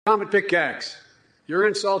Comet Pickaxe, your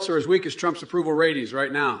insults are as weak as Trump's approval ratings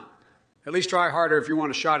right now. At least try harder if you want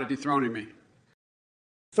a shot at dethroning me.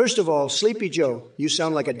 First of all, Sleepy Joe, you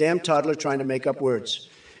sound like a damn toddler trying to make up words.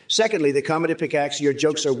 Secondly, the Comet Pickaxe, your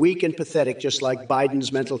jokes are weak and pathetic, just like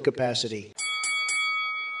Biden's mental capacity.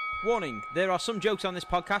 Warning, there are some jokes on this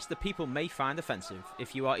podcast that people may find offensive.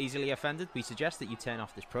 If you are easily offended, we suggest that you turn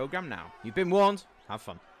off this program now. You've been warned. Have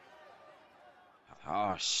fun.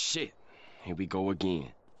 Oh, shit. Here we go again.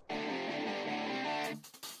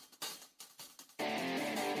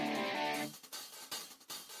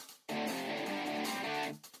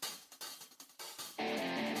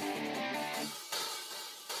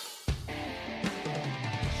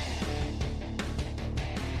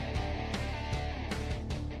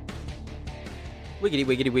 Wiggity,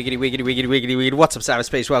 wiggity, wiggity, wiggity, wiggity, wiggity, wiggity. What's up,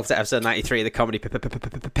 cyberspace? Welcome to episode 93 of the Comedy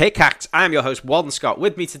Pickaxe. I am your host, Walden Scott.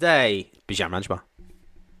 With me today, Bijan Manjma.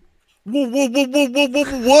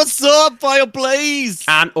 What's up, Fireblaze?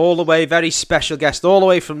 And all the way, very special guest, all the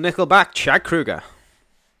way from Nickelback, Chad Kruger.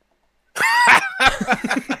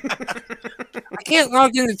 I can't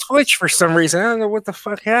log into Twitch for some reason. I don't know what the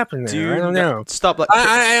fuck happened there. I don't know. Stop.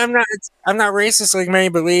 I'm not racist like many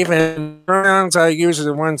believe, and pronouns I use are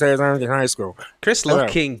the ones I learned in high school. Chris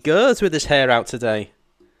looking good with his hair out today.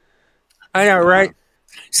 I know, right?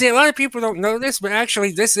 See, a lot of people don't know this, but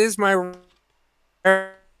actually, this is my.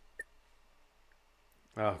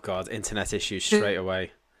 Oh god, internet issues straight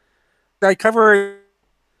away. I cover it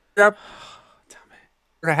up. Damn it.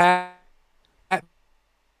 Hat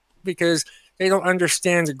because they don't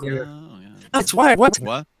understand the group. Oh, yeah. That's why. What?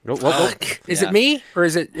 Is it me or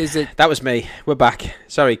is it? That was me. We're back.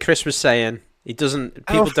 Sorry, Chris was saying he doesn't.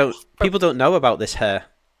 People don't know about this hair.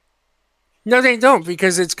 No, they don't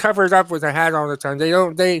because it's covered up with a hat all the time. They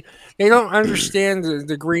don't understand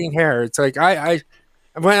the green hair. It's like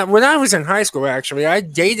when I was in high school, actually, I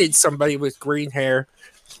dated somebody with green hair.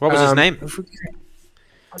 What was his name?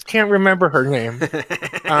 I can't remember her name. But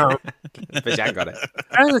Jack got it.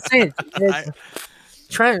 I was saying,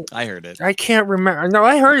 I heard it. I can't remember. No,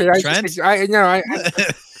 I heard it.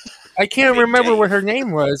 I can't remember what her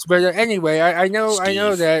name was. But anyway, I know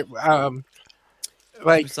that.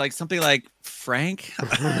 It's like something like Frank.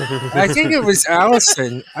 I think it was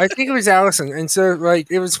Allison. And so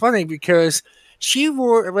it was funny because she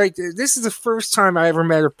wore this is the first time I ever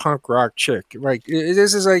met a punk rock chick.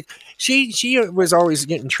 This is she was always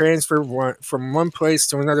getting transferred from one place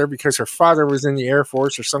to another because her father was in the Air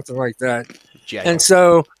Force or something like that. Jail. And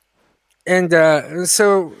so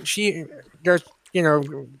she got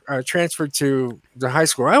transferred to the high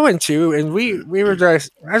school I went to, and we were just,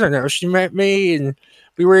 I don't know, she met me and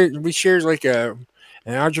we shared an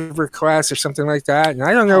algebra class or something like that, and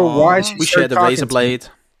I don't know why we shared the razor blade.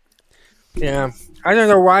 Yeah, I don't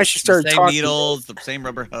know why she started the same talking. Needles, the same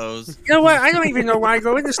rubber hose. You know what? I don't even know why I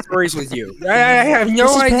go into stories with you. I have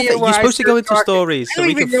no idea why. You're supposed to go into stories so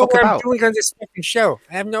we can fuck about. I'm doing on this fucking show.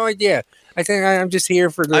 I have no idea. I think I'm just here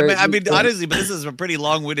for the. I mean, honestly, but this is a pretty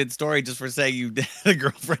long-winded story just for saying you had a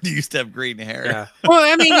girlfriend who used to have green hair. Yeah. Well,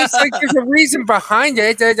 I mean, it's like there's a reason behind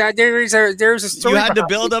it. There's a story. You had to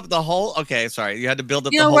build up the whole. Okay, sorry. You had to build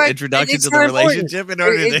up the whole introduction to the relationship in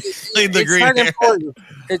order to explain the green hair.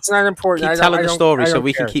 It's not important. Keep telling the story so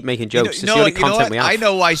we can keep making jokes. It's the only content we have. I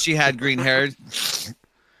know why she had green hair.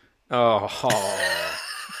 Oh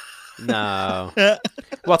no!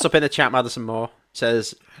 What's up in the chat? Madison Moore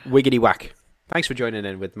says, "Wiggity whack." Thanks for joining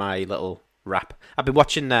in with my little rap. I've been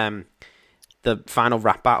watching the final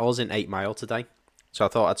rap battles in 8 Mile today, so I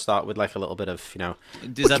thought I'd start with a little bit of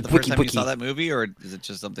Is that the first time you saw that movie, or is it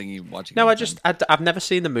just something you watching? No, I've never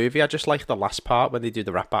seen the movie. I just like the last part when they do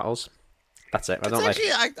the rap battles. That's it.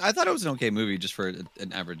 I thought it was an okay movie just for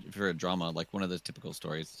a drama, like one of the typical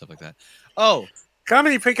stories and stuff like that. Oh.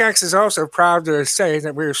 Comedy Pickaxe is also proud to say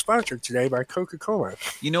that we are sponsored today by Coca-Cola.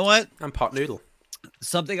 You know what? I'm Pot Noodle.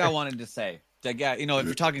 Something I wanted to say. If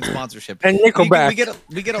you're talking sponsorship, and Nickelback,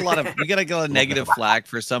 we get a lot of negative flack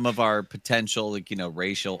for some of our potential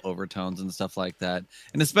racial overtones and stuff like that,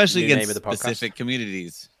 and especially against specific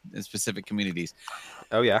communities.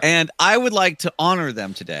 Oh yeah. And I would like to honor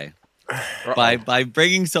them today by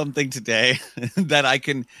bringing something today that I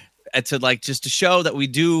can. Just to show that we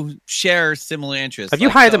do share similar interests. Have you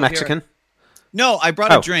hired a Mexican? No, I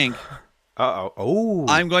brought a drink. Oh.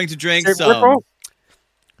 I'm going to drink some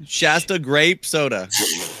Shasta grape soda.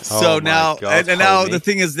 So now, God, and now homie. the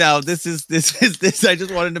thing is, now this is. I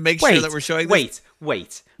just wanted to make sure that we're showing. This.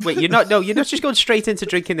 Wait. You're not just going straight into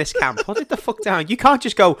drinking this camp. Put it the fuck down. You can't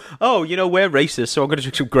just go, oh, we're racist, so I'm going to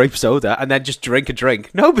drink some grape soda and then just drink a drink.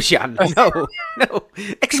 No, Bashan, no.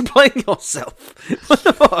 Explain yourself. What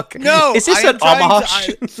the fuck? No, is this an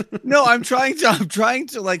homage? No, I'm trying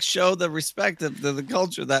to like show the respect of the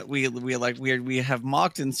culture that we have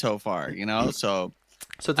mocked in so far. So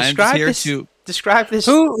describe this.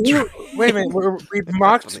 Who wait a minute.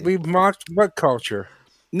 We've mocked what culture?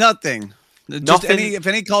 Nothing. Just Nothing. if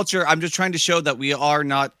any culture, I'm just trying to show that we're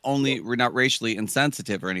not racially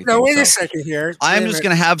insensitive or anything. No, wait a second here. I'm just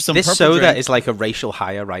gonna have some. This purple soda drink. is like a racial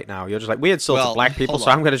hire right now. You're just like, we insulted black people,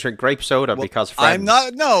 so I'm going to drink grape soda because friends. I'm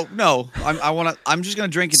not. No. I'm just gonna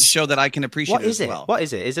drink it to show that I can appreciate What it is as it? well. What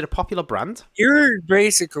is it? Is it a popular brand? You're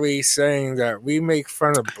basically saying that we make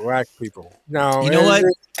fun of black people. No, You know what?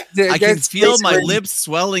 I can that's feel my basically- lips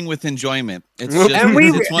swelling with enjoyment. It's And we-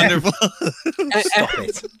 it's wonderful. Stop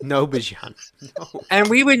it. No, Bajan. No. And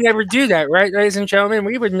we would never do that, right, ladies and gentlemen?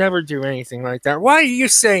 We would never do anything like that. Why are you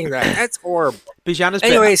saying that? That's horrible. Bajan has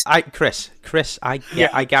Anyways. Chris, I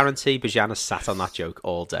guarantee Bajan has sat on that joke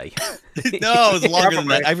all day. No, it's longer than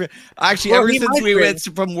that. Actually, Well, ever he since might we be. went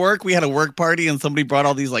from work, we had a work party and somebody brought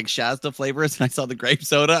all these like Shasta flavors, and I saw the grape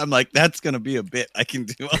soda. I'm like, that's gonna be a bit I can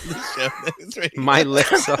do on the show. It's really My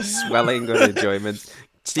lips are swelling with enjoyment.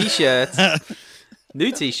 T-shirt.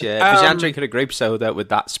 New T-shirt. Bajan drinking a grape soda with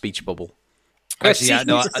that speech bubble. Actually, yeah,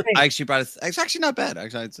 no, here's the thing. I actually brought it. It's actually not bad.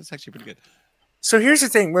 Actually, it's actually pretty good. So here's the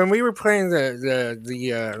thing: when we were playing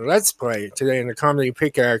the Let's Play today in the Comedy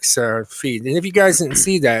Pickaxe feed, and if you guys didn't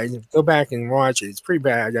see that, go back and watch it. It's pretty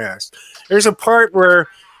badass. There's a part where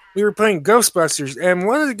we were playing Ghostbusters, and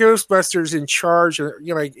one of the Ghostbusters in charge,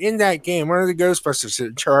 like in that game, one of the Ghostbusters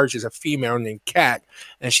in charge is a female named Kat,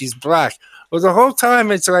 and she's black. Well, the whole time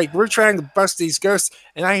it's like we're trying to bust these ghosts,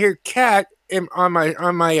 and I hear Kat on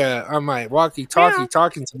my walkie-talkie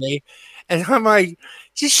talking to me, and I'm like,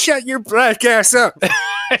 just shut your black ass up.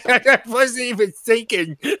 I wasn't even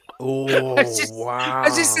thinking. Oh, wow. I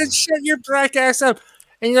just said, shut your black ass up.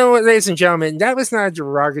 And you know what, ladies and gentlemen, that was not a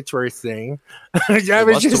derogatory thing. That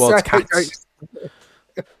was just towards like, cats.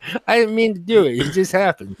 I didn't mean to do it. It just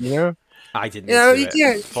happened, I didn't You do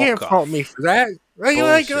it. can't Fuck fault off. me for that.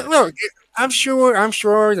 Bullshit. Look, I'm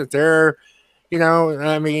sure that they're,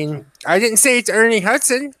 I mean, I didn't say it's Ernie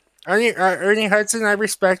Hudson. Ernie Hudson, I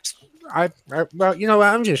respect. Well, you know what?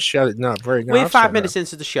 I'm just shutting up right now. We're I'm 5 shutting minutes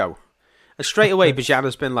into the show. And straight away, Bajan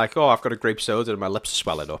has been like, oh, I've got a grape soda and my lips are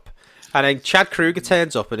swelling up. And then Chad Kruger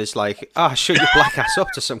turns up and is like, oh, shut your black ass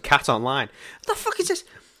up to some cat online. What the fuck is this?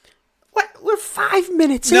 What? We're 5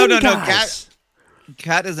 minutes in, guys.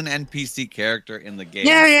 Kat is an NPC character in the game.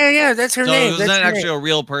 Yeah. That's her So name. it was That's not her actually name. a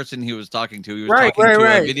real person he was talking to. He was Right, talking to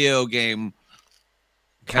right. a video game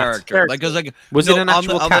character. Character. Like, it was like, Was it an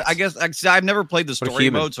actual cat? I guess actually, I've never played the Or story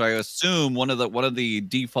human? mode, so I assume one of the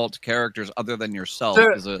default characters other than yourself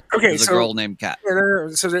The- is a okay, is a so- girl named Kat.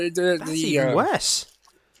 So the That's even worse.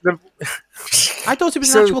 the- I thought it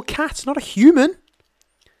was So- an actual cat, not a human.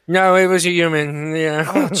 No, it was a human. Yeah.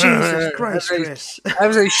 Oh, Jesus Christ, Chris. I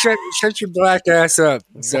was like, shut your black ass up.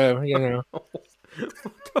 So,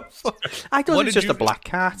 I thought What it was did just you- a black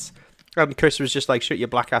cat. And Chris was just like, shut your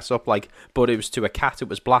black ass up, like, but it was to a cat, it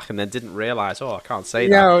was black, and then didn't realise, oh, I can't say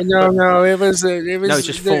that. No. It was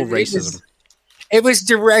just full racism. It was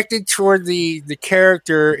directed toward the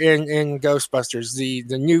character in Ghostbusters,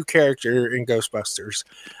 the new character in Ghostbusters,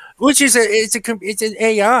 which is it's an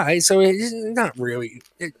AI, so it's not really,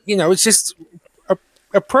 it's just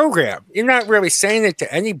a program. You're not really saying it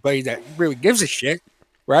to anybody that really gives a shit,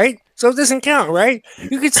 right? So it doesn't count, right?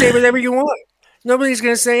 You can say whatever you want. Nobody's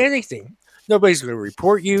going to say anything. Nobody's going to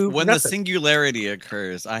report you. When the nothing. singularity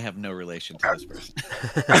occurs, I have no relation to this person.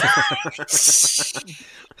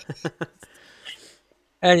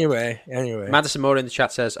 Anyway. Madison Moore in the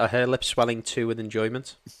chat says, are her lips swelling too with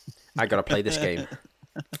enjoyment? I gotta play this game.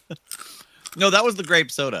 No, that was the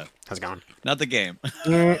grape soda, Has gone. not the game.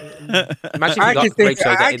 Imagine if I you got could grape think-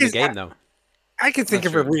 soda I in the could- game, though. I can think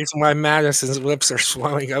of a reason why Madison's lips are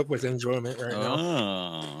swelling up with enjoyment right now.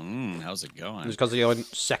 Oh, how's it It going? was because of your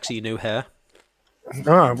sexy new hair.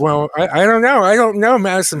 Oh, well, I don't know. I don't know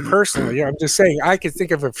Madison personally. I'm just saying I could think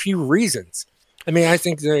of a few reasons. I mean, I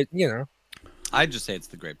think that, I'd just say it's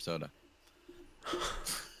the grape soda.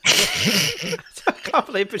 I can't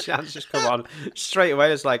believe Bajan's just come on straight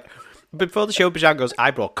away. It's like, before the show, Bajan goes,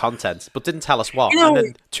 I brought content, but didn't tell us what. And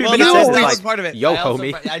then 2 Well, minutes that was, in, that it's was like, part of it. yo, I also-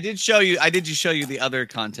 homie. I did show you the other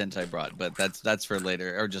content I brought, but that's for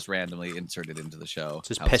later, or just randomly inserted into the show.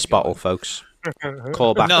 This is How's piss it going? bottle, folks.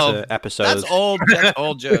 Call back No, to episodes. That's old.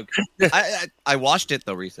 Old joke. I watched it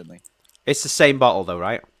though recently. It's the same bottle though,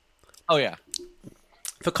 right? Oh yeah.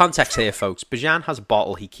 For context here, folks, Bajan has a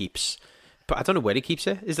bottle he keeps, but I don't know where he keeps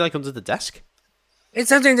it. Is it like under the desk?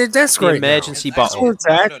 It's under the desk The right emergency now. bottle. What's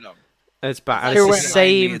that? No. It's bad. And Here, it's wait. the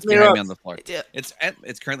same. It's behind me Yeah. on the floor.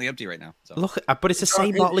 It's currently empty right now. So. Look, but it's the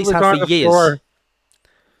same It bottle he's was had on for the years. floor.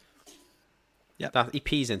 Yeah. That he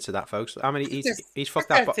pees into that, folks. How many? He's fucked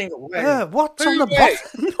Put that that thing bottle. away. What's Put on it the away.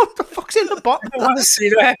 bottle? What the fuck's in the bottle? I don't want to see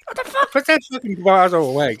that. Put that fucking bottle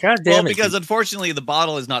away. God damn Well, it. because unfortunately the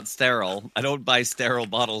bottle is not sterile. I don't buy sterile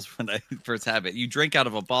bottles when I first have it. You drink out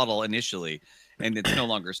of a bottle initially, and it's no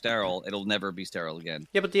longer sterile. It'll never be sterile again.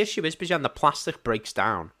 Yeah, but the issue is, Bajan, the plastic breaks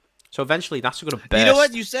down. So eventually that's going to burst. You know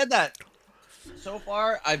what? You said that. So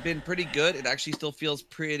far, I've been pretty good. It actually still feels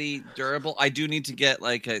pretty durable. I do need to get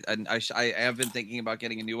like I have been thinking about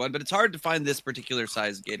getting a new one, but it's hard to find this particular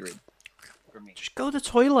size Gatorade for me. Just go to the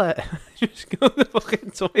toilet. Just go to the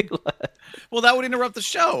fucking toilet. Well, that would interrupt the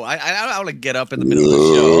show. I don't want to get up in the middle of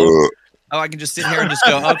the show. Oh, I can just sit here and just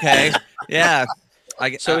go, okay, yeah.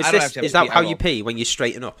 So I don't have to have is a that pee. how I you will. pee when you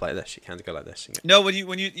straighten up like this? You kind of go like this. No, when you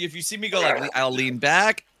if you see me go like I'll lean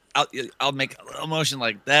back. I'll make a little motion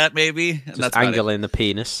like that, maybe. And Just that's about it. angling the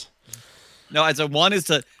penis. No, so one is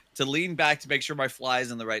to lean back to make sure my fly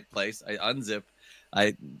is in the right place. I unzip.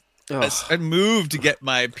 I move to get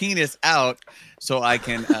my penis out so I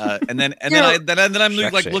can, and then I'm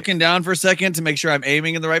like Sexy. looking down for a second to make sure I'm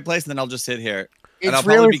aiming in the right place, and then I'll just sit here and It's I'll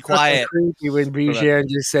probably really be quiet. creepy when Bijan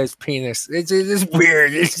just says penis. It's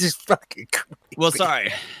weird. It's just fucking creepy. Well,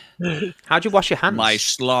 sorry, How'd you wash your hands? my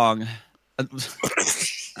schlong.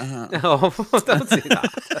 Oh, don't do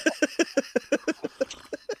that.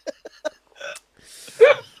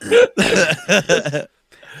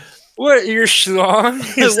 What, your schlong?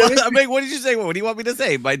 Is that I mean, what did you say? What do you want me to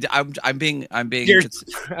say? I'm being. your-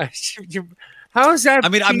 How is that? I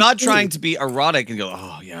mean, I'm not PC? trying to be erotic and go,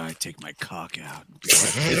 oh yeah, I take my cock out and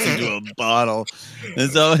piss into a bottle, and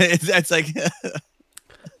so it's like,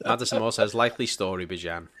 Madison Moore says, likely story,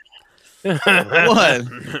 Bajan.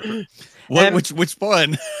 what? Which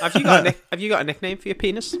one? Have you got a nickname for your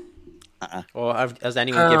penis? Or has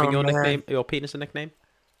anyone Oh, given man. your penis a nickname?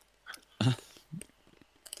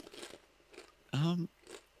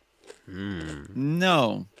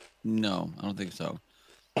 No, I don't think so.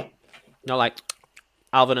 Not like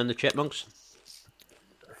Alvin and the Chipmunks?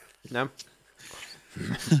 No?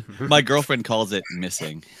 My girlfriend calls it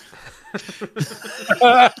missing.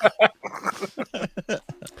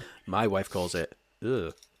 My wife calls it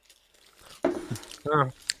ugh. Oh.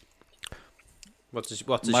 What does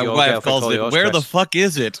My your wife girlfriend calls call it. yours, Where the Chris? fuck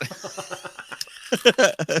is it?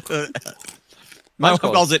 My Mine's wife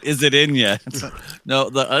called- calls it. Is it in yet? No,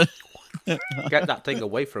 the. Get that thing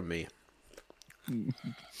away from me.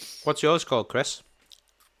 What's yours called, Chris?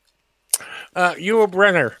 You a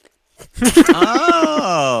Brenner.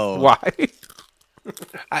 Oh. Why?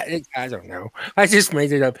 I don't know. I just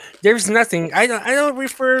made it up. There's nothing. I don't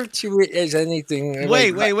refer to it as anything.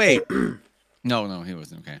 Wait. like- No, he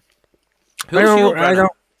wasn't okay. Who's I your don't. I brother?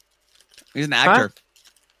 don't. He's an actor.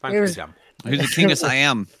 Thanks, It was- Bajan. He's the king of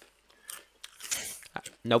Siam.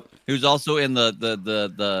 Nope. He was also in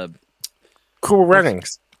the. Cool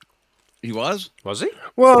Runnings. He was. Was he?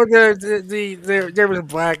 Well, there was a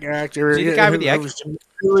black actor. Was he the guy with the egg?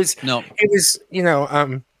 No. It was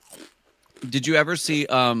Did you ever see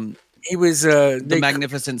he was the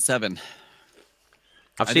Magnificent Seven?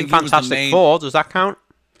 I've I seen think he was the Fantastic main- Four. Does that count?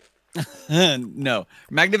 No,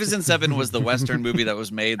 Magnificent Seven was the Western movie that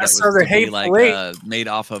was made. That was saw the to be Hateful Eight. made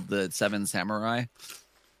off of the Seven Samurai.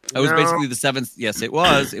 It was No. basically the seven. Yes, it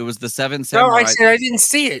was. It was the Seven No, Samurai. I said I didn't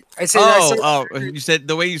see it. I said I saw You said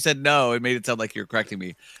the way you said no, it made it sound like you're correcting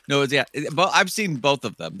me. No, it's but I've seen both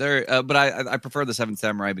of them. They're, but I prefer the Seven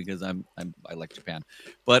Samurai because I like Japan.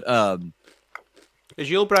 But Is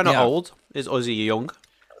Yul Brynner Yeah. old? Is he young?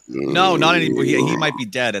 no, not anymore. He might be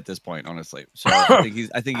dead at this point, honestly. So I think he's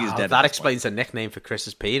Oh, dead. at that this explains the nickname for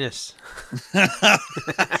Chris's penis. point.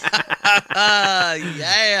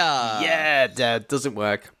 Yeah. Yeah, Dad. Doesn't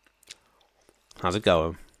work. How's it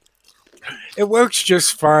going? it works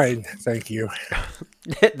just fine. Thank you.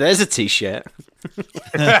 There's a t-shirt.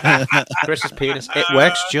 Chris's penis. It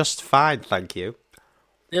works just fine, thank you.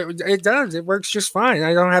 It does. It works just fine.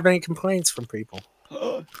 I don't have any complaints from people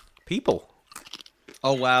People.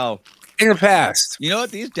 Oh wow. in the past You know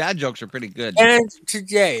what? These dad jokes are pretty good. and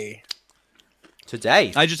today.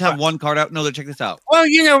 Today. I just have one card out. No, check this out. Well,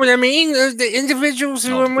 you know what I mean. The individuals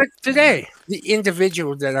who I'm with today. The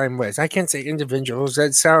individual that I'm with. I can't say individuals.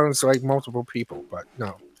 That sounds like multiple people, but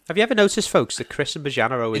no. Have you ever noticed, folks, that Chris and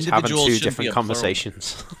Bajan are always having Individuals two shouldn't be different a plural.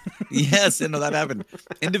 conversations? Yes, I know that happened.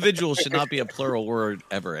 Individual should not be a plural word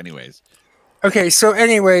ever, anyways. Okay, so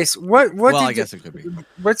anyways, what Well, did I guess it could be.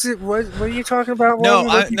 what's it? What are you talking about? No,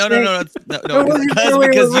 Warren? no, Wait,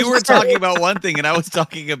 because you what's were that? talking about one thing and I was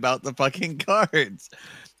talking about the fucking cards.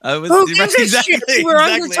 I was Who gives a exactly, shit? We're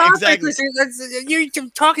on the exactly, topic. exactly. You're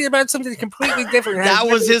talking about something completely different. That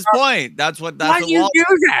was his point. That's what. That's Why what do you Walt- do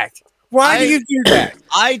that? Why do you do that?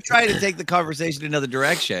 I try to take the conversation in another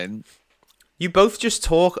direction. You both just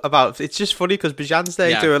talk about. It's just funny because Bajan's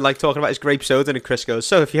there Yeah. doing talking about his grape soda, and Chris goes,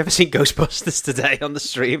 "So, have you ever seen Ghostbusters today on the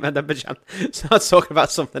stream?" And then Bajan starts talking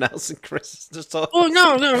about something else, and Chris is just talking. Oh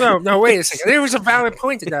no! Wait a second. There was a valid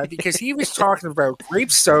point to that because he was talking about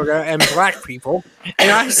grape soda and black people,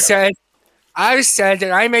 and I said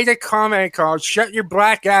that I made a comment called "Shut your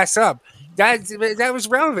black ass up." That was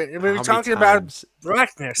relevant. We were How many talking about times?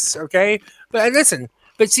 blackness, okay? But listen,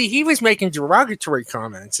 see, he was making derogatory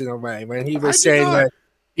comments in a way when he was saying that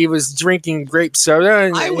he was drinking grape soda.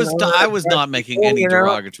 And, I was not making any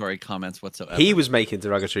derogatory comments whatsoever. He was making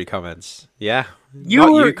derogatory comments. Yeah, You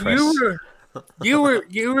not were, you, Chris. you were,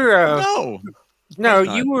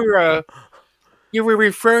 you were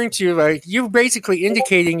referring to you were basically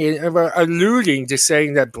indicating alluding to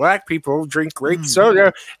saying that black people drink grape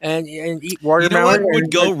soda and eat You know watermelon. what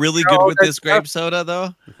would go really good with this grape soda,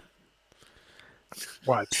 though?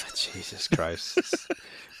 What? Jesus Christ.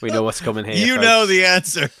 We know what's coming here. You folks. know the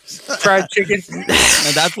answer. Fried chicken.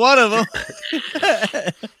 And that's one of them.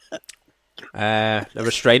 A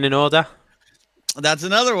restraining order. That's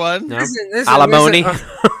another one. No. Listen, Alimony.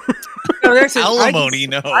 listen, Alimony,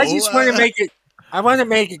 no. I just want to make it. I want to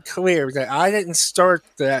make it clear that I didn't start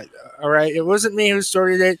that. All right, it wasn't me who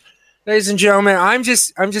started it, ladies and gentlemen. I'm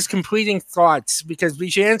just completing thoughts because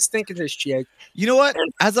Bijan's thinking this shit. You know what?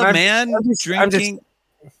 As a man drinking,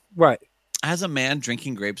 what? As a man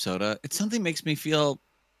drinking grape soda, it's something makes me feel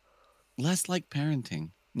less like parenting.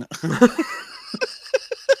 No.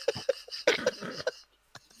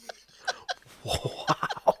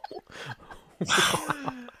 Wow.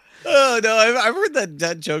 Oh no, I've heard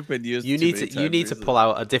that joke been used. You need to pull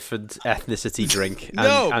out a different ethnicity drink and,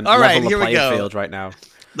 No, and all right, level here the we playing go. field right now.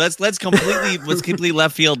 Let's completely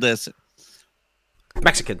left field this.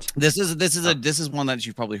 Mexicans. This is one that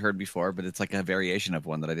you've probably heard before, but it's like a variation of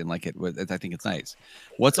one that I didn't like it. I think it's nice.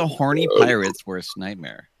 What's a horny pirate's worst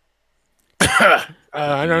nightmare? I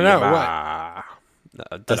don't know. What?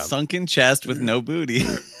 A sunken chest with no booty.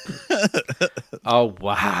 Oh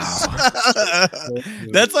wow!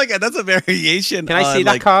 That's a variation. Can I see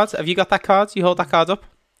that card? Have you got that card? You hold that card up.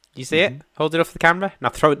 You see it? Hold it up for the camera. Now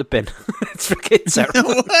throw it in the bin. It's fucking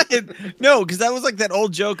terrible. No, because that was like that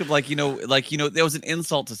old joke of there was an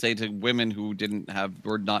insult to say to women who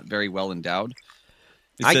were not very well endowed.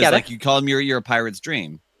 I get it. You call them you're a pirate's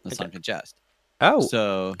dream, a sunken chest. Oh,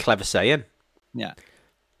 so clever saying. Yeah.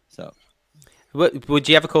 So would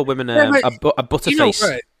you ever call women a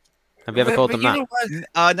butterface? Have you ever called them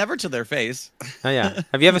that? Never to their face. Oh yeah.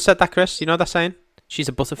 Have you ever said that, Chris? You know that saying? She's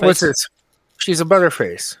a butterface. What's this? She's a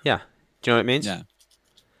butterface. Yeah. Do you know what it means? Yeah.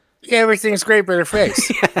 Yeah, everything's great but her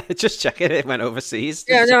face. Yeah, just checking it. Went overseas.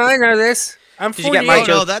 Yeah, no, I know this. I'm Did you get my 48.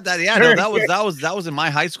 joke? That was in my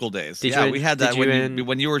high school days. We had that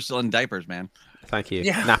when you were still in diapers, man. Thank you.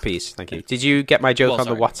 Yeah. Nappies. Thank you. Did you get my joke on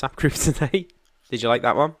the WhatsApp group today? Did you like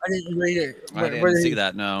that one? I didn't read it. I didn't see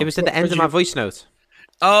that. No. It was at the end of my voice note.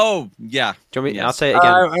 Oh yeah. Do you want me? Yes. I'll say it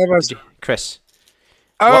again. Chris.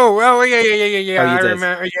 Yeah. you I did.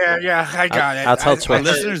 remember. Yeah, I got it. I'll tell Our Twitch.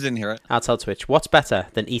 listeners didn't hear it. I'll tell Twitch. What's better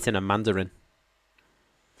than eating a mandarin?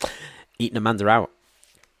 Eating a mandarin out.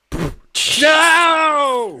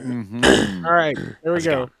 No! Mm-hmm. All right, there we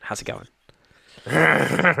go. How's it going?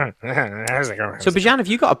 How's it going? So, Bijan, have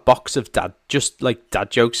you got a box of dad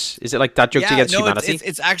jokes? Is it like dad jokes against humanity?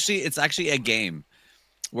 It's actually a game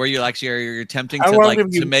where you're attempting How to long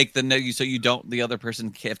have you- to make so you don't the other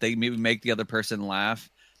person if they maybe make the other person laugh.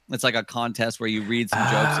 It's like a contest where you read some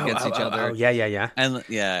jokes against each other. Oh, yeah. And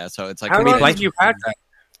yeah, so it's like How we long play? have you had that?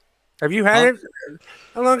 Have you had it?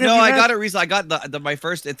 How long have No, you I had got it recently. I got my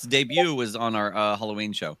first. Its debut was on our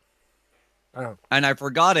Halloween show, and I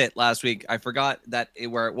forgot it last week. I forgot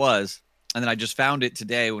where it was, and then I just found it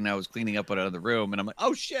today when I was cleaning up another room, and I'm like,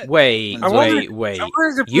 "Oh shit!" Wait. I wanted to You play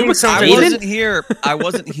were something. I Steven? wasn't here. I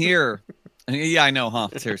wasn't here. Yeah, I know, huh?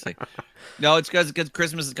 Seriously. No, it's because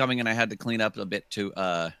Christmas is coming, and I had to clean up a bit to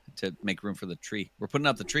make room for the tree. We're putting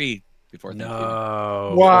up the tree before Thanksgiving.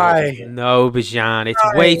 No. Why? No, Bijan. It's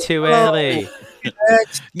way too early.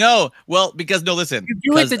 No, well, because listen,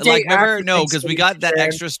 You do it the day after because we got that Thanksgiving.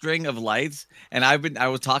 extra string of lights, and I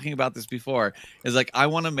was talking about this before. Is like I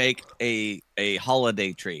want to make a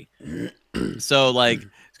holiday tree. So like,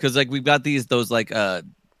 because like we've got those like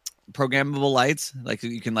programmable lights, like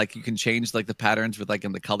you can change like the patterns with like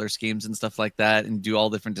in the color schemes and stuff like that, and do all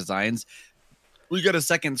different designs. We got a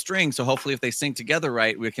second string, so hopefully if they sync together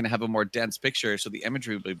right, we can have a more dense picture, so the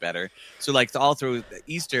imagery will be better. So like all through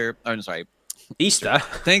Easter, I'm sorry, Easter.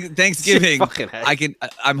 Thanksgiving, Fucking heck.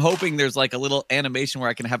 I'm hoping there's like a little animation where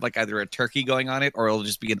I can have like either a turkey going on it or it'll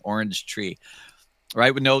just be an orange tree,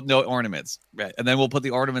 right, with no ornaments, right? And then we'll put the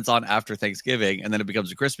ornaments on after Thanksgiving, and then it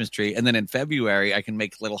becomes a Christmas tree. And then in February, I can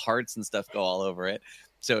make little hearts and stuff go all over it,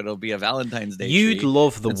 so it'll be a Valentine's Day. You'd tree.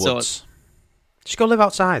 love the And so- woods. Just go live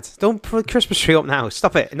outside. Don't put a Christmas tree up now.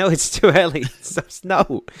 Stop it. No, it's too early.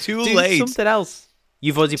 No. Too Do late. something else.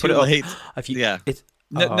 You've already put Too it late. up. Have you, Yeah. It's,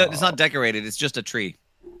 No, it's not decorated. It's just a tree.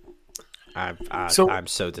 I'm So,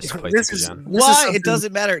 so disappointed, this is- Jan. This is Why? something- It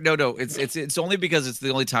doesn't matter. No. It's only because it's the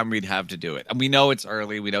only time we'd have to do it. And we know it's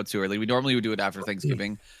early. We know it's too early. We normally would do it after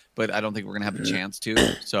Thanksgiving, but I don't think we're gonna have a chance to.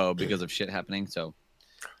 So because of shit happening. So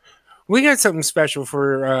We got something special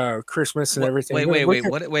for Christmas and everything.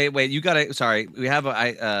 Wait. You gotta. Sorry, we have.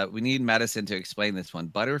 We need Madison to explain this one.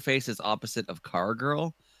 Butterface is opposite of Car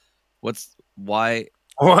Girl. Why?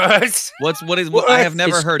 What? I have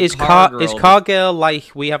never heard. Is Car Girl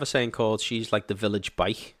like we have a saying called? She's like the village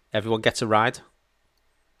bike. Everyone gets a ride.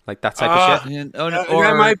 Like that type of shit. And, that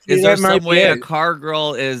or might be- is there that might some be way a it. Car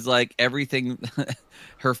Girl is like everything?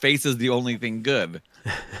 Her face is the only thing good.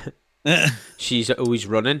 She's always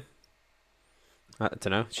running. I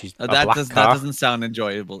don't know. She's a That black that car. doesn't sound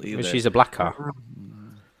enjoyable either. She's a black car.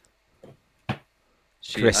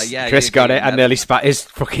 Chris, yeah, Chris got it and nearly spat his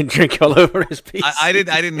fucking drink all over his piece. I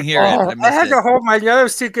didn't hear it. Oh, I I missed had it. to hold my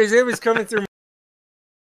nose too because it was coming through.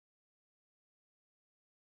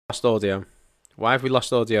 Lost audio. Why have we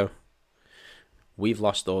lost audio? We've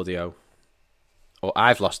lost audio. Or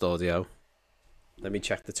I've lost audio. Let me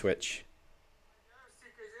check the Twitch.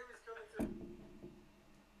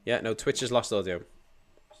 Yeah, no, Twitch has lost audio.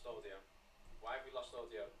 Lost audio. Why have we lost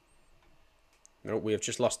audio? No, we have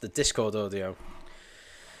just lost the Discord audio.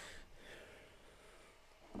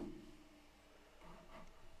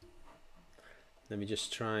 Let me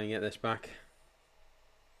just try and get this back.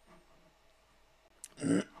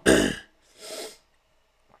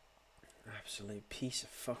 Absolute piece of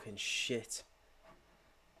fucking shit.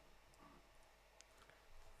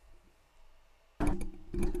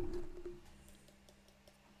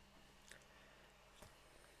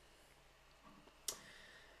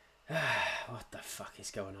 What the fuck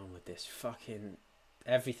is going on with this fucking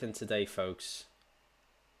everything today, folks?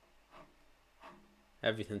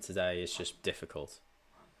 Everything today is just difficult.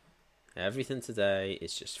 Everything today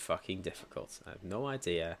is just fucking difficult. I have no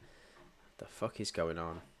idea what the fuck is going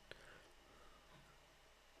on.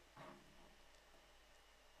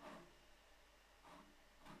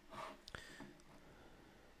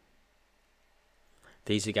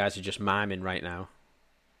 These guys are just miming right now.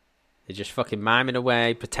 They're just fucking miming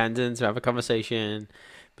away, pretending to have a conversation.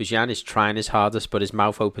 Bijan is trying his hardest, but his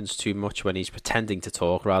mouth opens too much when he's pretending to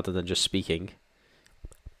talk rather than just speaking.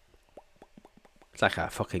 It's like a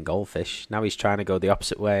fucking goldfish. Now he's trying to go the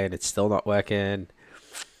opposite way and it's still not working.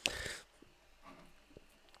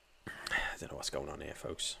 I don't know what's going on here,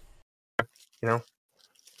 folks. You know.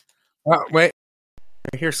 Oh, wait.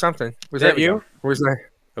 I hear something. Was There that we you? go. Or was that?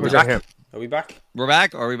 Are we Was that back? him? Are we back? We're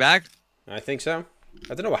back. Are we back? I think so.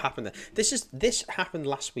 I don't know what happened there. This happened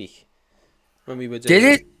last week when we were doing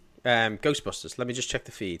Did it? Ghostbusters. Let me just check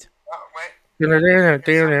the feed. Was that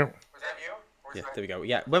you? Yeah, there we go.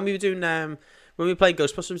 Yeah, when we were doing when we played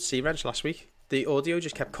Ghostbusters with C-Wrench last week, the audio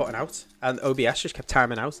just kept cutting out and OBS just kept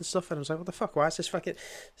timing out and stuff, and I was like, what the fuck, why is this fucking...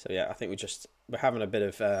 So yeah, I think we're having a bit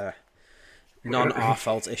of non-our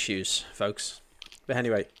fault issues, folks. But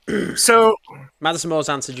anyway, So, Madison Moore's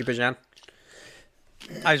answered you, Bijan.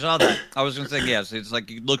 I saw that. I was going to say yes. It's like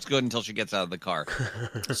it looks good until she gets out of the car.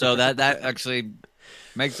 So that actually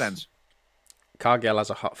makes sense. Car girl has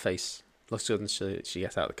a hot face. Looks good until she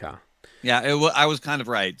gets out of the car. Yeah, I was kind of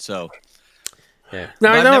right. So Yeah. now But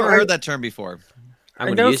I I've know, never heard that term before. I'm I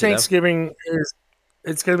gonna know use it, though. Thanksgiving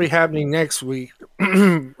it's going to be happening next week,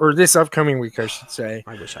 or this upcoming week, I should say.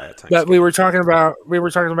 I wish I had time. But we were talking about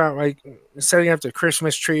like setting up the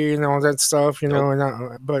Christmas tree and all that stuff, you know.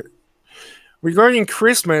 And but regarding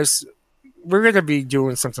Christmas, we're going to be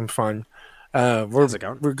doing something fun. How's it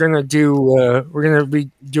going? We're gonna be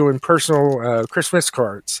doing personal Christmas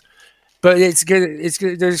cards, but there's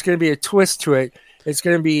gonna be a twist to it. It's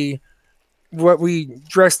gonna be what we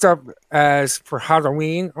dressed up as for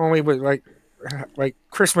Halloween, only with like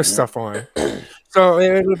Christmas stuff on. So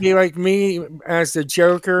it would be like me as the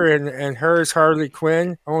Joker and her as Harley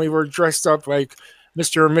Quinn, only we're dressed up like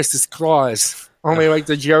Mr. and Mrs. Claus, only like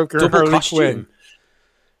the Joker, Double Harley costume. Quinn.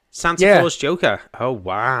 Santa Claus Joker. Oh,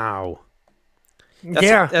 wow.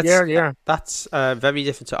 Yeah. That's very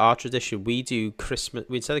different to our tradition. We do Christmas.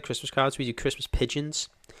 Instead of Christmas cards, we do Christmas pigeons.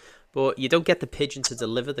 But you don't get the pigeon to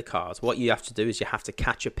deliver the card. What you have to do is you have to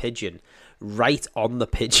catch a pigeon, write on the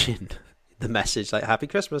pigeon the message like "Happy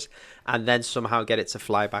Christmas," and then somehow get it to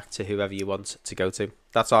fly back to whoever you want to go to.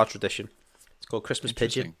 That's our tradition. It's called Christmas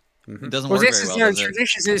pigeon. It doesn't Well, work this very is well. not Does it?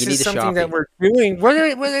 tradition. This You need is a something that Sharpie. we're doing.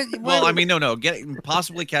 Well, I mean, no,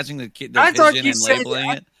 possibly catching the I thought pigeon you and said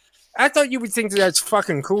labeling it. I thought you would think that that's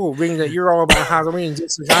fucking cool, being that you're all about Halloween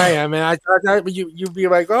just as I am, and I thought that you'd be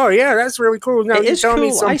like, "Oh yeah, that's really cool." No, It you is tell me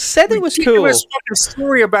cool. some I said it was cool. ridiculous fucking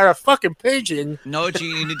story about a fucking pigeon. No,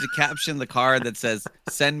 you need to caption the card that says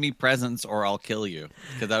 "Send me presents or I'll kill you,"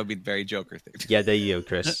 because that would be very Joker thing. Yeah, there you go,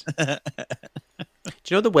 Chris. Do you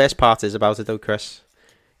know what the worst part is about it, though, Chris?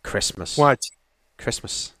 Christmas. What?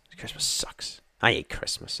 Christmas sucks. I hate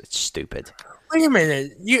Christmas. It's stupid. Wait a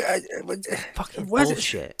minute, you Fucking what?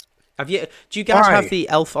 bullshit. Do you guys Why? have the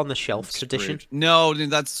Elf on the Shelf tradition? No, dude,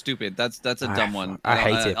 that's stupid. That's a dumb one. I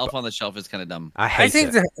hate it, Elf but- on the Shelf is kind of dumb. I hate think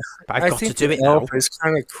it. that But I've I got to think do the it now. elf is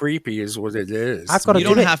kind of creepy, is what it is. I've got to You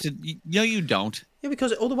do don't it. have to. No, you don't. Yeah,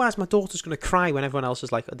 because otherwise my daughter's going to cry when everyone else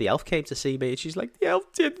is like, the elf came to see me. And she's like, the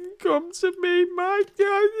elf didn't come to me, my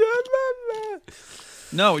God.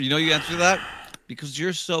 No, you know you answer that because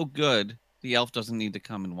you're so good. The elf doesn't need to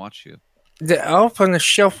come and watch you. The elf on the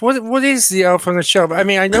shelf. What is the elf on the shelf? I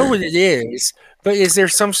mean, I know what it is, but is there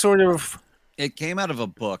some sort of It came out of a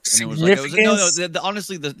book, and it was like, significance?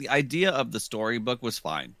 honestly, the idea of the storybook was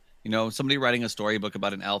fine. You know, somebody writing a storybook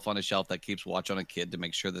about an elf on a shelf that keeps watch on a kid to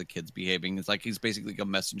make sure the kid's behaving. It's like he's basically a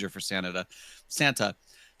messenger for Santa,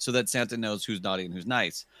 so that Santa knows who's naughty and who's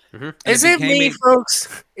nice. Mm-hmm. And Is it became me, a-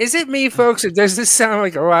 folks? Is it me, folks? Or does this sound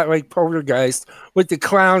like a lot like Poltergeist with the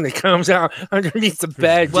clown that comes out underneath the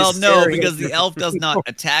bed? Well, just no, staring because at the the elf does not people?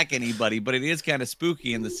 attack anybody, but it is kind of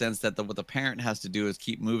spooky in the sense that what the parent has to do is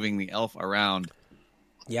keep moving the elf around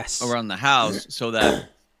Yes. around the house so that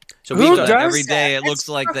So Who we got does every day that? it looks That's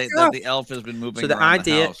like fucked that up. the elf has been moving So the around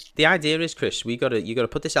the idea, house. the idea is, Chris, you got to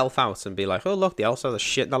put this elf out and be like, oh look, the elf's had a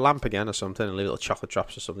shit in the lamp again or something, and leave little chocolate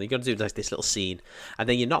drops or something. You got to do like this little scene, and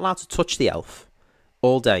then you're not allowed to touch the elf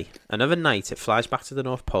all day. Another night, it flies back to the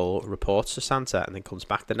North Pole, reports to Santa, and then comes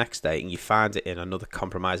back the next day, and you find it in another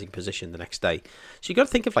compromising position the next day. So you got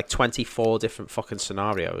to think of like 24 different fucking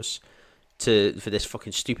scenarios for this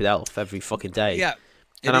fucking stupid elf every fucking day. Yeah.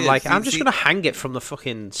 And I'm like, I'm just going to hang it from the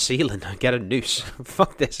fucking ceiling and get a noose.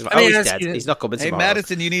 Fuck this. I mean, He's that's- dead. He's not coming Hey tomorrow.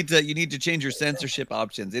 Madison, you need to change your censorship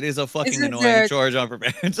options. It is a fucking Isn't annoying that- chore on for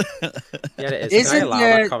parents. Yeah, it is. Isn't Can I allow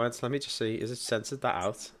that- that comments? Let me just see. Is it censored that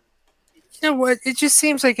out? You know what? It just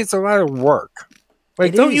seems like it's a lot of work.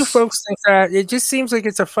 Like, It don't you is. folks think that? It just seems like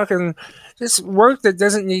it's a fucking just work that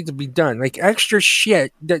doesn't need to be done. Like extra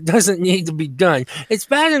shit that doesn't need to be done. It's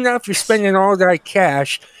bad enough you're spending all that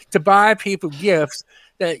cash to buy people gifts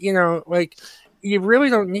that, you know, like you really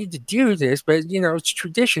don't need to do this, but you know, it's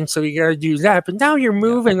tradition, so you gotta do that. But now you're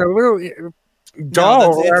moving a little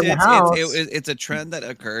doll around the house. It's a trend that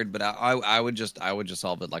occurred, but I would just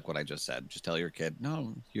solve it like what I just said. Just tell your kid,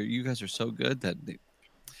 no, you guys are so good that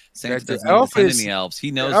Santa That the doesn't need to elf send is- any elves.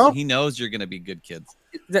 He elf- knows you're gonna be good kids.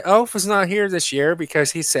 The elf is not here this year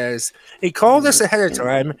because he says he called us ahead of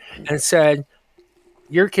time and said,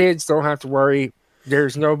 your kids don't have to worry.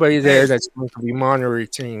 There's nobody there that's going to be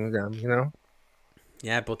monitoring them, you know?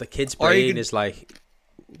 Yeah, but the kid's Or you brain can- is like,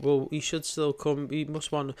 well, you should still come. You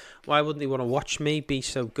must want. Why wouldn't he want to watch me be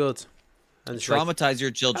so good? And it's like, Traumatize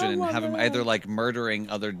your children and I have them wanna- either like murdering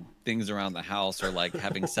other things around the house or like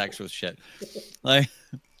having sex with shit.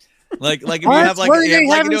 Like if you What? have like What are you have they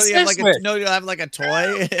like having you have sex like with? you have like a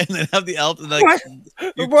toy and then have the elf and like What?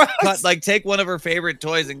 you What? cut, like take one of her favorite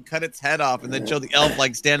toys and cut its head off and then show the elf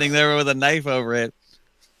like standing there with a knife over it.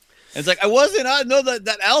 And it's like I know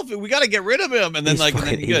that elf. We got to get rid of him, and then He's and then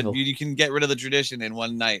fucking you're evil. good. You can get rid of the tradition in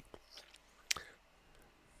one night.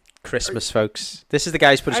 Christmas, folks. This is the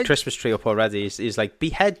guy who's put his I- Christmas tree up already. He's like,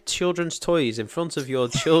 behead children's toys in front of your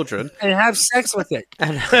children And have sex with it.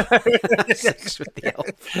 and have sex with the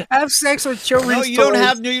elf. Have sex with children. No, you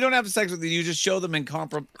don't have sex with it. You just show them in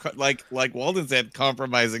like Walden said,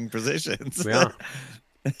 compromising positions. We are.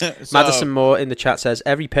 So- Madison Moore in the chat says,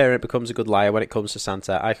 every parent becomes a good liar when it comes to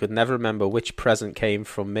Santa. I could never remember which present came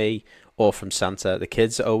from me or from Santa. The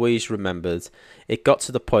kids always remembered. It got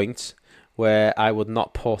to the point where I would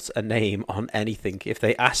not put a name on anything. If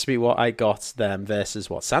they asked me what I got them versus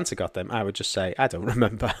what Santa got them, I would just say, I don't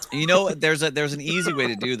remember. You know, there's an easy way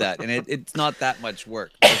to do that, and it's not that much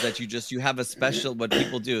work. Is that you have a special, what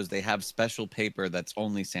people do is they have special paper that's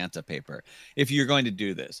only Santa paper. If you're going to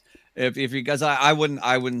do this, if you guys, I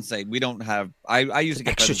wouldn't say we don't have, I usually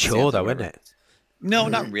get Extra presents to chore Santa, though, isn't it? No,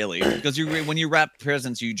 not really, because when you wrap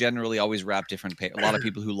presents, you generally always wrap different paper. A lot of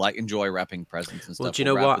people who enjoy wrapping presents and stuff. Well, do you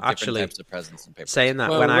know what? Actually, types of presents and papers. Saying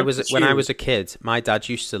that, Well, when I look was a kid, my dad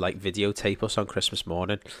used to like videotape us on Christmas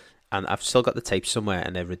morning, and I've still got the tapes somewhere,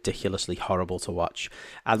 and they're ridiculously horrible to watch.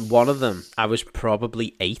 And one of them, I was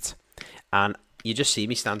probably 8, and you just see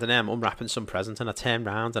me standing there, I'm unwrapping some present, and I turn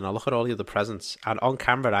around and I look at all the other presents, and on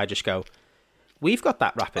camera I just go, we've got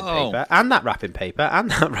that wrapping paper, and that wrapping paper, and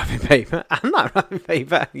that wrapping paper, and that wrapping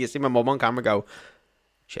paper. You see my mum on camera go,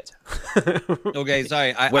 shit. Okay,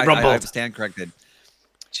 sorry. I stand corrected.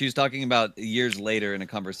 She was talking about years later in a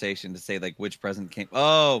conversation to say, like, which present came.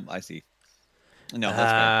 Oh, I see. No,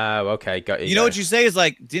 that's fine. Okay, got you. You know what you say is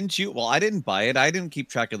like, didn't you? Well, I didn't buy it. I didn't keep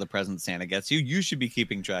track of the presents Santa gets you. You should be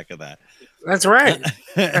keeping track of that. That's right.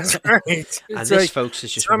 That's right. And It's this, like, folks,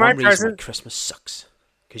 is just so one my reason why present- Christmas sucks.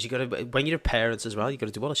 Because you got to, when you're parents as well, you got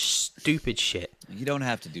to do all the stupid shit. You don't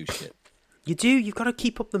have to do shit. You do. You've got to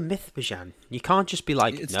keep up the myth, Bajan. You can't just be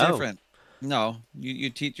like, It's no. different. No, you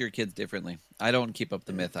teach your kids differently. I don't keep up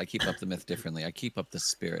the myth. I keep up the myth differently. I keep up the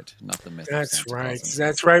spirit, not the myth. That's right.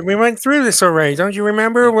 That's right. We went through this already. Don't you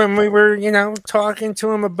remember when we were, talking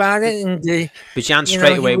to him about it? And Bajan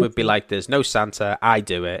straight away would be like, there's no Santa. I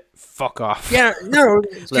do it. Fuck off. yeah, no,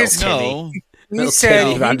 Little because No, he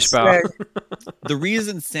said, the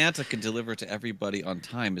reason Santa can deliver to everybody on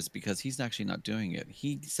time is because he's actually not doing it.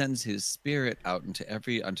 He sends his spirit out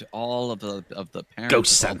into all of the parents,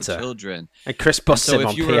 Ghost of all the Santa. children. And Chris busts So him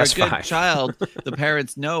on if you were a PS5. good child, the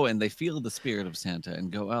parents know and they feel the spirit of Santa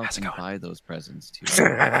and go out and buy those presents too.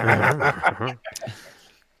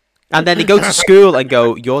 And then he goes to school and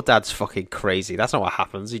go, your dad's fucking crazy. That's not what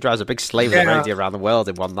happens. He drives a big sleigh with radio around the world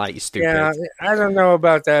in one night, you stupid. Yeah, I don't know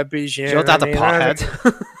about that, Bijan. Is your dad a pothead?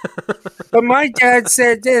 But my dad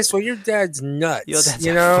said this. Well, your dad's nuts. Your dad's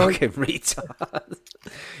you a know? fucking retard.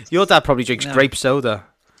 Your dad probably drinks grape soda.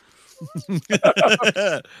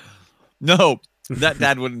 No, that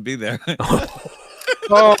dad wouldn't be there.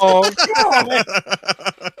 Oh, God.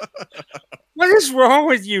 What is wrong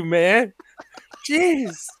with you, man?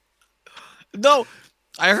 Jeez. No,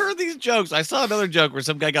 I heard these jokes. I saw another joke where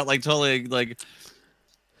some guy got like totally like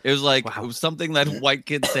it was like it was something that white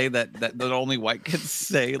kids say that only white kids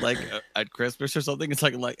say like at Christmas or something. It's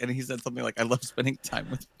like and he said something like I love spending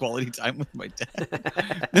quality time with my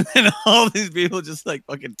dad. And then all these people just like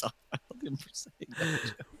fucking talk about him for saying that.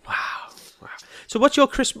 Wow. So what's your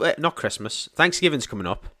not Christmas, Thanksgiving's coming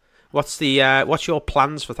up. What's your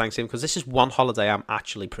plans for Thanksgiving? Because this is one holiday I'm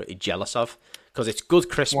actually pretty jealous of. Because it's good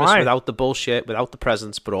Christmas without the bullshit, without the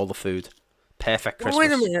presents, but all the food. Perfect Christmas. Well,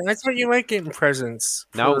 wait a minute. I thought you liked getting presents.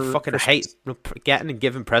 No, fucking hate getting and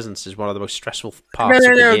giving presents is one of the most stressful parts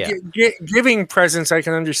of the year. Giving presents I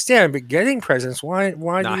can understand, but getting presents, why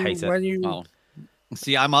do you? Oh.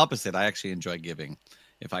 See, I'm opposite. I actually enjoy giving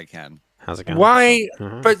if I can. How's it going? Why?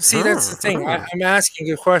 But see, that's the thing. I'm asking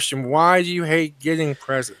a question. Why do you hate getting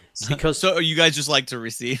presents? Because so you guys just like to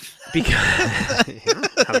receive.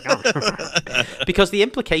 Because the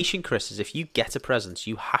implication, Chris, is if you get a present,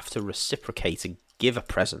 you have to reciprocate and give a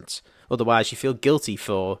present. Otherwise, you feel guilty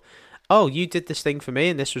for, oh, you did this thing for me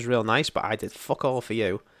and this was real nice, but I did fuck all for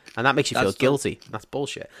you. And that makes you feel guilty. That's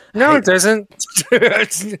bullshit. No, it doesn't.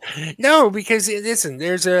 No, because listen,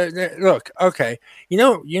 look. Okay, you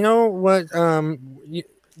know what?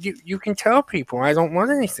 You can tell people I don't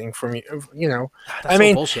want anything from you. You know, that's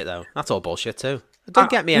all bullshit though. That's all bullshit too. Don't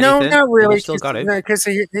get me anything. No, not really. Still got it. Because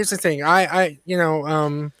here's the thing. I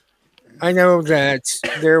know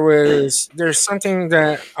that there's something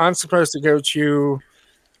that I'm supposed to go to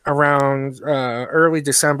around early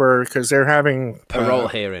December because they're having parole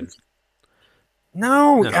hearing.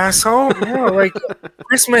 No, asshole. No, like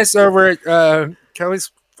Christmas over at Kelly's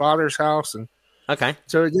father's house, and okay.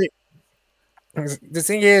 So the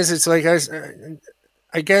thing is, it's like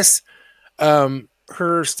I guess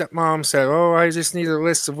her stepmom said, "Oh, I just need a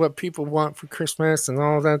list of what people want for Christmas and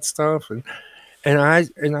all that stuff," and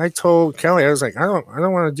I told Kelly, I was like, I don't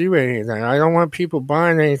want to do any of that. I don't want people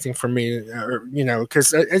buying anything for me, or,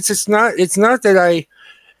 because it's not that I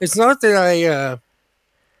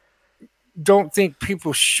don't think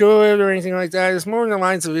people should or anything like that. It's more in the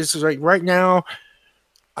lines of this is like right now,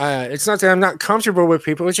 It's not that I'm not comfortable with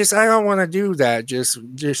people. It's just I don't want to do that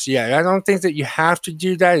just yet. I don't think that you have to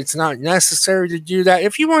do that. It's not necessary to do that.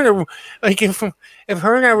 If you want to, like, if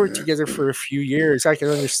her and I were together for a few years, I can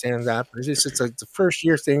understand that. But it's like the first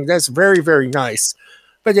year thing. That's very, very nice,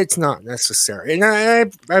 but it's not necessary. And I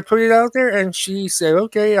put it out there, and she said,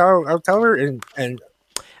 "Okay, I'll tell her." And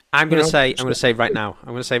I'm going to say right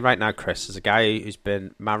now, Chris, as a guy who's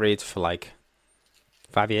been married for like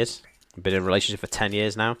 5 years. Been in a relationship for 10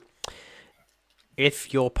 years now.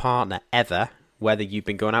 If your partner ever, whether you've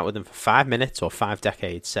been going out with them for 5 minutes or 5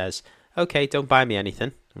 decades, says, okay, don't buy me anything,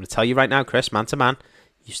 I'm going to tell you right now, Chris, man to man,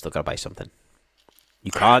 you still got to buy something.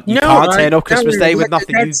 You can't turn up Christmas Day with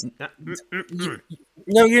nothing.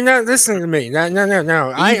 No, you're not listening to me. No.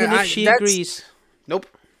 Even if she agrees. Nope.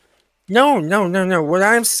 No. What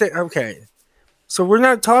I'm saying, okay. So we're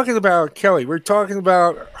not talking about Kelly. We're talking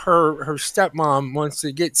about her stepmom wants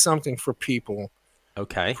to get something for people.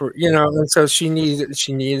 Okay. And so she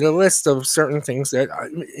needed a list of certain things that,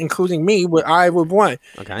 including me, what I would want.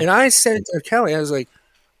 Okay. And I said to Kelly, I was like,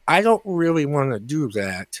 I don't really want to do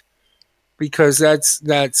that because that's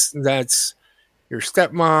your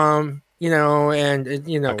stepmom, and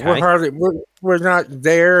Okay. we're not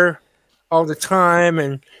there all the time,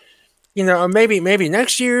 and. Maybe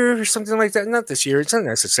next year or something like that. Not this year. It's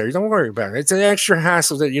unnecessary. Don't worry about it. It's an extra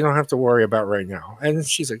hassle that you don't have to worry about right now. And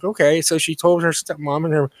she's like, okay. So she told her stepmom,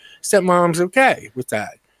 and her stepmom's okay with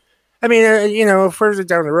that. I mean, further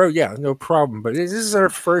down the road, yeah, no problem. But this is our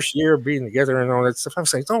first year of being together and all that stuff. I'm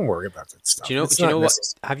saying, don't worry about that stuff. Do you know what?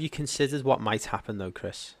 Have you considered what might happen though,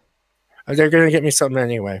 Chris? They're going to get me something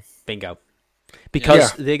anyway. Bingo.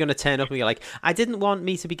 Because they're going to turn up and you're like, I didn't want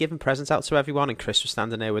me to be giving presents out to everyone, and Chris was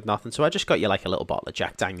standing there with nothing, so I just got you like a little bottle of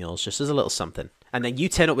Jack Daniels, just as a little something. And then you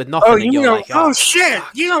turn up with nothing, and you're like, oh shit!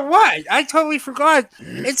 You know what? I totally forgot.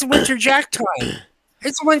 It's winter Jack time.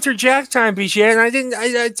 It's winter Jack time, Bijan, and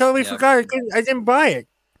I totally forgot. I didn't buy it.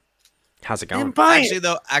 How's it going? Actually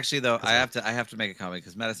though, I have to make a comment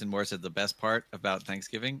because Madison Moore said the best part about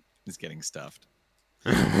Thanksgiving is getting stuffed.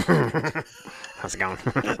 How's it going?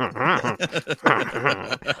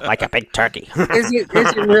 Like a big turkey. Is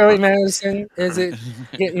it really, Madison? Is it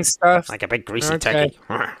getting stuffed? Like a big greasy turkey.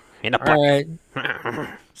 In a butt. All right.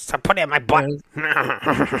 Stop putting it in my butt.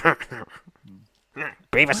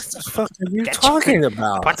 Beavis. What the fuck are you talking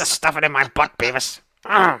about? Put the stuffing in my butt, Beavis.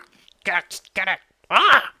 Get it.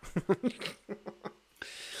 Ah!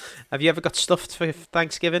 Have you ever got stuffed for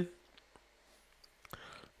Thanksgiving?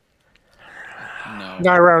 No.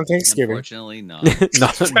 Not around Thanksgiving. Unfortunately, no.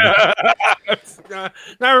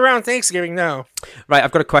 Not around Thanksgiving, no. Right,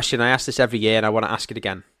 I've got a question. I ask this every year, and I want to ask it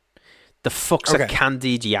again. The fuck's a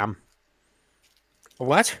candied yam?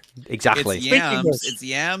 What? Exactly. It's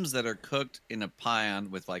yams that are cooked in a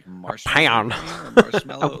pan with like Pan. marshmallows.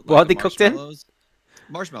 Marshmallow. What are they cooked in?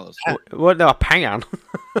 Marshmallows. What? No, a pan.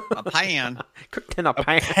 A pan. Cooked in a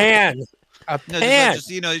pan. Pan. A No, pan. just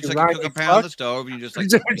you just like cook a pan on the stove, and you just like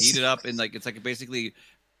heat it up, and like it's like basically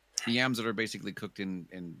yams that are basically cooked in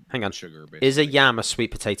Hang on. sugar. Basically. Is a yam a sweet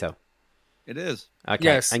potato? It is. Okay.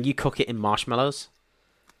 Yes. And you cook it in marshmallows?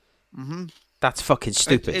 Mm-hmm. That's fucking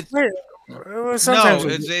stupid. Sometimes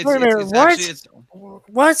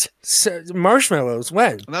what? Marshmallows?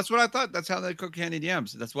 When? And that's what I thought. That's how they cook candied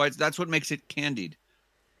yams. That's what makes it candied.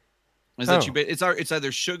 Is that it's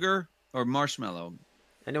either sugar or marshmallow.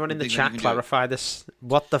 Anyone in the chat clarify this?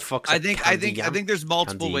 What the fuck's I think there's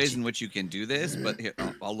multiple candied. ways in which you can do this, but here,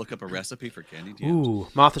 I'll look up a recipe for candied yams. Ooh,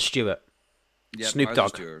 Martha Stewart. Yep, Snoop Martha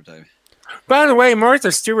Dogg. Stewart type. By the way,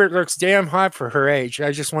 Martha Stewart looks damn hot for her age.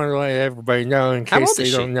 I just want to let everybody know in How case old they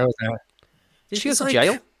is don't she? know that. Did she go to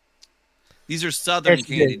jail? These are southern Yes,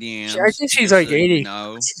 she candied did. yams. I think she's like 80.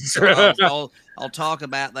 No. So I'll talk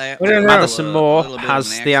about that. I don't know. Madison Moore little bit of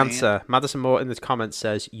has an the accent. answer. Madison Moore in the comments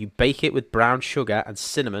says, you bake it with brown sugar and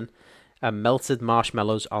cinnamon and melted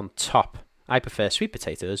marshmallows on top. I prefer sweet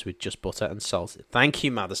potatoes with just butter and salt. Thank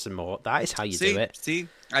you, Madison Moore. That is how you do it. See,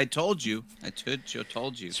 I told you. I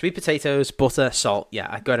told you. Sweet potatoes, butter, salt. Yeah,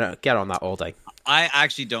 I gotta get on that all day. I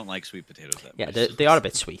actually don't like sweet potatoes that Yeah, much. they are a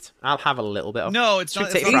bit sweet. I'll have a little bit of No, it's sweet not.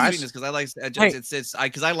 It's potato not fries. sweetness because I like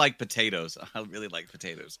because I like potatoes. I really like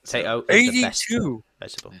potatoes. So- Potato is the best 82.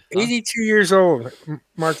 vegetable. 82 years old,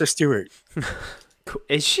 Martha Stewart.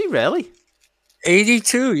 Is she really?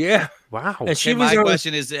 82, yeah. Wow. And she Okay, was my on-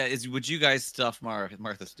 question is would you guys stuff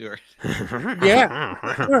Martha Stewart?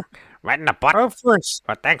 Yeah. Sure. Right in the butt Of course.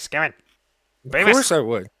 for Thanksgiving. Of course I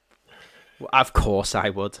would. Of course I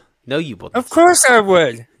would. No, you wouldn't. Of course I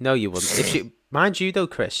would. No, you wouldn't. If she, mind you, though,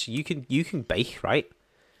 Chris, you can bake, right?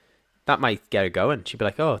 That might get her going. She'd be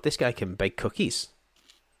like, "Oh, this guy can bake cookies."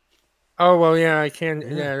 Oh well, yeah, I can.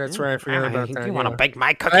 Yeah, that's right. I forgot about that. You want to bake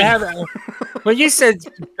my cookie? I have. When you said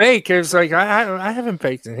bake, it was like I haven't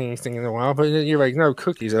baked anything in a while. But you're like, no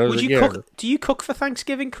cookies. I was Would like, you yeah. cook? Do you cook for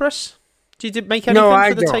Thanksgiving, Chris? Do you make anything No, I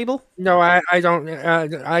for the don't. table? No, I don't.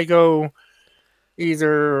 I go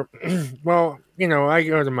either. Well, I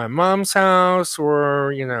go to my mom's house,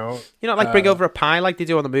 or You know, like bring over a pie like they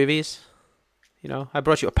do on the movies. I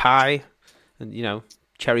brought you a pie, and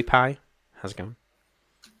cherry pie. How's it going?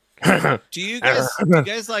 Do you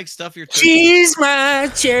guys like stuff your turkey? She's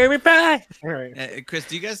my cherry pie. All right. Chris,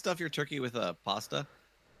 do you guys stuff your turkey with pasta?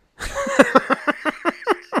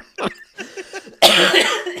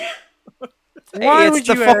 Why it's would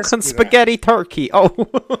the you ask fucking me spaghetti turkey. Oh,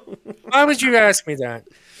 Why would you ask me that?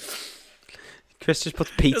 Chris just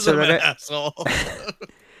put pizza in it. Asshole.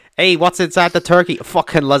 Hey, what's inside the turkey?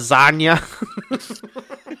 Fucking lasagna.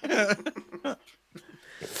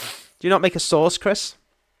 Do you not make a sauce, Chris?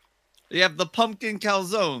 You have the pumpkin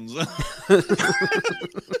calzones.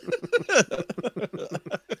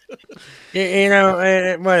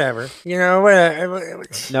 Whatever. Whatever.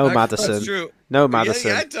 No, Madison. That's true. No,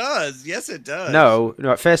 Madison. Yeah, it does. Yes, it does. No.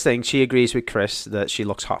 First thing, she agrees with Chris that she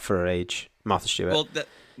looks hot for her age. Martha Stewart. Well,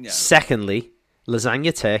 yeah. Secondly,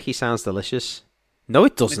 lasagna turkey sounds delicious. No,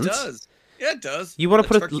 it doesn't. It does. Yeah, it does. You want to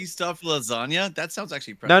put turkey stuffed lasagna? That sounds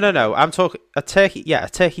actually No. I'm talking a turkey. Yeah, a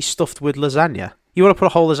turkey stuffed with lasagna. You want to put a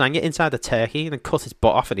whole lasagna inside the turkey and then cut its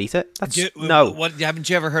butt off and eat it? No. What? Haven't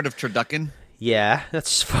you ever heard of turducken? Yeah,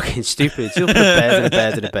 that's fucking stupid. You don't put a bird in a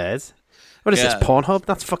bird in a bird. What is this, Pornhub?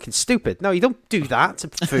 That's fucking stupid. No, you don't do that to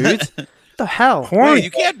food. What the hell? Wait,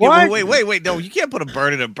 you can't. Wait. No, you can't put a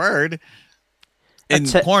bird in a bird. In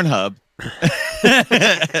Pornhub.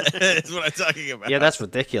 That's what I'm talking about. Yeah, that's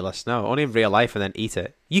ridiculous. No, only in real life and then eat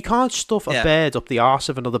it. You can't stuff a bird up the arse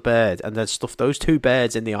of another bird and then stuff those two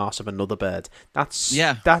birds in the arse of another bird. That's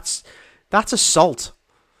assault.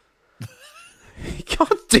 You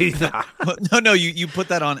can't do that. No, you put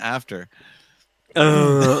that on after.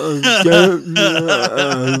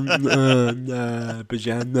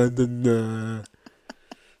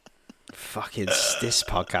 Fucking this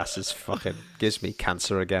podcast is fucking gives me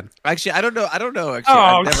cancer again. Actually, I don't know. Actually,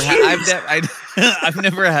 I've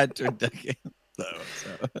never had turducken. So.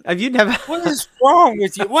 Have you never? What is wrong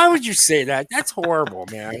with you? Why would you say that? That's horrible,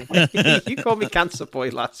 man. You called me cancer boy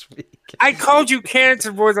last week. I called you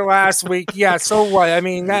cancer boy the last week. Yeah, so what? I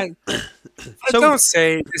mean, don't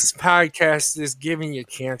say this podcast is giving you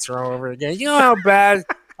cancer all over again. You know how bad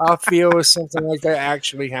I'll feel if something like that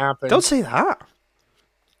actually happens. Don't say that.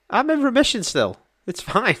 I'm in remission still. It's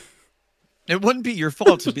fine. It wouldn't be your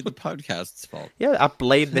fault. It'd be the podcast's fault. Yeah, I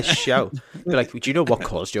blame this show. Be like, do you know what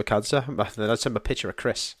caused your cancer? And then I'd send him a picture of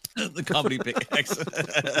Chris. The comedy Pickaxe.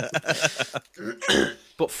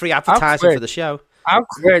 But free advertising for the show. I'll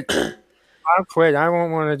quit. I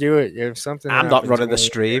won't want to do it if something. I'm not running the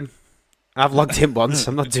stream. I've logged in once.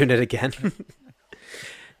 I'm not doing it again.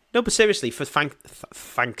 No, but seriously, for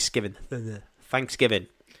Thanksgiving.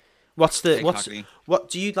 What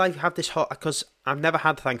do you like have this hot? Because I've never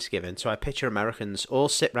had Thanksgiving, so I picture Americans all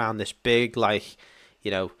sit around this big,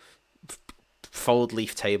 fold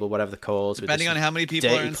leaf table, whatever they're called. Depending on how many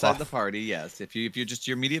people are inside the party, yes. If you're just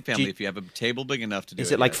your immediate family, if you have a table big enough to do it.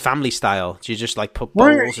 Is it like family style? Do you just put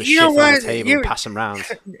bowls of shit on the table and pass them around?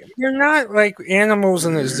 You're not like animals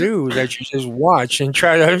in a zoo that you just watch and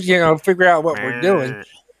try to, figure out what we're doing.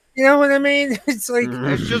 You know what I mean? It's like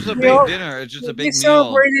it's just a big dinner. It's just a big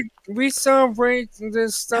meal. We celebrate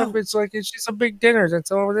this stuff. No. It's just a big dinner.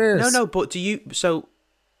 That's all it is. No. But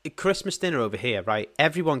Christmas dinner over here, right?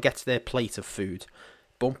 Everyone gets their plate of food,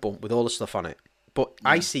 bump with all the stuff on it. But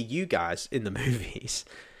I see you guys in the movies,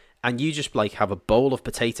 and you just have a bowl of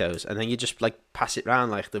potatoes, and then you just pass it around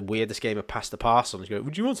like the weirdest game of pass the parcel. And you go,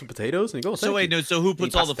 "Would you want some potatoes?" And you go, "So wait, no. So who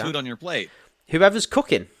puts all the food on your plate?" Whoever's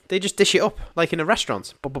cooking, they just dish it up like in a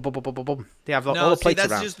restaurant. Boom, boom, boom, boom, boom, boom. They have all the plates that's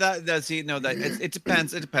around. Just that. It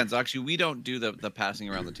depends. It depends. Actually, we don't do the passing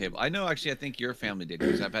around the table. I know. Actually, I think your family did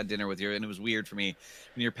because I've had dinner with you, and it was weird for me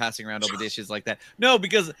when you're passing around all the dishes like that. No,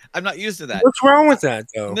 because I'm not used to that. What's wrong with that,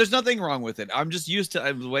 though? There's nothing wrong with it. I'm just used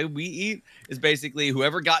to the way we eat is basically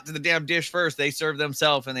whoever got to the damn dish first, they serve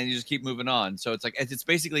themselves, and then you just keep moving on. So it's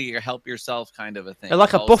basically your help yourself kind of a thing.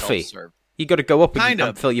 Like a buffet. You got to go up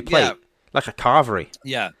and fill your plate. Yeah. Like a carvery.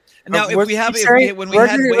 Yeah. Now, what'd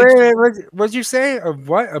you say? A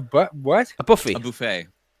what? A what? A buffet. A buffet.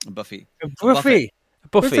 A buffet. A buffet. A buffet.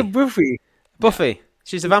 What's a buffet? Buffy.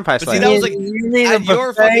 She's a vampire slayer. See, that was at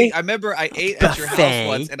your fucking. I remember I ate at your house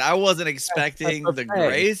once, and I wasn't expecting the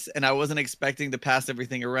grace, and I wasn't expecting to pass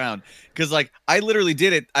everything around because, I literally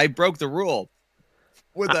did it. I broke the rule.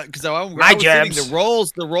 with that because I was jabs. sitting,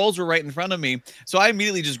 the rolls were right in front of me, so I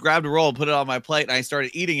immediately just grabbed a roll, put it on my plate, and I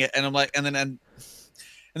started eating it. And I'm like, and then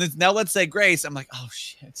now let's say grace. I'm like, oh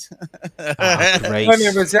shit. Grace. Wait a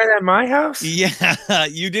minute, was that at my house? Yeah,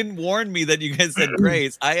 you didn't warn me that you guys said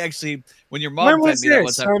grace. I actually, when your When mom was fed me that one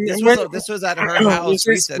this? time, this was at her house.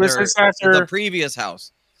 Was this after the previous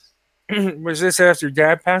house? Was this after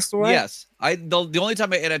Dad passed away? Yes, the only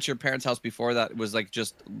time I ate at your parents' house before that was like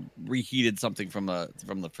just reheated something from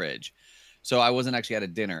the fridge, so I wasn't actually at a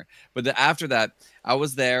dinner. But after that, I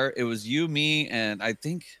was there. It was you, me, and I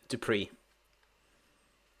think Dupree.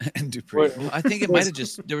 and Dupree. I think it might have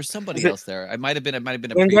just there was somebody else there. It might have been a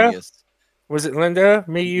Linda? previous. Was it Linda?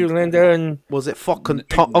 Me, you, Linda, and Was it fucking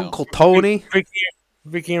No. Uncle Tony?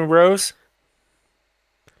 Vicky and Rose?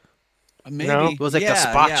 Maybe No? Was it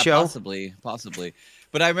gazpacho? Possibly.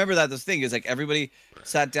 But I remember that this thing is like everybody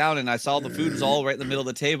sat down and I saw the food was all right in the middle of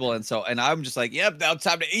the table, and I'm just like, yep, now it's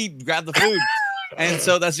time to eat. Grab the food. And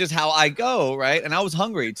so that's just how I go, right? And I was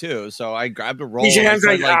hungry too, so I grabbed a roll. Your hands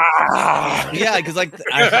and like, started, yeah, because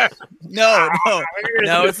no,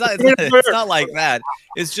 it's not. It's not like that.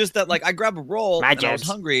 It's just that like I grabbed a roll and I was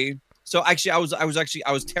hungry. So actually, I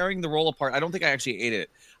was tearing the roll apart. I don't think I actually ate it.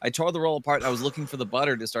 I tore the roll apart. And I was looking for the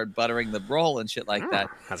butter to start buttering the roll and shit like that.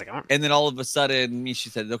 How's it going? And then all of a sudden, she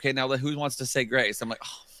said, "Okay, now who wants to say grace?" I'm like,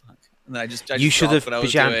 "Oh fuck!" And then I just You should have, what I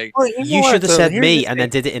was Bijan. doing. Well, You should have said me and then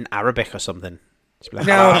did it in Arabic or something. Just be like,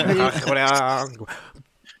 No.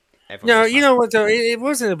 No, you know what though? It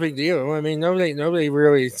wasn't a big deal. I mean, nobody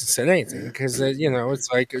really said anything because it's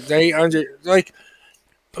like they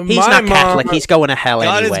He's my not mom, Catholic. He's going to hell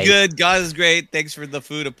God anyway. is good. God is great. Thanks for the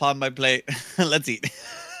food upon my plate. Let's eat.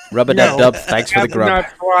 Rubber dub dub. Thanks for the grub.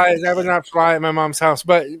 That would not fly at my mom's house.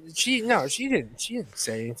 But she didn't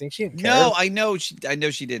say anything. She didn't care. No, I know she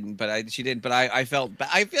didn't, but I felt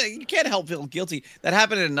I feel you can't help feeling guilty. That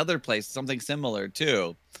happened in another place, something similar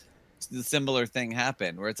too. The similar thing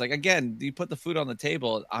happened where it's like, again, you put the food on the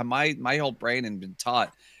table. My whole brain had been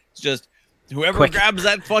taught. It's just whoever Quick. grabs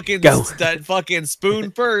that Go. fucking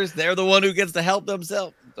spoon first, they're the one who gets to help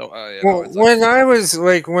themselves. So, when I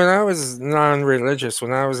was non-religious,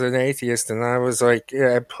 when I was an atheist, and I was like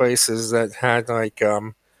at places that had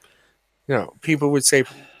people would say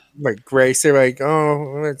like grace. They're like,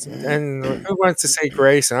 oh, and who wants to say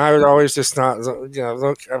grace? And I would always just not,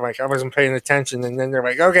 look. I'm like, I wasn't paying attention. And then they're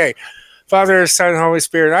like, okay, Father, Son, Holy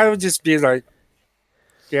Spirit. I would just be like,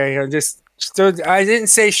 yeah, just stood. I didn't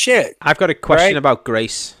say shit. I've got a question Right? about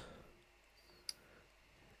grace.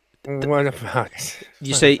 What about it?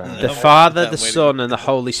 You say the Father, the Son, and the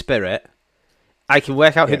Holy Spirit. I can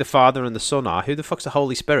work out who the Father and the Son are. Who the fuck's the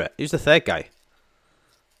Holy Spirit? Who's the third guy?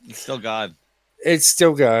 it's still God. It's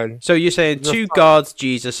still God. So you're saying two gods,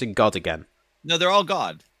 Jesus, and God again? No, they're all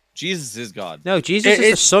God. Jesus is God. No, Jesus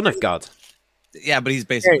is the Son of God. Yeah, but he's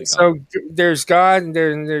basically Okay, God. so there's God and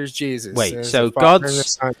there's Jesus. Wait, There's so the Father and the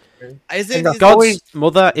God's- Son. Is and it the is- God's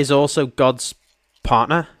mother is also God's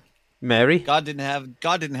partner, Mary. God didn't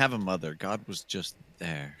have a mother. God was just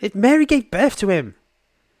there. Mary gave birth to him.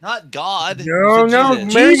 Not God. No, You said no,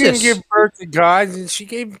 Jesus. Mary Jesus. didn't give birth to God. She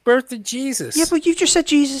gave birth to Jesus. Yeah, but you just said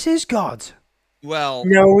Jesus is God. Well,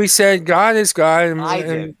 No, we said God is God, and, I and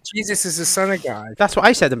did. Jesus is the Son of God. That's what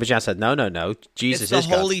I said, and Bajan said, no, Jesus it's the is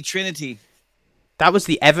God. Holy Trinity. That was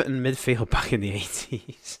the Everton midfield back in the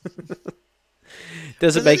 80s.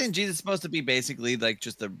 Doesn't Isn't make... Jesus supposed to be basically like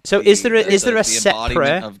just the? So the- is there a the set embodiment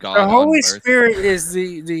prayer? Of God The on Holy earth? Spirit is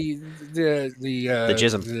the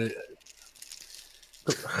jism.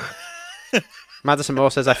 Madison Moore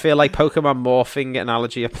says, I feel like Pokemon morphing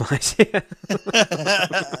analogy applies here.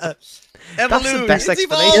 That's the best It's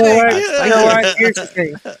explanation. evolving. You know what? Here's the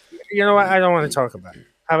thing. You know what? I don't want to talk about it.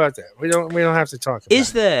 How about that? We don't have to talk about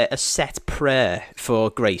Is it. there a set prayer for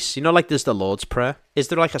grace? You know, like there's the Lord's Prayer. Is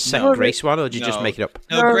there like a set No. grace one, or did you just No. make it up?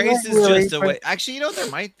 No, No, grace not is really, just a but- way. Actually, there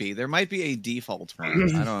might be. There might be a default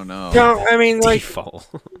one. I don't know. No, I mean like Default.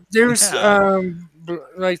 there's Yeah.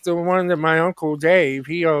 like the one that my uncle Dave.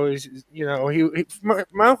 He always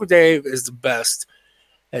my uncle Dave is the best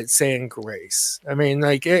at saying grace. I mean,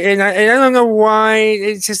 like, and I don't know why.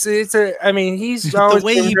 I mean, he's always The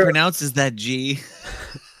way been he real- pronounces that G.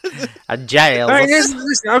 A jail. All right,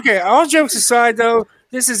 listen, okay, all jokes aside, though,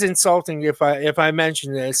 this is insulting if I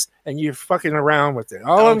mention this and you're fucking around with it.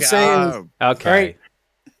 All I'm Okay, saying, Okay. Right.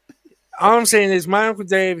 all I'm saying is, my uncle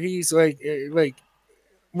Dave, he's like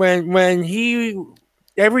when he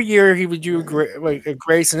every year he would do a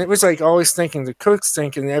grace, and it was like always thanking the cooks,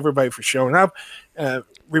 thanking everybody for showing up,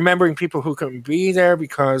 remembering people who couldn't be there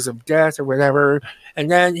because of death or whatever,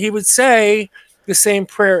 and then he would say, the same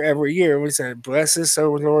prayer every year. It was that bless us,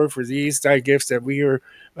 O Lord, for these thy gifts that we are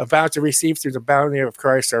about to receive through the bounty of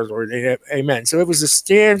Christ our Lord. Amen. So it was a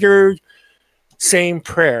standard same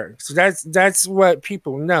prayer. So that's what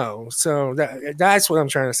people know. So that's what I'm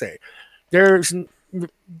trying to say. There's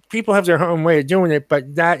people have their own way of doing it,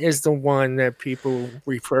 but that is the one that people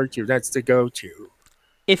refer to. That's the go-to.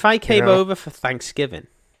 If I came over for Thanksgiving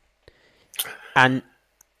and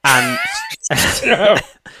and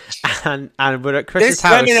we're at Chris's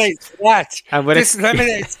house. Lemonade's flat. This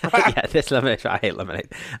lemonade's flat. Yeah, this lemonade. I hate lemonade.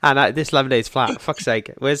 And this lemonade's flat. Fuck's sake.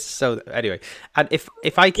 Where's the soda? Anyway, and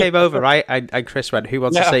if I came over, right, and Chris went, "Who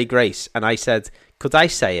wants to say grace?" And I said, "Could I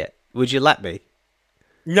say it? Would you let me?"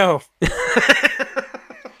 No.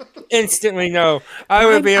 Instantly, no. I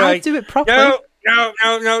would be like, do it properly.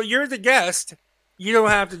 No. You're the guest. You don't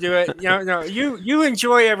have to do it. No. You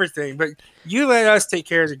enjoy everything, but you let us take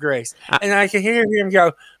care of the grace. And I can hear him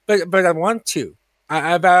go, but I want to.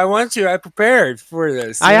 I want to. I prepared for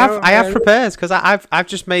this. I have prepared because I've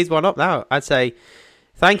just made one up now. I'd say,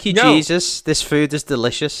 thank you, Jesus. This food is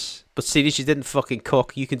delicious. But seeing as you didn't fucking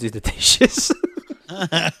cook, you can do the dishes.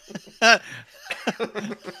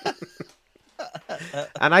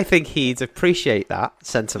 And I think he'd appreciate that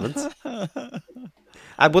sentiment.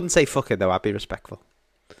 I wouldn't say fucking though. I'd be respectful.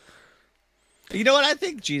 You know what? I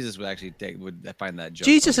think Jesus would actually would find that joke.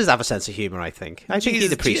 Jesus does have a sense of humor. I think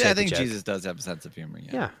he'd appreciate. I think the joke. Jesus does have a sense of humor.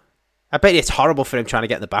 Yeah. I bet it's horrible for him trying to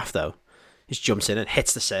get in the bath though. He just jumps in and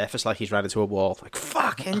hits the surface like he's ran into a wall. Like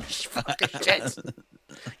fucking shit.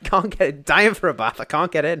 Can't get dying for a bath. I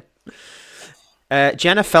can't get in.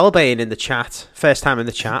 Jenna Felbane in the chat. First time in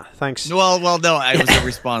the chat. Thanks. Well, no, I was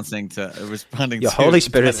responding to. Your Holy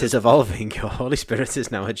Spirit is evolving. Your Holy Spirit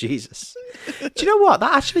is now a Jesus. Do you know what?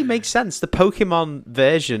 That actually makes sense. The Pokemon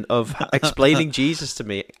version of explaining Jesus to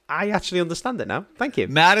me. I actually understand it now. Thank you.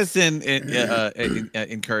 Madison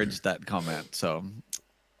encouraged that comment. So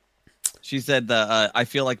she said, "I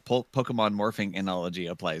feel like Pokemon morphing analogy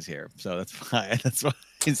applies here." So that's why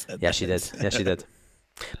he said. Yeah, she did. Yeah, she did.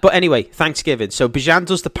 But anyway, Thanksgiving. So Bijan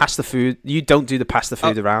does the pass the food. You don't do the pass the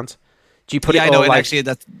food around. Do you put it all and like actually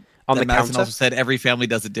that's on the Madison counter? Also said every family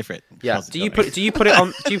does it different. Yeah. Do you put it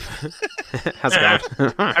on? Do you? How's it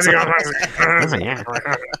going? How's it going? Yeah.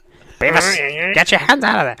 Beavis, get your hands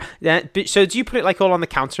out of there. Yeah. So do you put it like all on the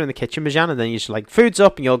counter in the kitchen, Bijan, and then you just like food's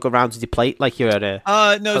up, and you'll go around with your plate like you're at a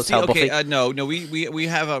hotel buffet? No. We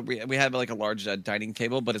have like a large dining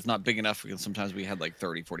table, but it's not big enough because sometimes we had like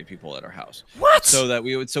 30, 40 people at our house. What? So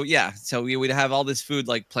we would have all this food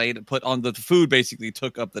like put on the food basically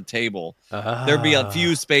took up the table. There'd be a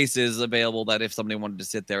few spaces available that if somebody wanted to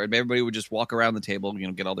sit there, and everybody would just walk around the table,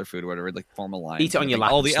 get all their food or whatever, like form a line. Eat it on your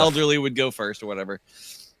lap. All the elderly would go first or whatever.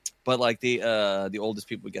 But like the oldest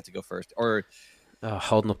people would get to go first, or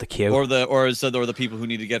holding up the queue, or the people who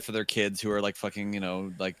need to get for their kids who are like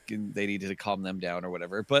fucking like they needed to calm them down or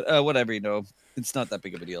whatever. But whatever, it's not that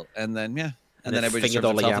big of a deal. And then then everybody serves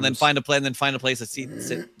themselves, and then find a place to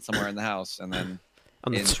sit somewhere in the house, and then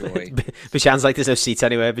enjoy. Bijan's like there's no seats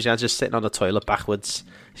anywhere. Bijan's just sitting on the toilet backwards.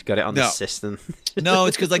 He's got it on the system. No,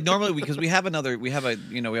 it's because like normally because we have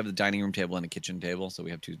the dining room table and a kitchen table, so we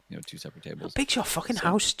have two separate tables. How big's your fucking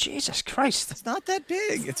house? Jesus Christ! It's not that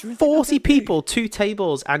big. It's really 40 people, 2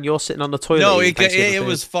 tables, and you're sitting on the toilet. No, it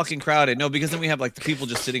was fucking crowded. No, because then we have like the people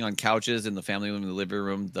just sitting on couches in the family room, in the living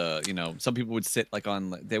room. Some people would sit like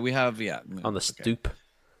on on the stoop.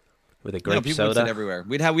 With a grape people soda. Would sit everywhere.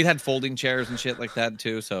 We'd had folding chairs and shit like that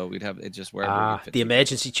too. So we'd have it just wherever. The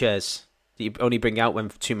emergency chairs that you only bring out when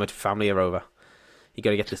too much family are over. You got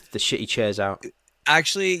to get the shitty chairs out.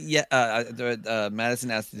 Actually, yeah. Madison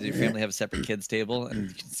asked, "Did your family have a separate kids table?" And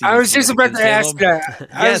you can see I was just about to ask that.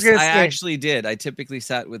 Yes, I actually did. I typically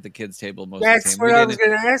sat with the kids table most of the time. That's what I was going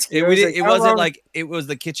to ask you. It wasn't like it was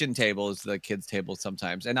the kitchen table. It was the kids table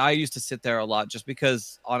sometimes, and I used to sit there a lot just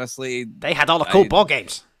because honestly they had all the cool ball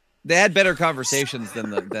games. They had better conversations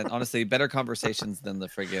than better conversations than the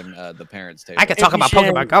friggin' the parents' table. I could talk about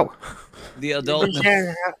Pokemon Go. The adult.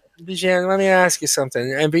 Bijan, let me ask you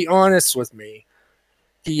something, and be honest with me.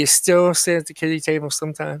 Do you still sit at the kiddie table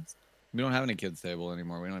sometimes? We don't have any kids table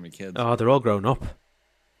anymore. We don't have any kids. Oh, they're all grown up.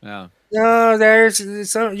 Yeah. No,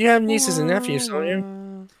 there's some. You have nieces and nephews, don't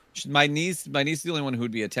you? My niece is the only one who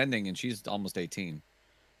would be attending, and she's almost 18.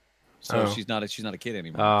 So she's not a kid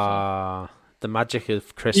anymore. The magic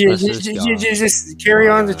of Christmas is gone. You just carry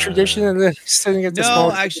on the tradition of the sitting at the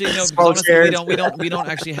small. Actually, no. Honestly, we don't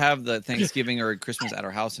actually have the Thanksgiving or Christmas at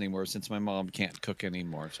our house anymore since my mom can't cook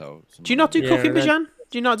anymore. So do you not do cooking, Bijan?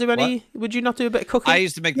 Do you not do any? Would you not do a bit of cooking? I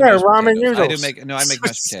used to make ramen noodles. I make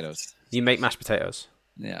mashed potatoes. You make mashed potatoes.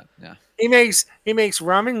 Yeah. He makes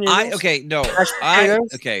ramen noodles.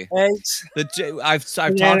 Eggs. I've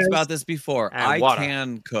talked Bananas. about this before. And I water.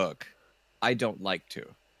 can cook. I don't like to.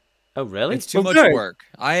 Oh, really? It's too much good. work.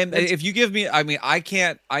 If you give me, I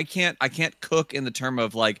can't cook in the term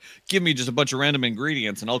of like, give me just a bunch of random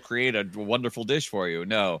ingredients and I'll create a wonderful dish for you.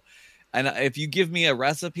 No. And if you give me a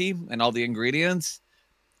recipe and all the ingredients,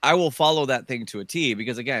 I will follow that thing to a T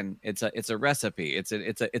because again, it's a recipe. It's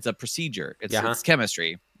a procedure. It's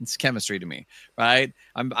chemistry. It's chemistry to me, right?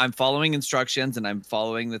 I'm following instructions and I'm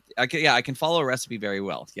following I can follow a recipe very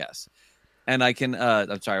well. Yes. And I can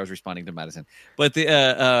I'm sorry, I was responding to Madison. But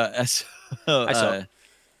because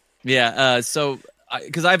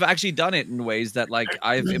I've actually done it in ways that like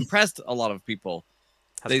I've impressed a lot of people.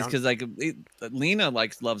 Because like Lena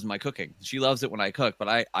loves my cooking. She loves it when I cook, but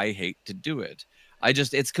I hate to do it.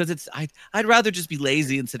 It's because I'd rather just be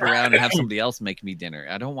lazy and sit around and have somebody else make me dinner.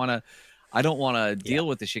 I don't want to deal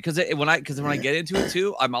with this shit because when I get into it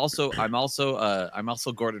too, I'm also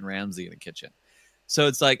Gordon Ramsay in the kitchen. So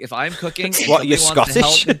it's like if I'm cooking, and what, you're somebody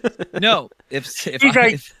wants Scottish? to help, no. If He's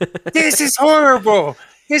like, this is horrible.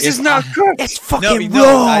 This is not good. It's fucking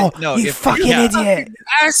raw. You fucking idiot.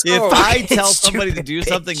 Asshole. If I Fucking tell somebody to stupid do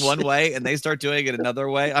something bitch. one way and they start doing it another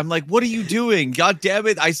way, I'm like, "What are you doing? God damn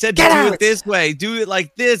it! I said to Get do out. it this way. Do it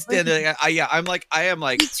like this." Then I'm like,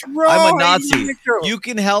 It's raw. I'm a Nazi. Illegal. You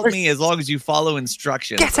can help me as long as you follow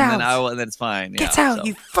instructions. Get and out. then it's fine. Get Yeah, out, so.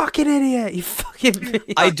 you fucking idiot. You fucking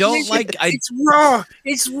bitch. I don't like. It's raw.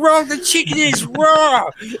 It's raw. The chicken is raw.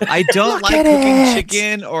 I don't Look like at cooking it.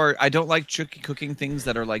 chicken, or I don't like cooking things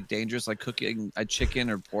that are like dangerous, like cooking a chicken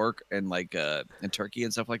or pork and like and turkey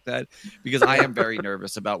and stuff like that, because I am very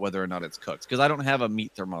nervous about whether or not it's cooked because I don't have a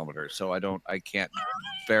meat thermometer, so I can't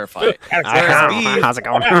verify it. Whereas How's it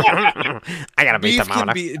going? I got a meat beef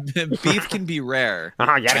thermometer. beef can be rare.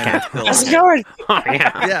 Oh, yeah, and it it's still How's it okay. going? Oh,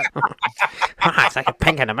 yeah. Yeah, It's like a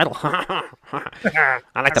pink in the middle. I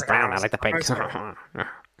like the brown. I like the pink.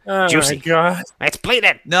 Oh Juicy. my god. It's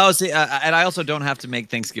bleeding. no, see, and I also don't have to make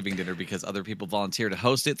Thanksgiving dinner because other people volunteer to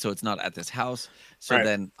host it, so it's not at this house. So Right.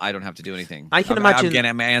 then I don't have to do anything. I can imagine-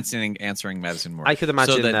 I'm answering Madison more. I could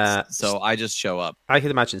imagine. So I just show up. I could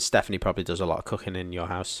imagine Stephanie probably does a lot of cooking in your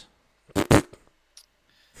house.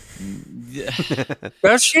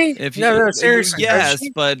 Does she? No, seriously. Yes, Does she?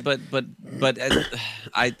 but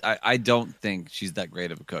I don't think she's that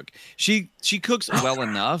great of a cook. She cooks well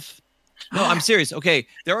enough. No, I'm serious. Okay,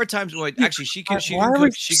 there are times when actually she can Why cook.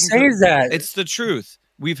 would She you can say cook. that? It's the truth.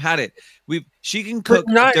 We've had it. She can cook.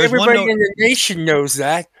 But not There's one everybody note- in the nation knows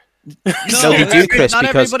that. No, you do, Chris, not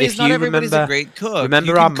because everybody's if not you everybody's remember- a great cook.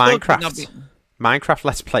 Remember You our can cook, but not Minecraft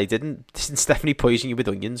Let's Play? Didn't Stephanie poison you with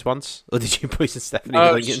onions once, or did you poison Stephanie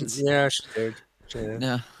Oh, with onions? yeah, she did. She did.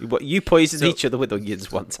 No. You poisoned So- each other with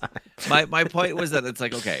onions one time. My point was that it's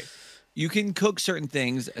like, okay, you can cook certain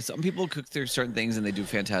things. Some people cook through certain things and they do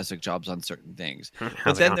fantastic jobs on certain things. How's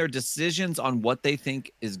But it then going? their decisions on what they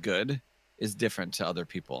think is good is different to other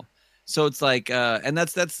people. So it's like, and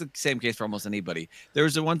that's the same case for almost anybody. There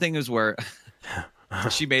was the one thing is where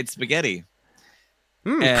she made spaghetti.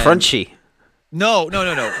 And- Crunchy. No.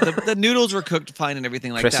 The noodles were cooked fine and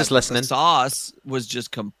everything like Chris that. is listening. The sauce was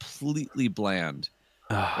just completely bland.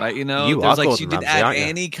 Right, you know, You there's are like she Gordon didn't Ramsay, add aren't you?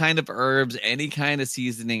 any kind of herbs, any kind of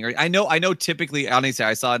seasoning. Or I know. Typically, honestly,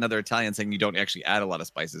 I saw another Italian saying you don't actually add a lot of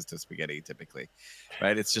spices to spaghetti. Typically,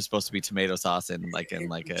 right? It's just supposed to be tomato sauce and like a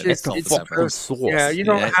It's salt and fucking pepper. sauce. Yeah, you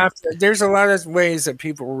don't Yeah. have to. There's a lot of ways that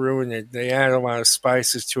people ruin it. They add a lot of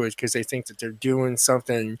spices to it because they think that they're doing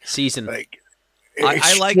something Season. like.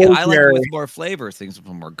 I like it extraordinary. with more flavor. Things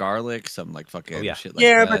with more garlic, some like fucking Oh, yeah. shit like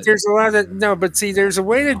Yeah, that. but there's a lot of no. But see, there's a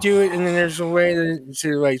way to do it, and then there's a way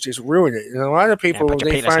to like just ruin it. And a lot of people put your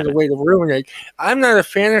they penis find in a it. way to ruin it. I'm not a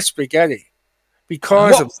fan of spaghetti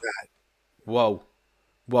because Whoa. of that. Whoa.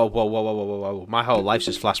 My whole life's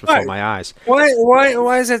just flashed before What? my eyes.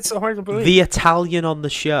 Why is that so hard to believe? The Italian on the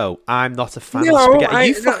show. I'm not a fan No, of spaghetti. I-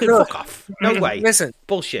 You no, fucking no. fuck off. No way. Listen,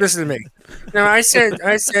 Bullshit. listen to me. No, I said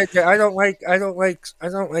that I don't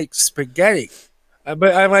like spaghetti,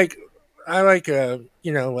 but I like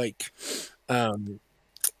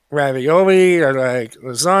ravioli. I like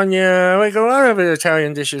lasagna. I like a lot of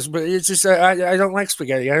Italian dishes, but it's just I don't like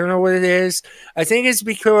spaghetti. I don't know what it is. I think it's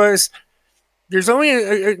because there's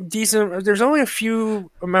only there's only a few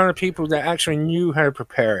amount of people that actually knew how to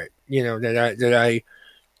prepare it. You know that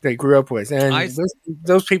I grew up with, and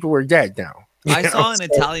those people were dead now. I You saw know, an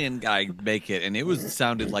Italian guy make it, and it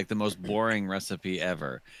sounded like the most boring recipe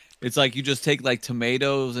ever. It's like you just take like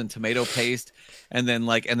tomatoes and tomato paste, and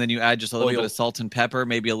then you add just a little bit of salt and pepper,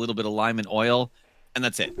 maybe a little bit of lime and oil, and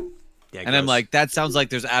that's it. Yeah, and I'm gross. like, that sounds like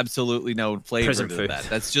there's absolutely no flavor Prison to food. that.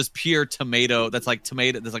 That's just pure tomato. That's like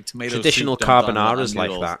tomato. There's like tomato. Traditional soup dumped on carbonara's like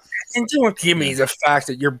noodles. that. And don't give me the fact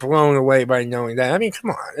that you're blown away by knowing that. I mean, come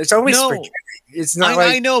on. It's always No. spaghetti. It's not I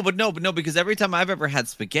like know, but no, because every time I've ever had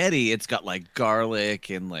spaghetti, it's got like garlic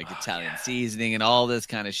and like Italian seasoning and all this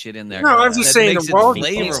kind of shit in there. no. I'm just That saying makes the it world.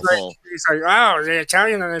 flavorful. He's like, oh, the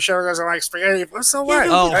Italian on the show doesn't like spaghetti. Well, so what?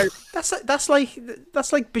 Oh. That's like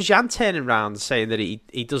Bajan turning around saying that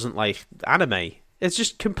he doesn't like anime. It's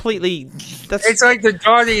just completely. It's like the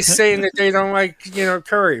Dotties saying that they don't like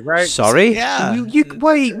curry, right? Sorry. Yeah. You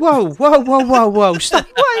wait. Whoa. Stop.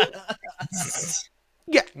 Wait.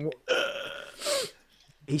 Yeah.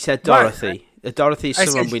 He said Dorothy. Dorothy is I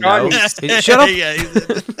someone said we know. Dotties. Shut up.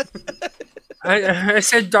 I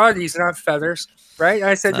said Dotties, not feathers, right?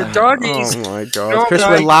 I said the Dotties. Oh my god, don't Chris,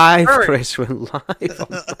 like we're live. curry. Chris, we're live.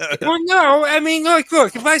 Well, no, I mean, look.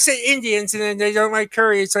 If I say Indians and then they don't like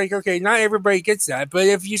curry, it's like, okay, not everybody gets that. But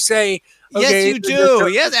if you say, okay, Yes, you do.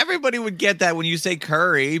 Yes, everybody would get that when you say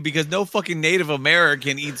curry because no fucking Native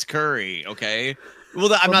American eats curry. Okay.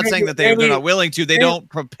 Well, I'm not saying that they're not willing to. They don't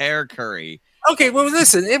prepare curry. Okay, well,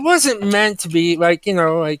 listen, it wasn't meant to be like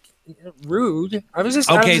rude. I was just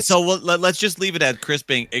Okay. So let's just leave it at Chris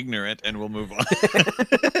being ignorant, and we'll move on.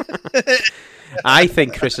 I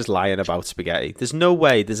think Chris is lying about spaghetti. There's no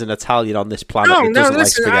way there's an Italian on this planet that no, doesn't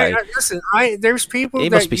listen, like spaghetti. there's people. He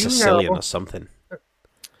that must be Sicilian or something.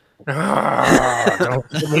 Don't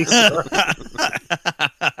get me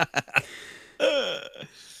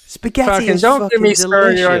Spaghetti is don't get me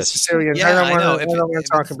started on delicious. Sicilians. Yeah, I I know. don't want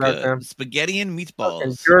to talk about them. Spaghetti and Fucking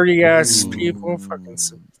meatballs. dirty ass people. Fucking.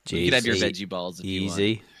 You could have your Jeez, veggie balls if you want.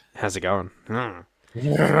 easy. How's it going? Oh,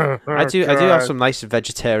 I do have some nice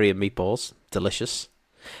vegetarian meatballs. Delicious.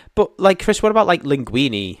 But like Chris, what about like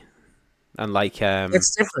linguine and like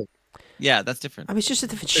It's different. Yeah, that's different. I mean, it's just a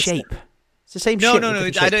different shape. It's the same No, shit. no, with no.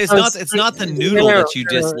 different shape. It's not the noodle that you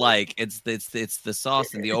dislike. It's the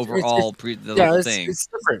sauce and the overall thing. It's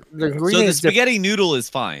different. The So green the is spaghetti noodle is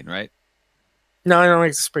fine, right? different. No, I don't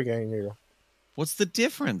like the spaghetti noodle. What's the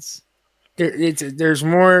difference? There's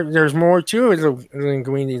more to it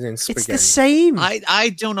linguine than spaghetti. It's the same. I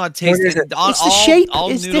do not taste What is it. it? It's the shape All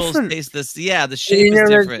is noodles different. taste this. Yeah, the shape is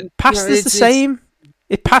different. Pasta's the same.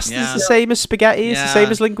 Pasta's Yeah. the same as spaghetti. It's the Yeah. same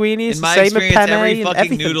as linguine. It's In the my same as experience, penne every and fucking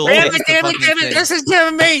everything. noodle Damn tastes it, the damn it, fucking damn it. thing. This is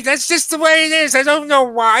giving me. That's just the way it is. I don't know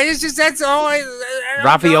why. It's just that's all I don't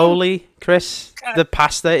Ravioli, Chris. The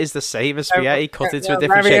pasta is the same as spaghetti, cut into a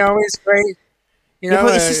different shape. Ravioli is great. You Yeah, know,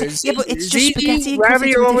 but it's just- yeah, but it's just ziti, spaghetti cut into a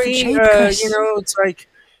different ravioli. shape, Chris. It's like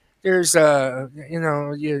there's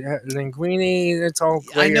linguine. It's all.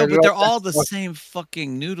 I know, great. but they're all the same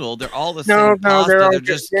fucking noodle. They're all the No, same pasta. they're all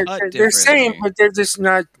just they're, cut they're differently. same, but they're just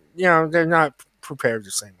not. They're not prepared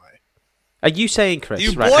the same way. Are you saying, Chris?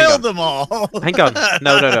 You right, hang boiled on. them all. Hang on.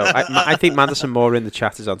 No. I think Manderson Moore in the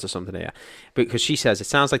chat is onto something here. Because she says, it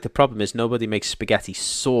sounds like the problem is nobody makes spaghetti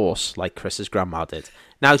sauce like Chris's grandma did.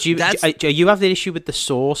 Now, do you have the issue with the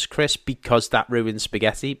sauce, Chris, because that ruins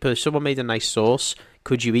spaghetti? But if someone made a nice sauce,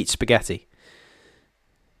 could you eat spaghetti?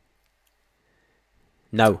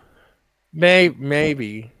 No.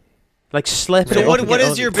 Maybe. Like slip it So up what and is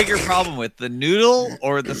get your on. bigger problem with the noodle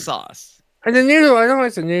or the sauce? And the noodle, I don't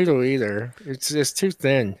like the noodle either. It's just too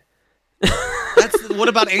thin. What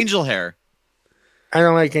about angel hair? I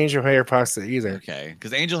don't like angel hair pasta either. Okay,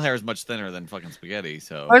 because angel hair is much thinner than fucking spaghetti.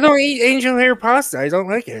 So I don't eat angel hair pasta. I don't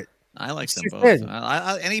like it. I like It's them too both. thin.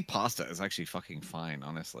 Any pasta is actually fucking fine,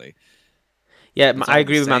 honestly. Yeah, It's I all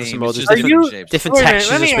agree with the Manderson same, Moore. it's There's just different, shapes. different Wait a minute,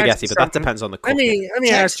 textures let of me ask spaghetti, you but that something. depends on the Let cooking. me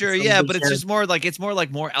ask Texture, you yeah, something, but it's Jen. just more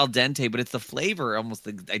like more al dente, but it's the flavor almost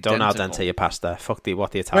identical. Don't al dente your pasta. Fuck what the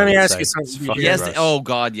Let Italians me ask say. you It's something. fucking Yes. gross. Oh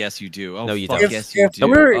God. Yes, you do. Oh, No, you fuck, don't. Yes, you If do.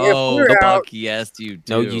 we're- if Oh, we're fuck. out- Yes, you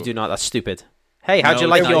do. No, you do not. That's stupid. Hey, how'd No, you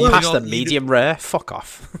like it's your not. You pasta? don't- you Medium rare? Fuck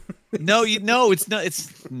off. No, it's not. It's.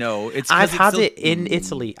 I've had it in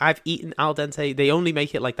Italy. I've eaten al dente. They only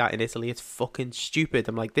make it like that in Italy. It's fucking stupid.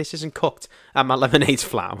 I'm like, this isn't cooked. And my lemonade's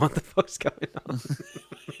flat. What the fuck's going on?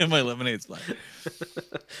 My lemonade's flat.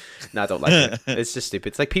 No, I don't like it. It's just stupid.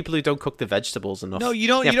 It's like people who don't cook the vegetables enough. No, you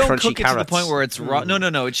don't. They You have don't crunchy cook it to the carrots. point where it's raw.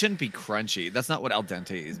 No. It shouldn't be crunchy. That's not what al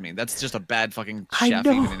dente is. That's just a bad fucking I chef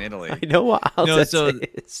know. even in Italy. I know what al No, dente so-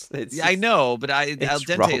 is. It's Yeah, I know, but al it's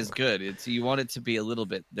dente wrong. is good. You want it to be a little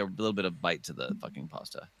bit of bite to the fucking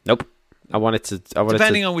pasta. Nope. I want it to.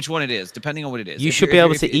 Depending on which one it is. Depending on what it is. You If should you're- be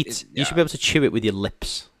able if to it- eat. You should be able to chew it with your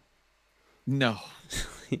lips. No.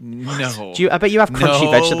 No. I bet you have crunchy No.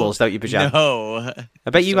 vegetables, don't you, Bajan? No. I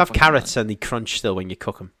bet you So have fucking carrots and they crunch still when you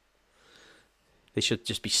cook them. They should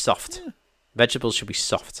just be soft. Vegetables should be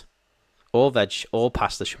soft. All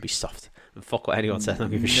pasta should be soft. And fuck what anyone says. I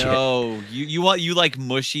don't give a shit. No, you like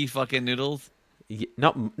mushy fucking noodles?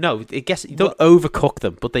 No. I guess you don't overcook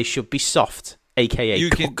them, but they should be soft, aka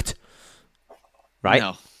cooked. Right?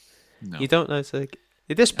 No. You don't know. It's like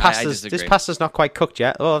this pasta's not quite cooked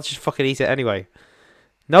yet. Oh, let's just fucking eat it anyway.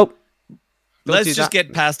 Nope. Let's just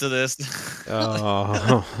get past to this.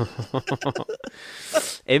 Oh.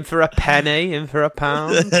 In for a penny, in for a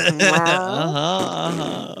pound.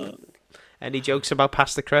 Any jokes about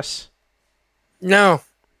pasta, Chris? No.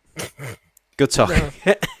 Good talk. No.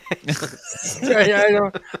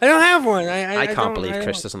 I don't have one. I can't believe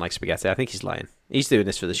Chris doesn't like spaghetti. I think he's lying. He's doing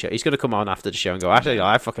this for the show. He's going to come on after the show and go, actually,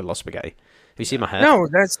 I fucking love spaghetti. Have you seen my hair? No,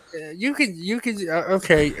 that's you could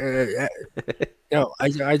okay. No,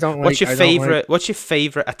 I don't like. What's your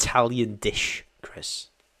favorite Italian dish, Chris?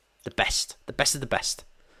 The best of the best.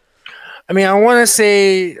 I mean, I want to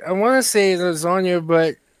say lasagna,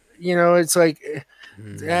 but it's like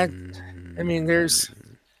that. I mean,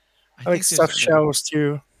 I like stuffed shells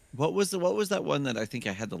too. What was that one that I think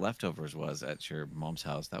I had the leftovers was at your mom's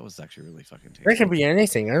house? That was actually really fucking tasty. That can be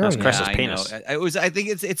anything. I don't know. Chris's penis. I think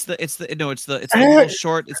it's the little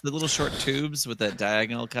short. It's the little short tubes with that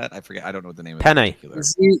diagonal cut. I forget. I don't know what the name of penne. it. Penne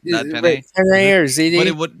or ziti?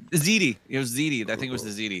 Ziti. It was ziti. I think it was the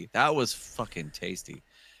ziti. That was fucking tasty.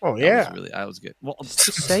 Oh yeah, that was good. Well, it's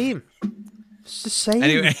the same. It's the same.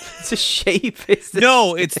 Anyway, it's a shape. It's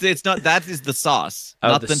not. That is the sauce,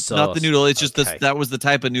 not the noodle. It's just that was the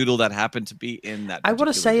type of noodle that happened to be in that. I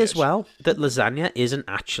want to say dish. as well that lasagna isn't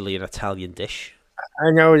actually an Italian dish.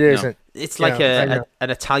 I know it isn't. It's like an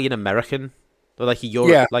Italian American, or like a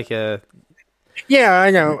Europe, like a. Yeah,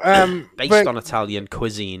 I know. Based on Italian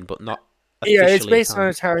cuisine, but not. Yeah, it's based on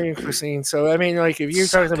Italian cuisine. So I mean, like if you're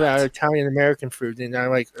talking about Italian American food, then I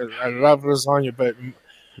love lasagna, but.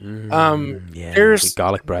 There's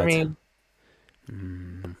garlic bread. I mean,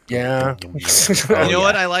 yeah. You know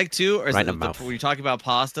what I like too, or right in the mouth. When you talk about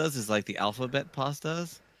pastas, is like the alphabet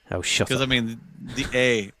pastas. Oh, shut up. Because I mean, the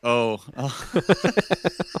A, O.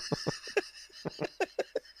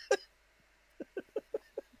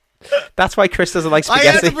 That's why Chris doesn't like spaghetti.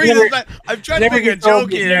 I have to bring this back. I'm trying to make a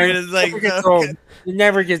joke here, and it's like it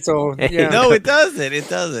never gets old. Yeah. No, it doesn't. It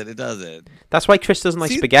doesn't. That's why Chris doesn't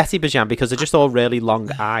like spaghetti, Bajan, because they're just all really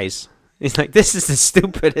long eyes. He's like, this is the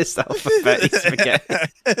stupidest alphabet spaghetti.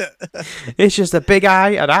 It's just a big eye,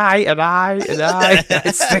 an eye, an eye, an eye.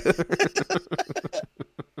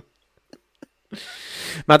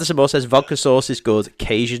 Madison Moore says vodka sauce is good.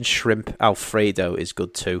 Cajun shrimp Alfredo is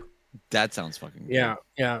good too. That sounds fucking good.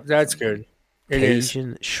 Yeah, that's good.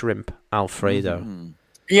 Cajun shrimp Alfredo. Mm-hmm.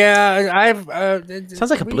 Yeah, I've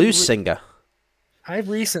sounds like a blues singer. I've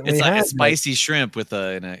recently it's like had a spicy shrimp with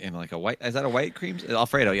in like a white. Is that a white cream?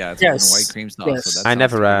 Alfredo, yeah. It's yes. Like a white cream sauce. Yes. So I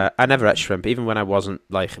never ate shrimp, even when I wasn't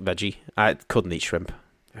like veggie. I couldn't eat shrimp.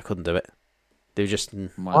 I couldn't do it. They were just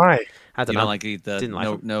why? I don't you know. Don't like eat the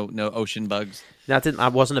no ocean bugs. No, I didn't. I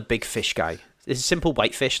wasn't a big fish guy. It's a simple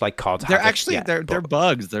white fish like cod. They're actually they're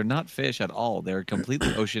bugs. They're not fish at all. They're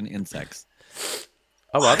completely ocean insects.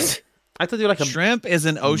 Oh, are they? I thought you were like a shrimp is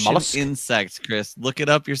an ocean mollusk. Insect, Chris. Look it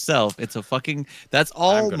up yourself. It's a fucking. That's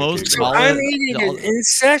all most. So I'm eating an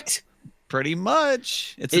insect. Pretty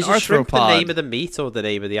much. It's is an arthropod. Shrimp the name of the meat or the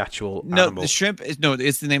name of the actual animal? The shrimp is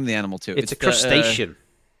it's the name of the animal too. It's a crustacean.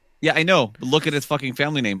 Yeah, I know. But look at its fucking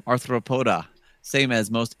family name, Arthropoda. Same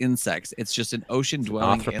as most insects. It's just an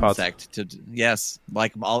ocean-dwelling insect. Yes,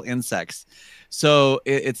 like all insects. So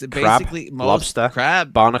it's basically lobster,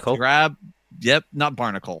 crab, barnacle. Crab. Yep, not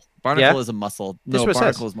barnacle. Barnacle is a mussel. No,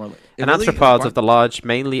 barnacle is more like an arthropod of the large,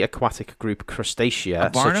 mainly aquatic group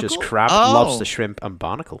Crustacea, such as crab, lobster, shrimp, and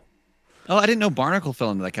barnacle. Oh, I didn't know barnacle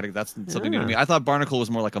fell into that category. That's something new to me. I thought barnacle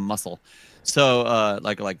was more like a mussel. So,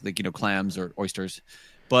 like clams or oysters.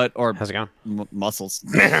 Or how's it going? Mussels,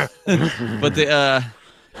 but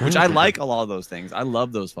which I like a lot of those things. I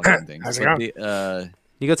love those fucking things. How's it going?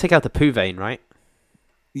 You got to take out the poo vein, right?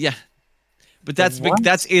 Yeah, but that's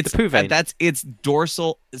its poo vein. That's its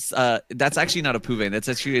dorsal. That's actually not a poo vein. That's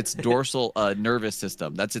actually its dorsal nervous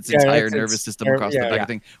system. That's its entire nervous system across the back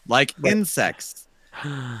thing, like insects.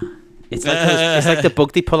 It's like the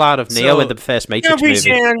bug they pull out of Neo in the first Matrix movie.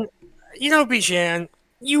 Bijan.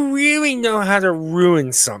 You really know how to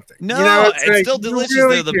ruin something. No, it's still delicious.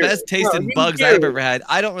 Really They're the best tasting bugs I've ever had.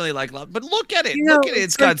 I don't really like love, but look at it. Look at it.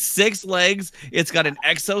 It's got 6 legs. It's got an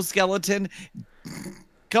exoskeleton.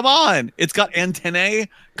 Come on. It's got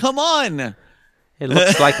antennae. Come on. It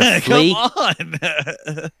looks like a flea. Come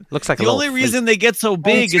on. Looks like the only reason they get so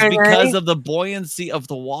big is because of the buoyancy of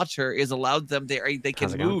the water is allowed them. They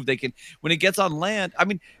can move. They can when it gets on land. I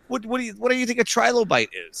mean, what do you think a trilobite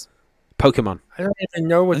is? Pokemon. I don't even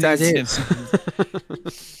know what that is.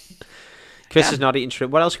 Chris is not eating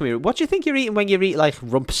shrimp. What else can we eat? What do you think you're eating when you eat like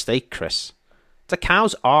rump steak, Chris? It's a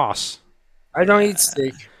cow's arse. I don't eat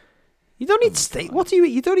steak. You don't eat steak? What do you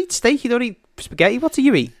eat? You don't eat steak? You don't eat spaghetti? What do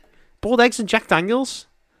you eat? Boiled eggs and Jack Daniels?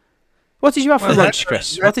 What did you have for lunch,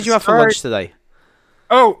 Chris? What did you have for lunch today?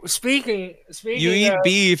 Oh, speaking. You eat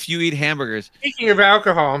beef. You eat hamburgers. Speaking of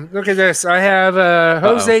alcohol, look at this. I have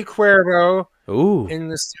Jose Cuervo in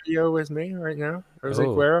the studio with me right now. Jose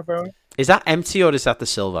Cuervo. Is that empty or is that the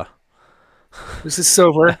silver? This is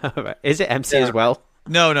silver. Is it empty as well?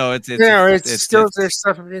 No, it's still there's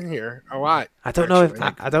stuff in here. A lot. I don't know if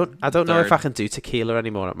I don't know if I can do tequila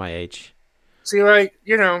anymore at my age. See, like,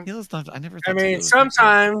 you know, I never. I mean,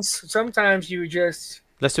 sometimes you just.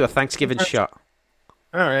 Let's do a Thanksgiving shot.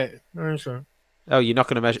 All right. Sure. Oh, you're not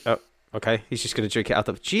going to measure. Oh, okay. He's just going to drink it out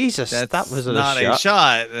of. Jesus, that was not a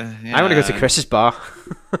shot. Yeah. I want to go to Chris's bar.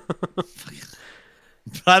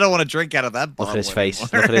 I don't want to drink out of that bottle. Look at his face.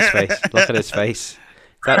 Look at his face. Look at his face. Is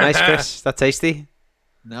that nice, Chris? Is that tasty?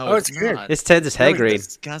 No, it's good. not. It's turned his hair green.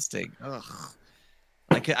 Disgusting. Ugh.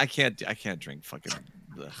 I can't drink fucking.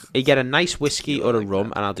 Ugh. You get a nice whiskey or a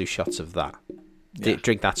rum, and I'll do shots of that. Yeah.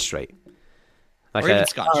 Drink that straight. Like or even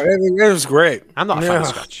scotch. Oh, it was great. I'm not a fan of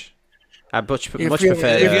scotch. I much prefer. If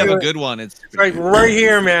you have a good one, it's like right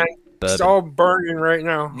here, man. Bourbon. It's all burning right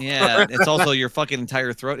now. Yeah, it's also your fucking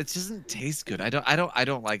entire throat. It doesn't taste good. I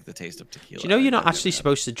don't like the taste of tequila. Do you know you're not actually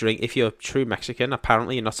supposed to drink if you're a true Mexican?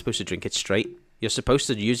 Apparently, you're not supposed to drink it straight. You're supposed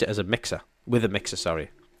to use it as a mixer with a mixer. Sorry,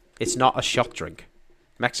 it's not a shot drink.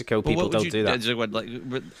 Mexico people don't do that.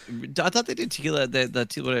 I thought they did tequila. They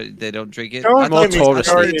don't drink it. Don't I thought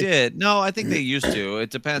touristy. they did. No, I think they used to. It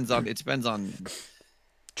depends on.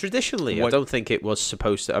 Traditionally, I don't think it was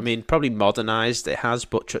supposed to. I mean, probably modernized it has,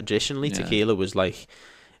 but traditionally, tequila was like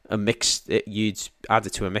a mix. You'd add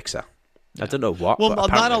it to a mixer. I don't know what. Well,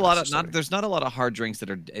 but not a lot of. There's not a lot of hard drinks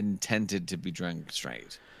that are intended to be drunk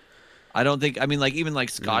straight. I don't think. I mean, like even like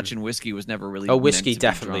Scotch and whiskey was never really. Oh, whiskey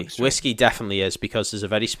definitely. Whiskey definitely is because there's a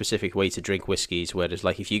very specific way to drink whiskeys. Whereas,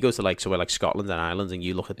 like, if you go to like somewhere like Scotland and Ireland and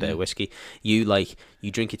you look at their whiskey, you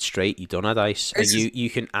drink it straight. You don't add ice, and you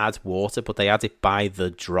can add water, but they add it by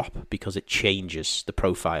the drop because it changes the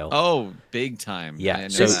profile. Oh, big time! Yeah,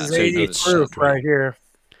 so this is 80 proof right here.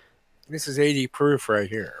 This is 80 proof right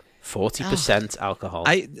here. 40% alcohol.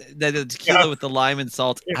 The tequila with the lime and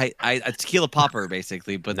salt. A tequila popper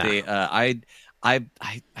basically, but I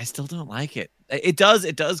still don't like it. It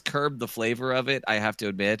does curb the flavor of it. I have to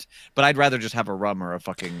admit, but I'd rather just have a rum or a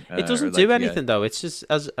fucking. It doesn't do anything though. It's just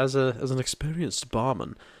as an experienced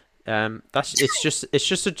barman. It's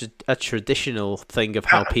just a traditional thing of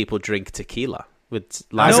how people drink tequila. With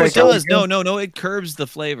lime. No, it does. No. It curbs the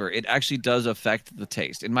flavor. It actually does affect the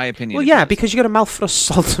taste, in my opinion. Well, yeah, because you got a mouthful of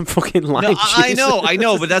salt and fucking lime. No, I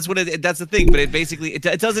know, but that's what that's the thing. But it basically it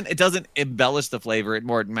doesn't embellish the flavor. It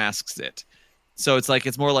more masks it. So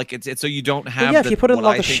it's more like it's so you don't have. Well, yeah, if you put a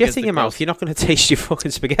lot of shit in your mouth, you're not going to taste your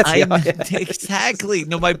fucking spaghetti. Exactly.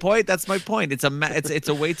 No, my point. That's my point. It's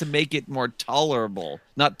a way to make it more tolerable,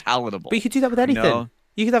 not palatable. But you could do that with anything. No.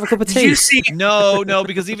 You could have a cup of tea. No,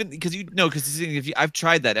 because I've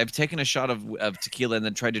tried that. I've taken a shot of tequila and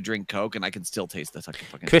then tried to drink Coke, and I can still taste the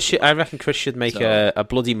fucking. I reckon Chris should make a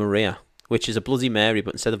Bloody Maria, which is a Bloody Mary,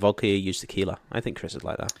 but instead of vodka, you use tequila. I think Chris would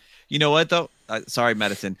like that. You know what though? Sorry,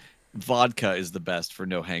 medicine. Vodka is the best for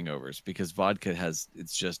no hangovers because vodka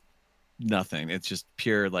it's just nothing. It's just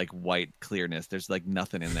pure like white clearness. There's like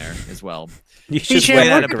nothing in there as well. You should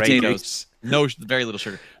weigh out of potatoes. No, very little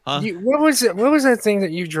sugar. Huh? What was it? What was that thing that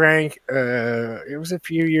you drank? It was a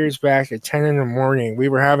few years back at 10 in the morning. We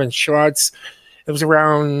were having shots. It was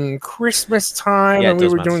around Christmas time, and we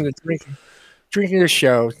were doing the drinking the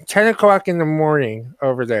show. 10 o'clock in the morning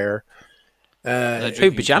over there. Who,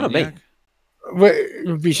 Bijan or me?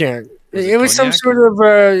 Bijan. It was some sort of.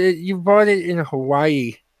 You bought it in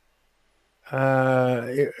Hawaii.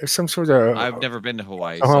 Some sort of. I've never been to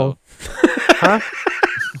Hawaii. So. Huh?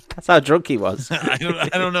 That's how drunk he was. I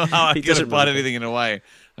don't know how I could have bought anything in Hawaii.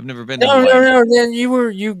 I've never been to Hawaii. No. Then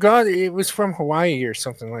you got it. It was from Hawaii or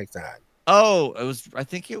something like that. Oh, I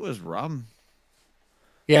think it was rum.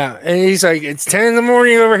 Yeah, and he's like, it's 10 in the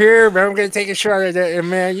morning over here, but I'm gonna take a shot at that. And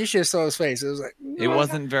man, you should have saw his face. It was like, it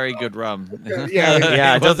wasn't very good rum.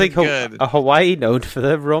 Yeah, I don't think a Hawaii known for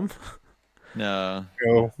their rum. No.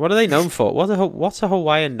 What are they known for? What's a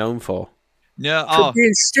Hawaiian known for? No, for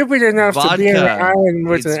being stupid enough to be in an island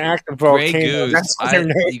with an active volcano. That's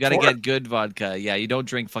what you got to get good vodka. Yeah, you don't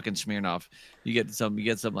drink fucking Smirnoff. You get some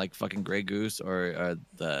like fucking Grey Goose or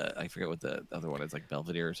I forget what the other one is, like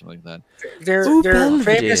Belvedere or something like that. They're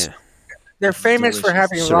famous. They're famous for Delicious.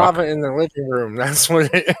 having Ciroc. lava in the living room. That's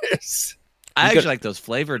what it is. I You actually got- like those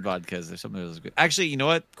flavored vodkas. There's something that was good. Actually, you know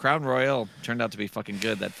what? Crown Royal turned out to be fucking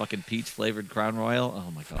good. That fucking peach flavored Crown Royal.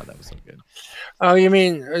 Oh my god, that was so good. Oh, you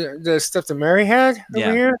mean the stuff that Mary had Yeah.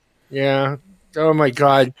 over here? Yeah. Oh my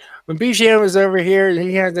god. When Bijan was over here,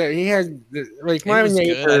 he had like It my was good.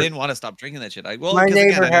 neighbor. I didn't want to stop drinking that shit. My 'cause again,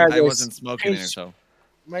 neighbor had I this wasn't smoking it, peach- so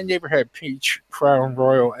My neighbor had peach Crown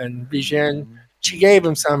Royal, and Bijan. She gave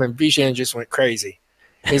him some, and Bijan just went crazy.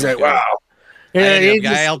 He's like, Okay. "Wow." I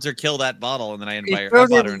Yeah, helped her kill that bottle, and then I he I filled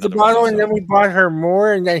bought her the another bottle, one. and then we bought her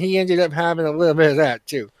more, and then he ended up having a little bit of that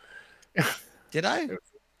too. Did I?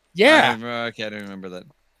 Yeah, I don't remember that.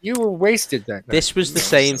 you were wasted that night. This was the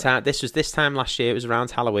same time. This was this time last year. It was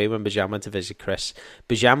around Halloween when Bajan went to visit Chris.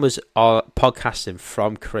 Bajan was podcasting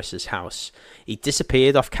from Chris's house. He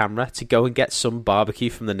disappeared off camera to go and get some barbecue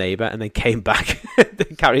from the neighbour, and then came back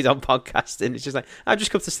and carried on podcasting. It's just like, I've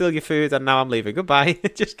just come to steal your food, and now I'm leaving. Goodbye.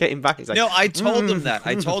 Just getting back. He's like, No, I told him that.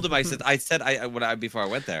 I told him. Before I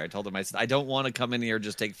went there, I told him. I said, I don't want to come in here and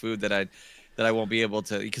just take food that I won't be able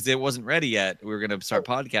to, because it wasn't ready yet. We were going to start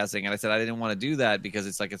podcasting, and I said I didn't want to do that because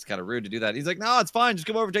it's kind of rude to do that. He's like, no, it's fine. Just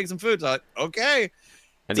come over and take some food. So I'm like, okay.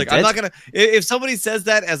 and It's he like, I'm did. not gonna. If somebody says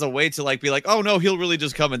that as a way to be like, oh no, he'll really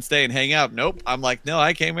just come and stay and hang out. Nope. I'm like, no,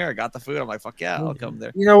 I came here. I got the food. I'm like, fuck yeah, I'll come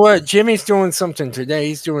there. You know what? Jimmy's doing something today.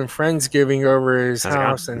 He's doing Friendsgiving over his How's it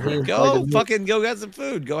house, and he Go invited me. fucking go get some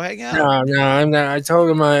food. Go hang out. No, I'm not. I told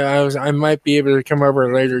him I might be able to come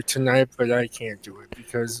over later tonight, but I can't do it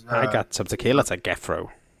because I got some tequila to get through.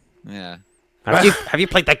 Yeah. Have you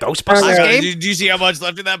played that Ghostbusters game? Do you see how much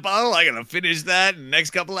left in that bottle? I gotta finish that in the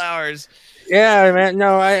next couple hours. Yeah, man.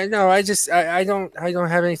 No, I don't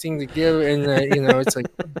have anything to give, and it's like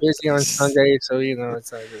busy on Sunday, so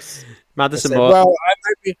it's like just. Madison said, Moore. well,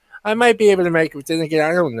 I might be able to make it, but then again,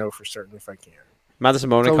 I don't know for certain if I can. Madison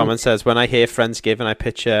Moore in So- the comments says, when I hear Friendsgiving, I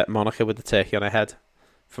picture Monica with the turkey on her head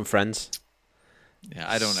from Friends. Yeah,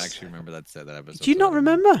 I don't actually remember that episode. Do you not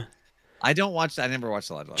remember? I don't watch. I never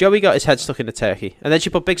watched a lot of. Joey got his head stuck in the turkey, and then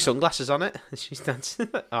she put big sunglasses on it, and she's dancing.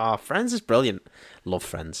 Oh, Friends is brilliant. Love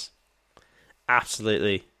Friends.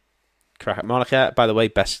 Absolutely. Crack. Monica, by the way,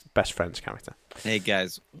 best Friends character. Hey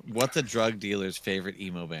guys, what's a drug dealer's favorite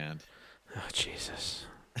emo band? Oh, Jesus.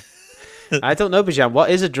 I don't know, Bajan.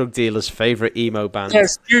 What is a drug dealer's favourite emo band?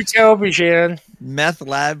 Yes, you tell me, Shan. Meth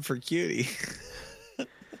Lab for Cutie.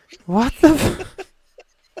 What the...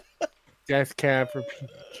 Death Cab for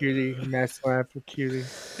Cutie, Meth Lab for Cutie.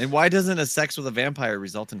 And why doesn't a sex with a vampire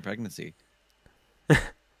result in pregnancy?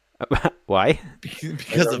 Why?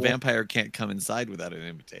 Because a vampire can't come inside without an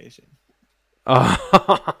invitation.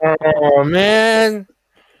 Oh. Oh man!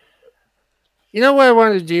 You know what I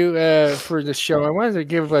wanted to do for the show? I wanted to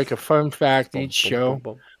give like a fun fact each show,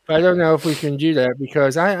 but I don't know if we can do that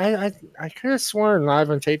because I could have sworn Live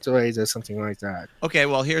on Tape Delay does something like that. Okay,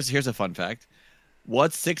 well here's a fun fact.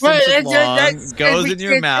 What's 6 Well, inches long, that's- goes we in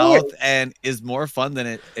your can't do mouth, it. and is more fun than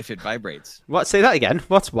it if it vibrates? What? Say that again.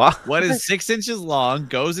 What's what? What is 6 inches long,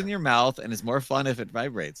 goes in your mouth, and is more fun if it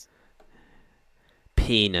vibrates?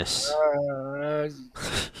 Penis.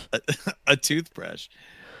 A toothbrush.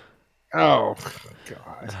 Oh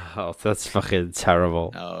God! Oh, that's fucking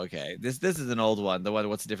terrible. Oh, okay. This is an old one. The one.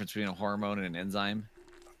 What's the difference between a hormone and an enzyme?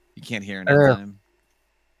 You can't hear an enzyme.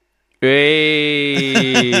 Wait.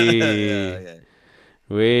 Yeah.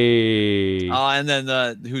 Wait. Oh, and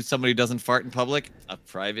then who's somebody who doesn't fart in public? A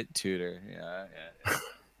private tutor. Yeah.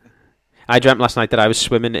 I dreamt last night that I was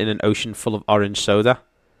swimming in an ocean full of orange soda.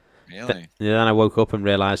 Really? Then I woke up and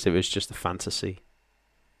realised it was just a fantasy.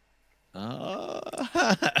 Oh.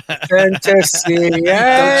 Fantasy. Don't you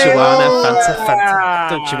wanna Fanta, Fanta?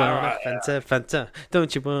 Don't you wanna Fanta, Fanta?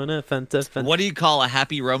 Don't you wanna Fanta, Fanta? What do you call a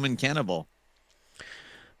happy Roman cannibal?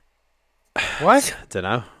 What? I don't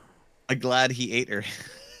know. A glad he ate her.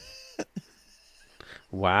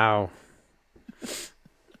 Wow.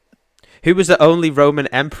 Who was the only Roman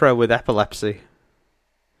emperor with epilepsy?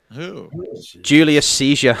 Who? Julius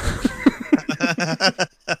Caesar.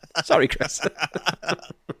 Sorry, Chris.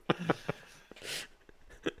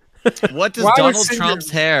 What does Why would Donald Cinder-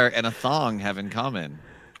 Trump's hair and a thong have in common?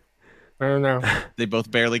 I don't know. They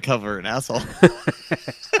both barely cover an asshole.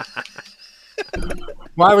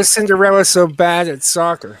 Why was Cinderella so bad at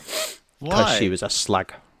soccer? Because Why? she was a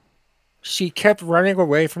slag. She kept running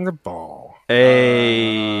away from the ball.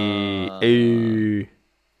 Hey. Ooh.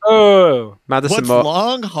 Oh, Madison What's Moore.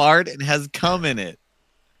 long, hard, and has cum in it?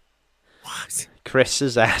 what?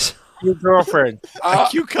 Chris's ass. Your girlfriend. A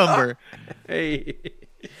cucumber. Hey.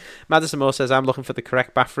 Madison Moore says, I'm looking for the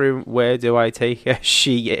correct bathroom. Where do I take a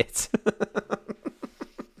shit?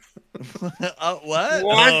 Oh, what?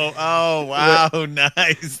 What? Oh, wow.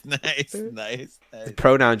 Nice.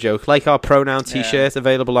 Pronoun joke. Like our pronoun T-shirt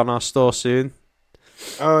available on our store soon.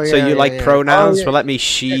 Oh, yeah. So you like pronouns? Oh, yeah. Well, let me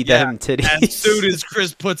she them titties. As soon as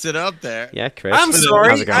Chris puts it up there. Yeah, Chris. I'm How's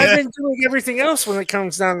sorry. it going? I've been doing everything else when it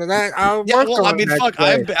comes down to that. I'll Yeah, work well, I on mean, that fuck.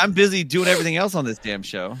 today. I'm busy doing everything else on this damn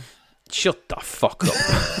show. Shut the fuck up.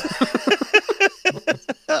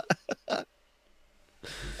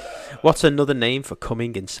 What's another name for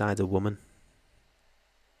coming inside a woman?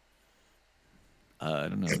 I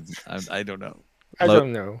don't know. I don't know. I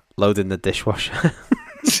don't know. Loading the dishwasher.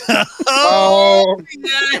 Oh.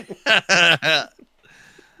 Yeah.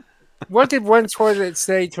 What did one toilet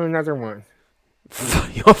say to another one?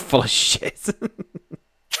 You're full of shit.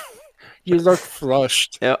 You look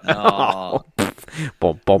flushed. Yeah. Oh.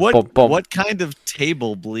 Bum, bum, bum, bum. What kind of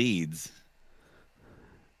table bleeds?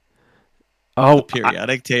 Oh,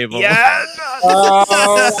 Periodic table. yeah. Oh,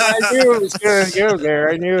 I knew it was going to go there.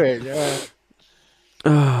 I knew it.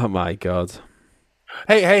 Oh my god.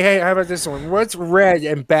 Hey, how about this one? What's red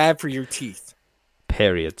and bad for your teeth?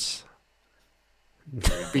 Periods.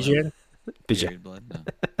 Begin? Period blood?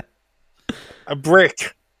 No. A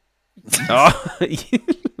brick. Oh.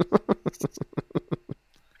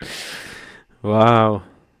 Wow.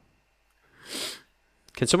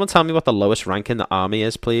 Can someone tell me what the lowest rank in the army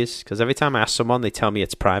is, please? Because every time I ask someone, they tell me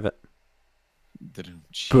it's private. But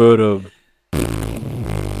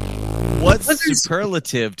What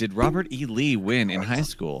superlative did Robert E. Lee win in high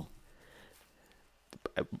school?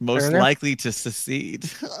 Most likely to succeed.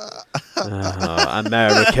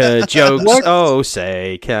 America jokes. What? Oh,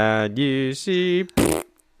 say, can you see?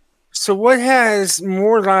 So what has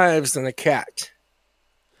more lives than a cat?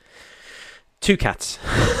 2 cats.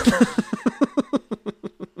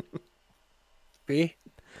 B?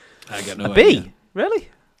 I got no A bee? Really?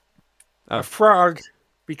 A frog,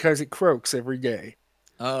 because it croaks every day.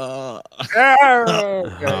 Uh,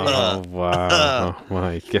 Oh, wow. Oh,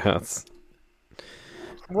 my God.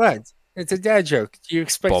 What? It's a dad joke. Do you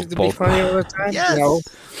expect Bob, it to be Bob. funny all the time? Yes. No.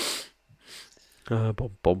 Bum, bum,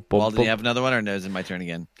 bum, well, do bum. you have another one, or no? Is it my turn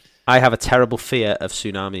again? I have a terrible fear of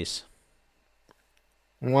tsunamis.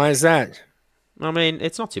 Why is that? I mean,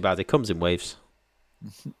 it's not too bad. It comes in waves.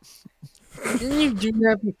 Didn't you do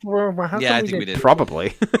that before? Well, how Yeah, come I think we did.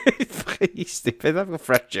 Probably. You stupid. I've got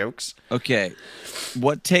fresh jokes. Okay.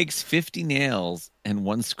 What takes 50 nails and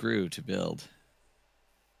 1 screw to build?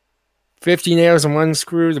 50 nails and 1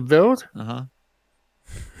 screw to build? Uh-huh.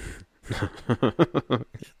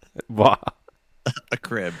 What? A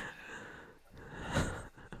crib.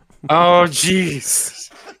 Oh,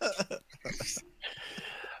 jeez.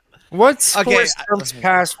 What's Okay, Forrest Gump's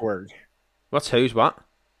password? What's who's what?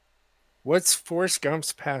 What's Forrest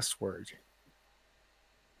Gump's password?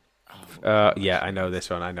 Yeah, I know this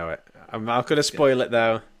one. I know it. I'm not going to spoil it,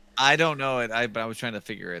 though. I don't know it, but I was trying to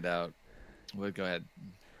figure it out. Well, go ahead.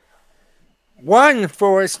 One,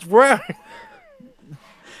 Forrest. Run.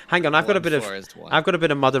 Hang on, I've got a One bit of Forrest, one. I've got a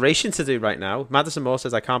bit of moderation to do right now. Madison Moore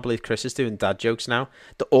says, "I can't believe Chris is doing dad jokes now."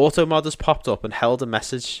 The auto mod has popped up and held a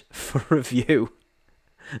message for review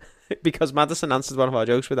because Madison answered one of our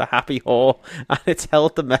jokes with a happy whore, and it's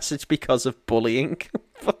held the message because of bullying.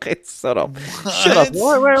 Fucking shut up! Shut up!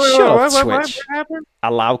 Wait, Shut up, what Twitch. happened?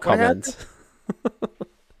 Allow comment.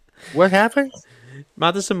 What happened?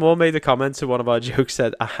 Madison Moore made a comment to one of our jokes,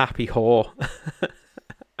 said a happy whore.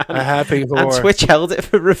 A happy And whore. Twitch held it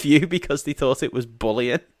for review because they thought it was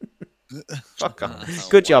bullying. Fuck off.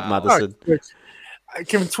 Good job, Madison. Fuck Twitch.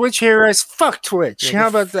 Can Twitch hear us? Fuck Twitch. Yeah, How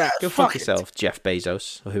about that? Go fuck it. yourself, Jeff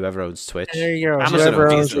Bezos, or whoever owns Twitch. There you go. Amazon Whoever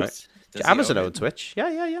owns owns Twitch. it. Does he Amazon own owns it? Twitch.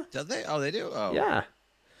 Yeah. Does they? Oh, they do? Oh. Yeah.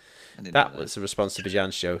 I didn't That know was a response to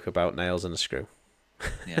Bajan's joke about nails and a screw.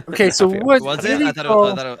 Yeah. Okay, so what? Was what do it? you I thought call-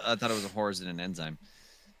 it was a horse in an enzyme.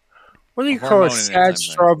 What do you a call hormone a in sad enzyme, right?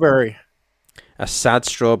 strawberry? A sad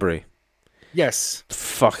strawberry. Yes.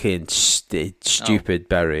 Fucking stupid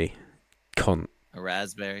berry. Cunt. A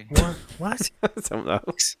raspberry. What? I don't know.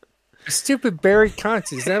 A stupid berry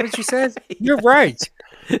cunt. Is that what you said? You're right.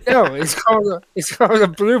 No, it's called a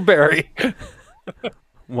blueberry.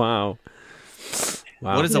 Wow.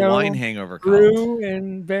 What is a No, wine hangover called? Blue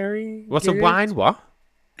and berry. What's a Get it? wine? What?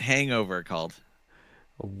 Hangover called.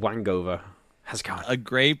 A wangover. How's it going? A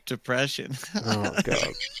grape depression. Oh, God.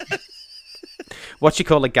 What you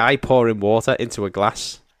call a guy pouring water into a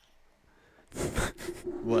glass?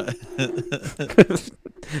 What?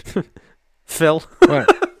 Phil. What?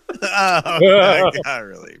 Oh, my God,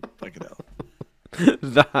 really? Fucking hell.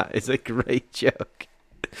 That is a great joke.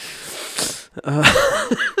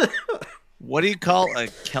 What do you call a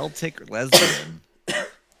Celtic lesbian?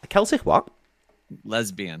 A Celtic what?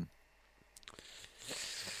 Lesbian.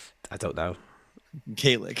 I don't know.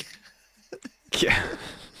 Gaelic. Yeah.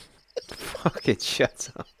 Fucking shut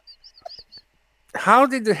up. How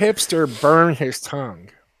did the hipster burn his tongue?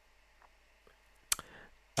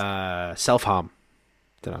 Self-harm.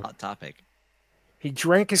 Don't know. Hot topic. He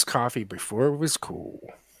drank his coffee before it was cool.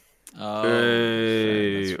 Oh,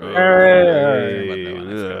 Hey, that's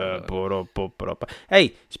right.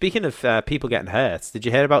 Hey, speaking of people getting hurt, did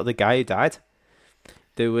you hear about the guy who died?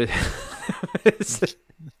 There was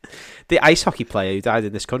the ice hockey player who died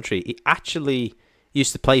in this country. He actually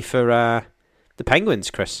used to play for the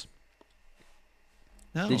Penguins, Chris.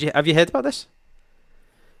 No. Have you heard about this?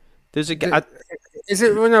 There's a guy. Is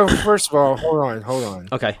it? Well, no. First of all, hold on.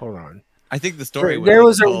 Okay. Hold on. I think the story. There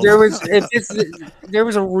was a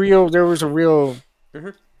real.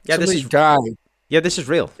 Yeah, somebody died. Yeah, this is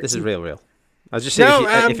real. This is real. I was just saying No,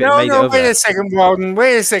 if it made it over. wait a second, Walden. No,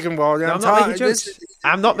 I'm not making jokes.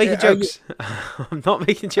 I'm not making jokes. I'm not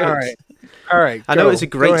making jokes. All right. I know it's a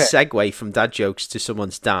great segue from dad jokes to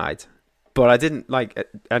someone's died, but I didn't like.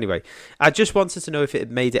 Anyway, I just wanted to know if it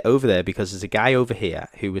had made it over there because there's a guy over here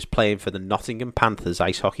who was playing for the Nottingham Panthers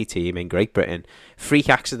ice hockey team in Great Britain. Freak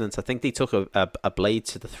accident. I think they took a blade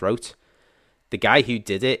to the throat. The guy who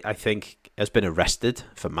did it, I think, has been arrested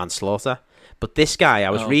for manslaughter. But this guy,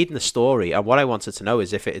 I was reading the story, and what I wanted to know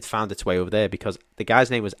is if it had found its way over there, because the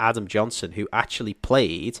guy's name was Adam Johnson, who actually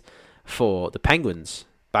played for the Penguins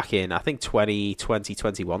back in, I think,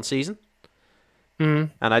 2020-21 season.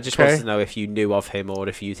 And I just wanted to know if you knew of him or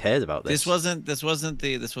if you'd heard about this. This wasn't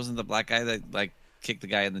the black guy that like kicked the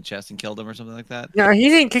guy in the chest and killed him or something like that. No, he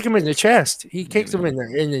didn't kick him in the chest. He kicked him in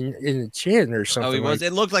the chin or something. Oh, he was.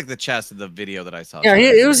 Like. It looked like the chest in the video that I saw. Yeah,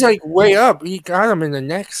 it was like way up. He got him in the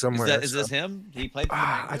neck somewhere. Is this him? He played.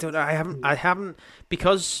 I don't know. I haven't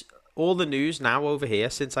because all the news now over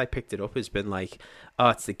here since I picked it up has been like, oh,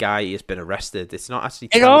 it's the guy who's been arrested. It's not actually.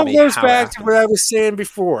 It all goes back to what I was saying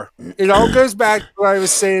before. It all goes back to what I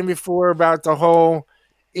was saying before about the whole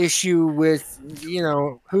issue with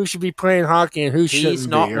who should be playing hockey and who shouldn't. He's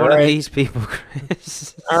not one of these people,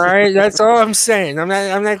 Chris. All right, that's all I'm saying. I'm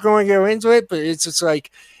not going to go into it, but it's just like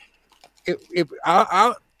it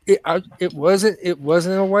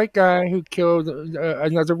wasn't a white guy who killed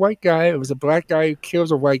another white guy. It was a black guy who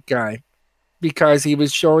killed a white guy because he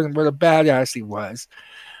was showing what a badass he was.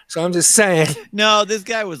 So I'm just saying. No, this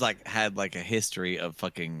guy had a history of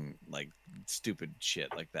fucking stupid shit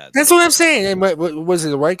like that. That's what I'm saying. And was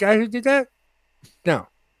it a white guy who did that? No,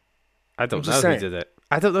 I don't know who did it.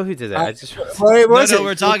 I don't know who did it.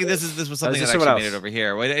 We're talking. This was something that actually made it over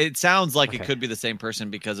here. It sounds like it could be the same person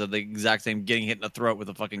because of the exact same getting hit in the throat with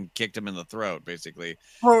a fucking kicked him in the throat, basically.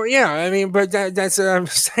 Well, yeah, I mean, but that's what I'm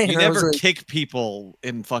saying. You never kick people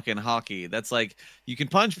in fucking hockey. That's like you can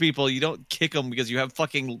punch people, you don't kick them because you have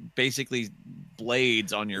fucking basically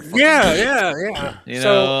blades on your fucking yeah.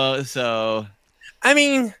 So I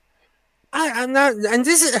mean. I'm not, and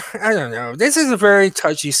this is, I don't know. This is a very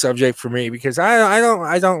touchy subject for me because I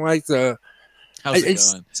don't like the. How's it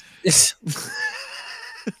going?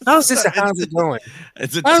 How's it going?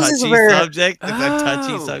 It's a touchy subject. It's a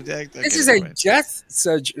touchy subject. This is a death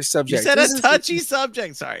subject. You said a touchy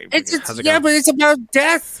subject. Sorry. But it's about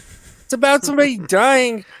death. It's about somebody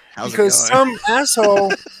dying because some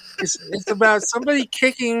asshole. It's about somebody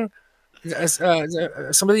kicking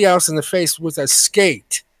somebody else in the face with a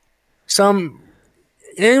skate. Some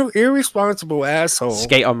irresponsible asshole.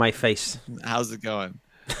 Skate on my face. How's it going?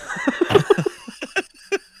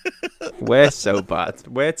 We're so bad.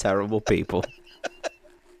 We're terrible people.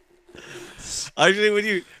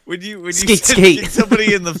 Actually, when you skate. kick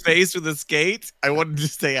somebody in the face with a skate, I wanted to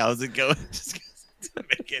say, "How's it going?" Just because it doesn't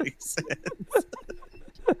make any sense.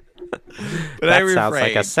 But that sounds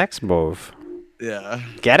like a sex move. Yeah.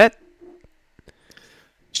 Get it?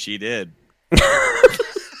 She did.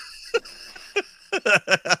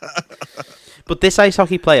 But this ice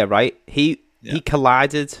hockey player, right? He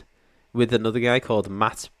collided with another guy called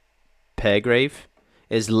Matt Peregrave.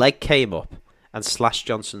 His leg came up and slashed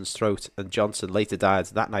Johnson's throat, and Johnson later died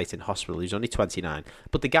that night in hospital. He was only 29.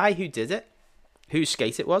 But the guy who did it, whose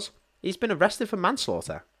skate it was, he's been arrested for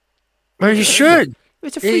manslaughter. Well, you should.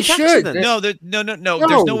 It's a freak accident. No. There's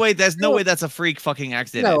no way. There's no way that's a freak fucking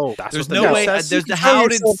accident. No, there's no way.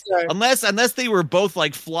 Unless they were both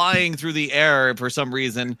like flying through the air for some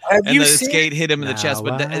reason, and the skate hit him in the chest.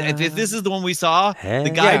 But if this is the one we saw,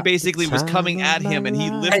 the guy basically was coming at him, and he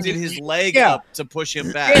lifted his leg up to push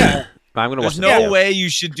him back. Yeah. There's no way you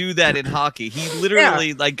should do that in hockey. He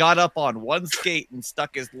literally got up on one skate and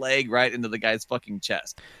stuck his leg right into the guy's fucking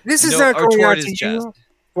chest. This is not going out to you.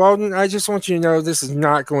 Walden, I just want you to know this is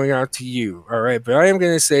not going out to you, all right? But I am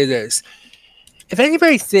going to say this. if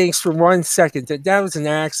anybody thinks for 1 second that was an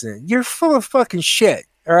accident, you're full of fucking shit.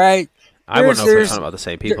 All right. I wouldn't know if we're talking about the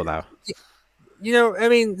same people now. You know, I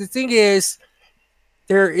mean, the thing is,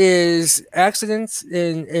 there is accidents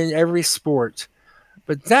in every sport,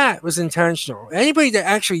 but that was intentional. Anybody that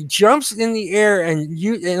actually jumps in the air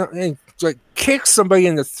and like kicks somebody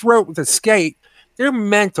in the throat with a skate, they're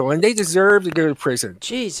mental and they deserve to go to prison.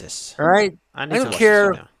 Jesus. All right. I don't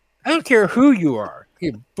care. I don't care who you are.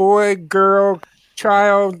 You boy, girl,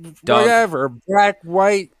 child, dog, whatever, black,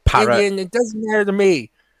 white, parrot. Indian. It doesn't matter to me.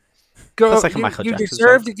 Go. Like you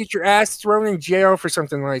deserve to get your ass thrown in jail for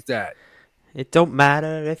something like that. It don't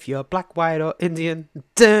matter if you're black, white, or Indian.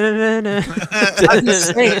 I'm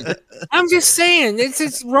just saying.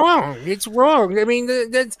 It's wrong. It's wrong. I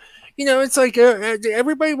mean, that's, you know, it's like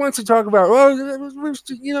everybody wants to talk about,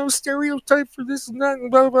 you know, stereotype for this and that,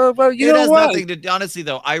 and blah blah blah. You know what? Nothing to. Honestly,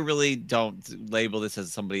 though, I really don't label this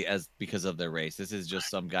as somebody as because of their race. This is just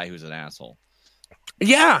some guy who's an asshole.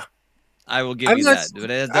 Yeah. I will give you that,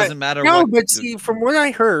 but it doesn't matter. No, but see, from what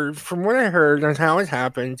I heard on how it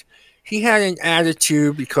happened, he had an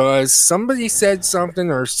attitude because somebody said something,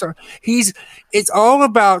 or it's all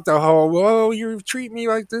about the whole, well, you treat me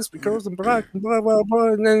like this because I'm black, and blah blah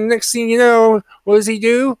blah. And then the next thing you know, what does he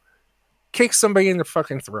do? Kick somebody in the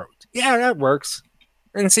fucking throat. Yeah, that works.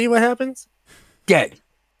 And see what happens? Dead.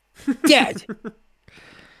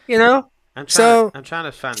 You know. I'm trying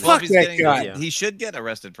to find. Fuck that guy. He should get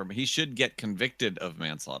arrested for. He should get convicted of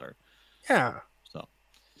manslaughter. Yeah. So.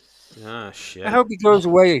 Oh shit. I hope he goes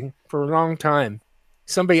away for a long time.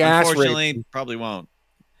 Somebody asked. Unfortunately, probably won't.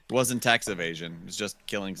 It wasn't tax evasion. It was just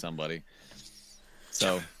killing somebody.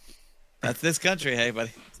 So that's this country, hey,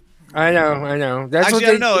 buddy. I know. That's actually, what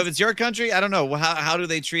I don't know if it's your country. I don't know. How do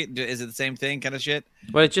they treat? Is it the same thing, kind of shit?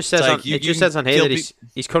 Well, it just says like on here that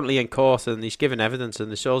he's currently in court and he's given evidence, and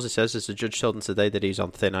the source says is the judge told him today that he's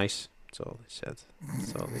on thin ice. That's all he said.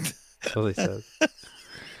 That's all he said.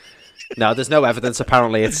 No, there's no evidence.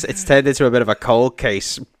 Apparently, it's turned into a bit of a cold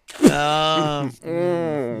case. What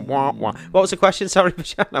was the question? Sorry,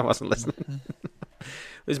 Michelle, I wasn't listening.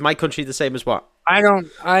 Is my country the same as what? I don't.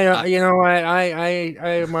 You know,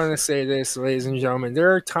 I want to say this, ladies and gentlemen.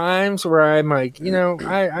 There are times where I'm like, you know,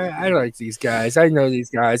 I like these guys. I know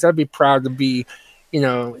these guys. I'd be proud to be, you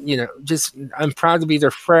know, just I'm proud to be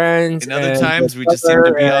their friends. And other times we just seem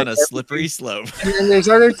to be on a slippery slope. And then there's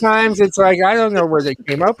other times it's like I don't know where they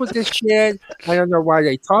came up with this shit. I don't know why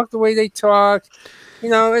they talk the way they talk. You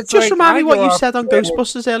know, it's just like, remind me what you said on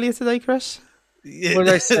Ghostbusters earlier today, Chris. What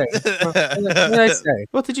did I say?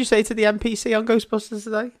 What did you say to the NPC on Ghostbusters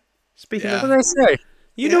today? Speaking of, what did I say?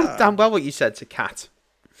 You know damn well what you said to Kat.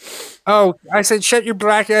 Oh, I said, shut your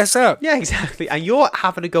black ass up. Yeah, exactly. And you're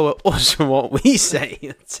having to go at us for what we say.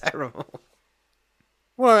 It's terrible.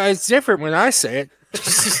 Well, it's different when I say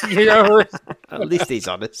it. You know? At least he's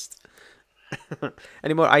honest.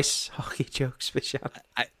 Any more ice hockey jokes, Michelle?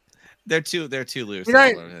 They're too loose.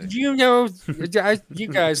 You know, you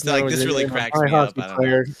guys know. Like, this really cracks me up.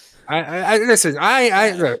 Listen,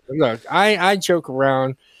 look, I joke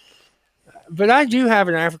around, but I do have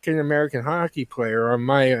an African American hockey player on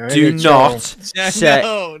my. Do NHL. not say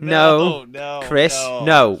no, Chris.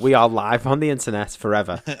 No, we are live on the internet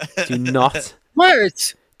forever. Do not.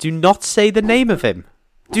 What? Do not say the name of him.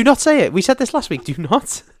 Do not say it. We said this last week. Do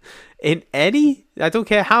not. I don't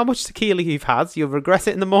care how much tequila you've had, you'll regret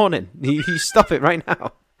it in the morning. You stop it right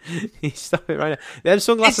now. You stop it right now. Them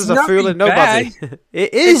sunglasses are fooling nobody.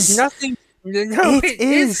 It is. It's nothing. No, it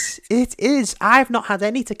is. It is. I've not had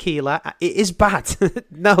any tequila. It is bad.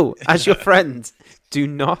 No, as your friend, do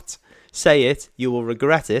not say it. You will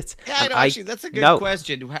regret it. Yeah, actually, that's a good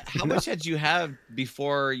question. How much had you have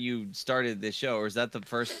before you started this show, or is that the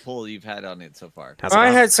first pull you've had on it so far? Let's see.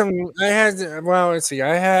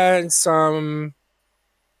 I had some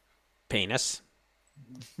penis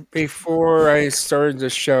before I started the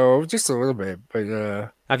show, just a little bit.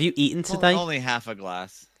 But have you eaten today? Only half a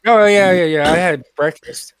glass. Oh yeah. I had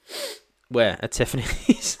breakfast. Where? At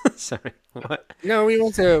Tiffany's? Sorry. What? No, we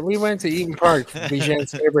went to Eden Park,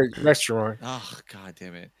 Bijan's favorite restaurant. Oh, god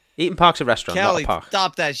damn it. Eden Park's a restaurant, Kelly, not a park.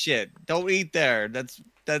 Stop that shit. Don't eat there. That's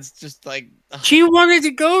just like... She wanted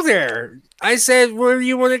to go there. I said, where do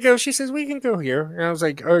you want to go? She says, we can go here. And I was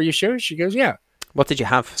like, are you sure? She goes, yeah. What did you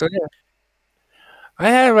have? So, yeah. I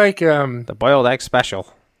had like... the boiled egg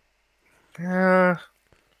special. A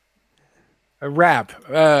wrap.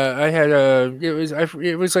 I had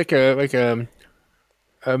it was like a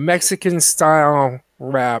Mexican style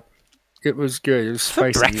wrap. It was good. It was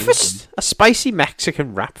spicy. For breakfast? A spicy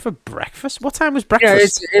Mexican wrap for breakfast? What time was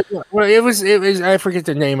breakfast? Yeah, it was. I forget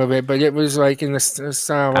the name of it, but it was like in the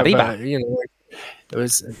style of,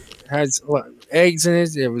 It had eggs in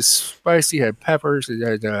it. It was spicy. It had peppers. It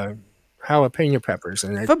had jalapeno peppers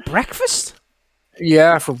in it. For breakfast?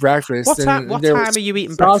 Yeah, for breakfast. What time are you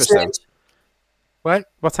eating breakfast then?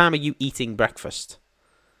 What time are you eating breakfast?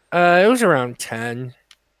 It was around 10.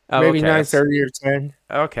 Maybe 9:30 or 10.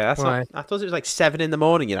 Okay, that's not. I thought it was like 7 in the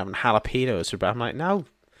morning. You're having jalapenos, but I'm like, no,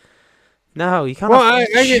 you can't. Well,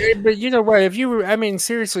 but you know what? If you were, I mean,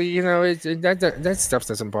 seriously, you know, that stuff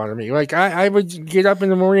doesn't bother me. Like I would get up in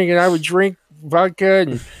the morning and I would drink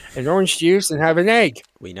vodka and orange juice and have an egg.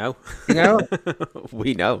 We know. You know.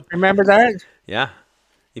 We know. Remember that? Yeah.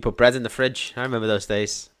 You put bread in the fridge. I remember those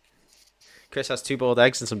days. Chris has 2 boiled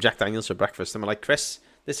eggs and some Jack Daniels for breakfast. And we're like, Chris,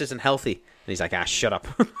 this isn't healthy. And he's like, shut up.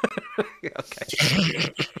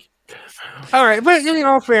 Okay. All right, but in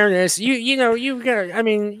all fairness, you know, you got. I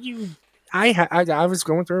mean, I was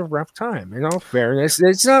going through a rough time. In all fairness,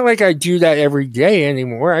 it's not like I do that every day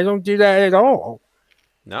anymore. I don't do that at all.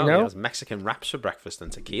 No, he has Mexican wraps for breakfast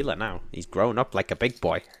and tequila now. He's grown up like a big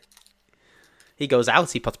boy. He goes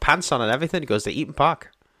out, he puts pants on and everything. He goes to Eaton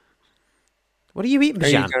Park. What are you eating,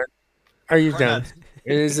 Bijan? Are you done?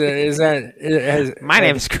 My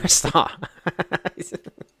name is Chris Starr.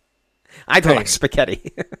 I don't like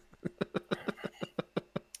spaghetti.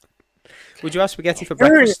 Would you have spaghetti for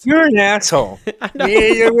breakfast? You're an asshole. I know.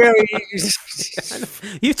 Yeah, really. I know.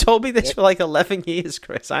 You told me this for like 11 years,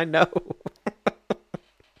 Chris. I know.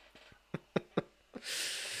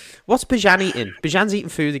 What's Bijan eating? Bijan's eating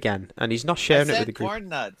food again, and he's not sharing it with the group. Corn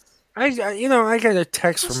nuts. I got a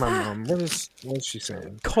text from my mom. What's she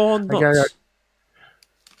saying? Corn nuts.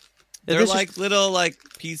 They're like little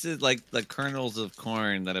pieces, like the kernels of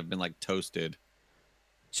corn that have been like toasted.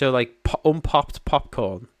 So like unpopped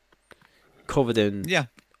popcorn covered in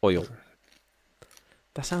oil.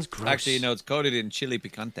 That sounds gross. Actually, no, it's coated in chili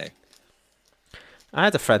picante. I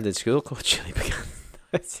had a friend in school called Chili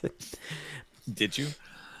Picante. Did you?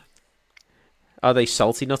 Are they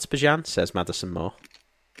salty nuts, Bijan? Says Madison Moore.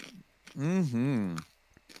 Mm-hmm.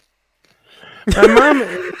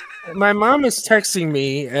 My mom is texting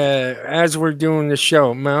me as we're doing the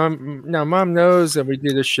show. Mom knows that we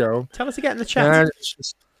do the show. Tell her to get in the chat.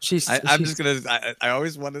 I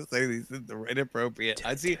always want to say these things are inappropriate.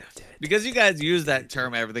 I see because you guys use that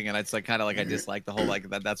term everything, and it's like kind of like I dislike the whole like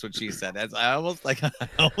that. That's what she said. I almost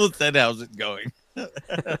said, "How's it going?"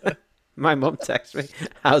 My mom texts me,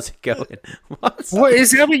 "How's it going?" What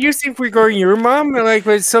is that? What you think regarding your mom? Like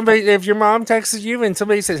when somebody, if your mom texts you and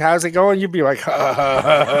somebody says, "How's it going?" You'd be like,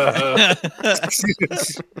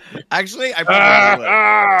 Actually, I probably would.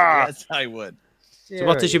 Yes, I would. So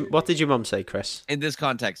what did your mum say, Chris? In this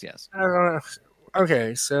context, yes.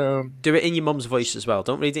 Okay, so do it in your mum's voice as well.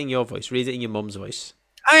 Don't read it in your voice. Read it in your mum's voice.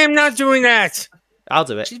 I am not doing that. I'll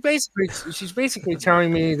do it. She's basically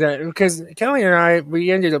telling me that because Kelly and I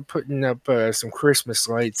we ended up putting up some Christmas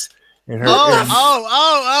lights in her. See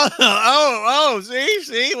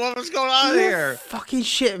what was going on here? Fucking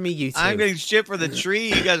shit me, you two. I'm getting shit for the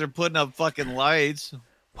tree. You guys are putting up fucking lights.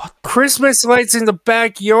 What? Christmas lights in the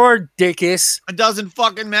backyard, dickus. It doesn't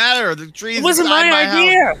fucking matter. The trees. It wasn't my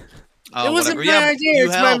idea. Oh, it wasn't my idea.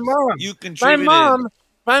 It's my mom. You contributed.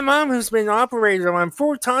 My mom, who's been operated on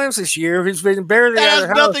 4 times this year, who's been barely out of the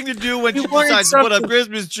house. That has nothing to do when she decides to put up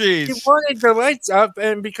Christmas trees. She wanted the lights up,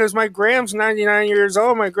 and because my Gram's 99 years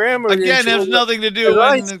old, my grandma again has nothing to do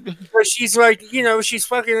with. She's like, she's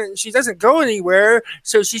fucking. She doesn't go anywhere,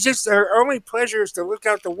 so she just her only pleasure is to look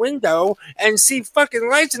out the window and see fucking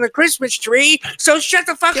lights in the Christmas tree. So shut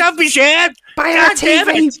the fuck up, Bijan. Buy her a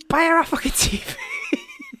TV. Buy her a fucking TV.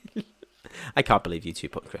 I can't believe you two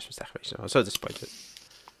put Christmas decorations on. I'm so disappointed.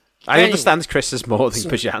 I understand Chris's more than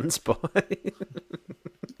Bijan's, but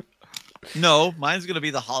no, mine's gonna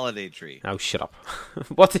be the holiday tree. Oh, shut up!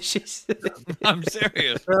 What did she say? I'm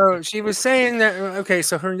serious. So she was saying that. Okay,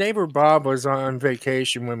 so her neighbor Bob was on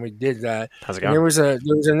vacation when we did that. How's it going? There was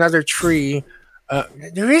another tree.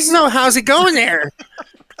 There is no how's it going there.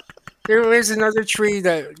 There was another tree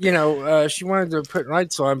that she wanted to put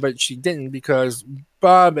lights on, but she didn't because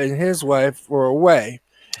Bob and his wife were away.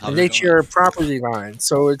 And they share a property line,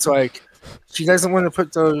 so it's like she doesn't want to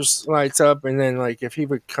put those lights up. And then, like, if he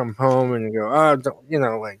would come home and go,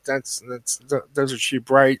 that's those are too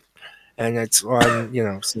bright, and it's on,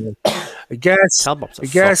 So I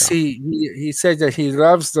guess he said that he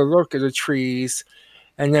loves the look of the trees,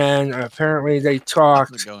 and then apparently they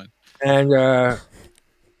talked, and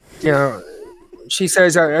she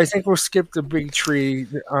says, I think we'll skip the big tree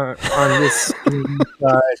on this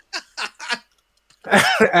side.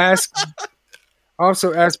 Ask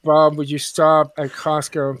Bob, would you stop at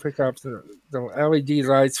Costco and pick up the LED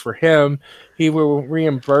lights for him? He will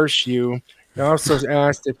reimburse you. He also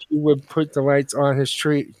asked if he would put the lights on his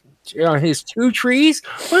tree, on his 2 trees.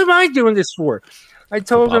 What am I doing this for? I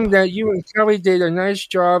told him that you and Kelly did a nice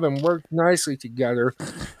job and worked nicely together.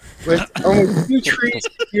 With only 2 trees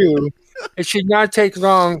to do, it should not take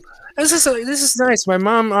long. This is nice. My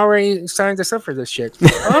mom already signed us up for this shit.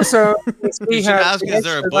 Also, since we You should have ask, is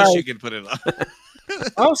there a extra bush you lights- can put it on?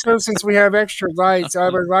 Also, since we have extra lights, I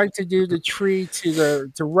would like to do the tree to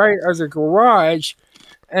the right of the garage,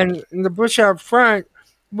 and in the bush out front.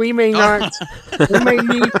 We may not. We may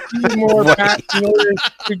need a few more back in order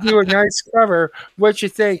to do a nice cover. What you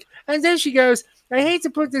think? And then she goes, "I hate to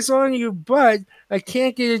put this on you, but I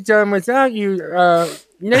can't get it done without you.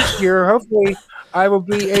 Next year, hopefully, I will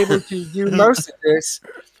be able to do most of this."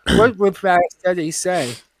 What would Fast Eddie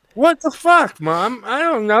say? What the fuck, Mom? I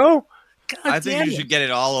don't know. God I think damn you it. should get it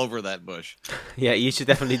all over that bush. Yeah, you should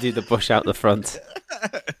definitely do the bush out the front.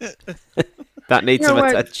 That needs You know some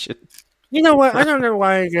what? attention. You know what? I don't know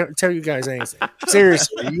why I don't tell you guys anything.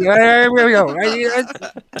 Seriously, I really don't.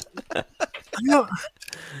 I don't.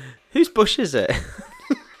 Whose bush is it?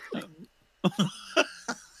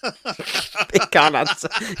 He can't answer.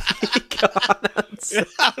 He can't answer.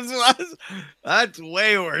 That's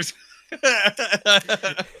way worse.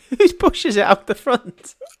 Whose bush is it out the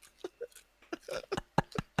front?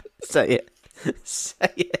 Say it.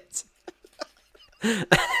 Say it.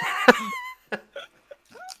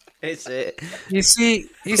 Is it? You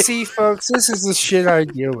see, folks, this is the shit I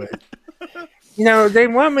deal with. You know, they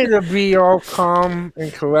want me to be all calm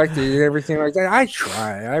and collected and everything like that. I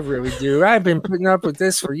try, I really do. I've been putting up with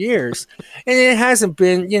this for years, and it hasn't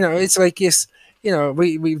been. You know, it's like it's. You know,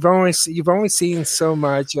 you've only seen so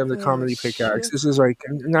much of the comedy Pickaxe. This is like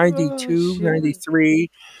 92, 93.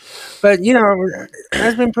 But you know,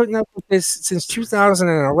 I've been putting up with this since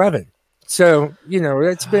 2011. So you know,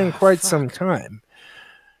 it's been quite some time.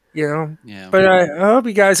 You know, Yeah. but I hope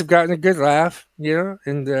you guys have gotten a good laugh. You know,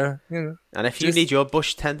 and you know, And if you need your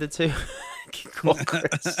bush tended to, call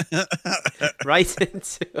Chris right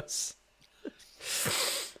into us.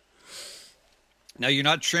 Now you're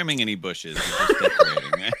not trimming any bushes. You're just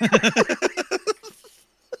decorating.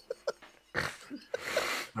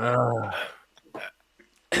 Right?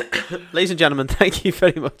 Ladies and gentlemen, thank you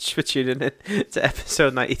very much for tuning in to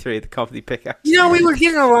episode 93 of the Comedy Pickaxe. you know, we were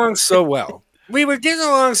getting along so well.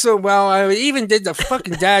 I even did the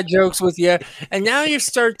fucking dad jokes with you, and now you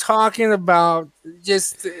start talking about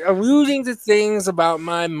just alluding to things about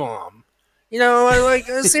my mom. You know, like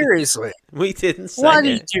seriously. We didn't say Why it.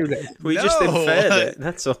 did you do that? We just No. inferred it,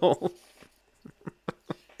 that's all.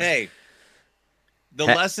 Hey, the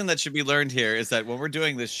lesson that should be learned here is that when we're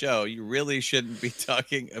doing this show, you really shouldn't be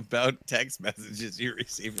talking about text messages you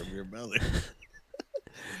receive from your mother.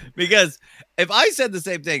 Because if I said the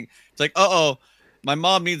same thing, it's like, my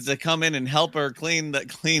mom needs to come in and help her clean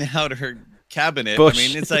out her cabinet. Bush. I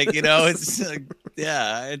mean, it's like, you know, it's like,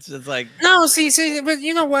 yeah, it's just like No, see, but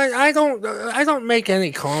you know what? I don't make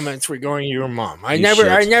any comments regarding your mom. I You never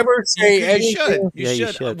should. say you anything. should. Yeah,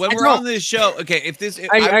 you should. When I we're don't. on this show, okay, if this,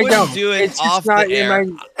 I I wouldn't don't. do it It's just off not the air.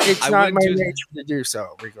 it's I not my wouldn't do- nature to do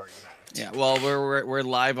so regarding that. Yeah, well, we're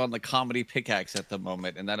live on the Comedy Pickaxe at the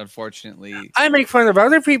moment, and that unfortunately, I make fun of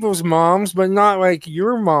other people's moms, but not like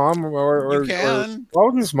your mom or You can.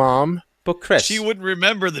 Walden's mom. But Chris, she wouldn't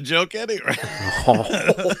remember the joke anyway.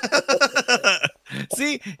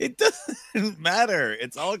 See, it doesn't matter.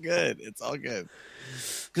 It's all good. It's all good.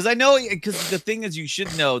 Because I know, because the thing is, you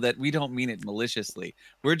should know that we don't mean it maliciously.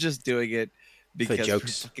 We're just doing it because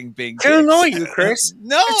jokes. we're fucking being To annoy you, Chris.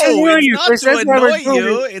 No, To annoy it's you, not Chris. to That's never annoy true.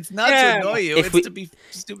 you. It's not Yeah. to annoy you. If It's we- to be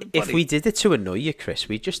stupid if funny. we did it to annoy you, Chris,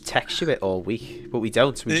 we'd just text you it all week. But we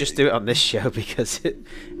don't. We just do it on this show because it.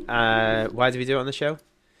 Why do we do it on the show?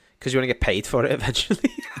 Because you want to get paid for it eventually.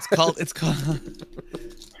 It's called.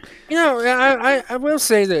 You know, I will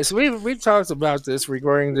say this. We've talked about this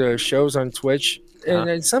regarding the shows on Twitch.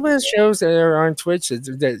 And some of the shows that are on Twitch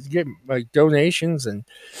that get like donations and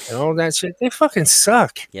all that shit, they fucking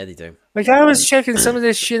suck. Yeah, they do. Like I was checking some of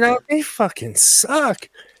this shit out, they fucking suck.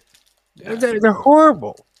 Yeah. They're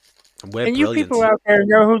horrible. And we're And brilliant. you people out there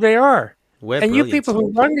know who they are. We're And brilliant. you people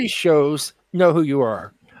who run these shows know who you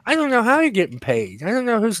are. I don't know how you're getting paid. I don't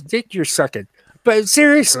know whose dick you're sucking. But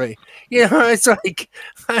seriously, you know, it's like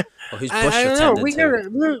Or whose bush I you're don't know.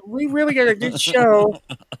 tending to. We really got a good show.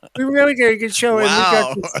 We really got a good show,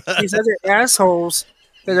 Wow. and we got these other assholes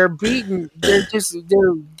that are beating. They're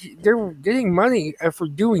getting money for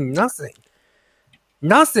doing nothing.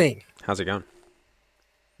 Nothing. How's it going?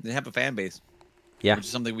 They have a fan base. Yeah. Which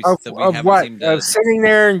is something we Of haven't what? seen to. Of sitting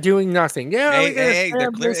there and doing nothing. Yeah. we got a Hey, they're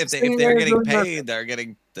fan clear. base If sitting they're there getting doing nothing. paid,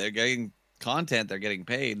 they're getting content, they're getting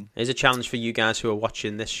paid. Here's a challenge for you guys who are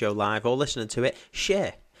watching this show live or listening to it.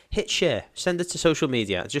 Share. Hit share. Send it to social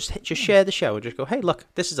media. Just share the show and just go, hey, look,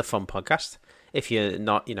 this is a fun podcast. If you're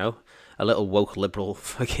not, a little woke liberal,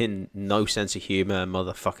 fucking no sense of humor,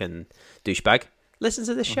 motherfucking douchebag, listen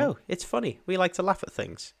to this show. It's funny. We like to laugh at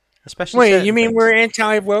things. Especially Wait, you mean things. we're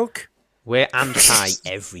anti-woke? We're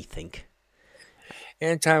anti-everything.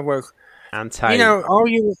 Anti-woke. Anti... all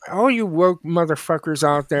you woke motherfuckers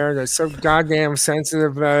out there that's so goddamn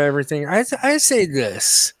sensitive about everything. I say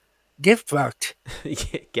this: get fucked.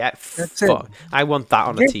 Get That's fucked. it. I want that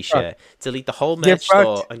on a Get t-shirt. fucked. Delete the whole Get merch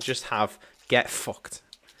store fucked. and just have "get fucked,"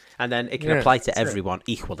 and then it can Yeah, apply to that's it. everyone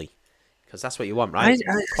equally, because that's what you want, right?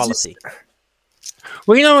 I Quality.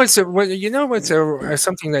 Well, what's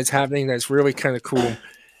something that's happening that's really kind of cool.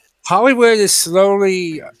 Hollywood is slowly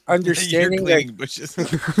You're understanding that. cleaning bushes.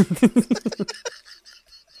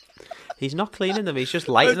 He's not cleaning them. He's just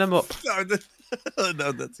lighting them up No,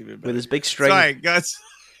 that's even better. with his big string. Sorry, guys.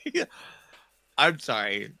 I'm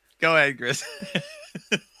sorry. Go ahead, Chris.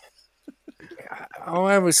 All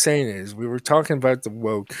I was saying is we were talking about the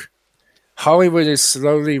woke. Hollywood is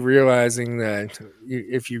slowly realizing that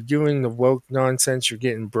if you're doing the woke nonsense, you're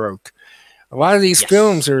getting broke. A lot of these Yes.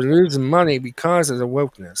 films are losing money because of the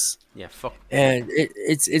wokeness, Yeah, fuck. and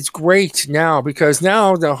it's great now because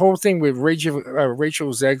now the whole thing with Rachel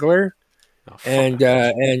Zegler Oh, fuck. and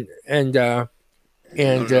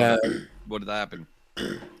What did that happen?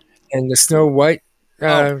 and the Snow White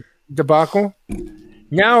debacle.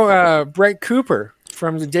 Now Brett Cooper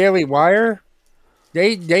from the Daily Wire,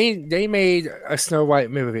 they made a Snow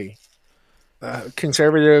White movie.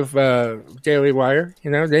 Conservative Daily Wire,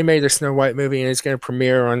 they made a Snow White movie and it's going to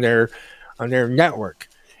premiere on their network.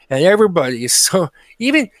 And everybody is so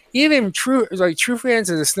even true fans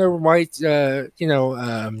of the Snow White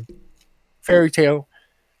fairy tale,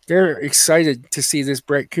 they're excited to see this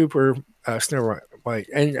Brett Cooper Snow White.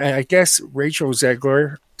 And I guess Rachel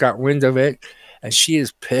Zegler got wind of it and she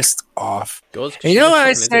is pissed off. Good, 'cause And you know she's a what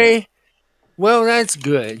I fucking say? idiot. Well, that's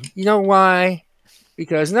good. You know why?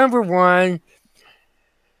 Because number one,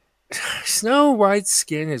 Snow White's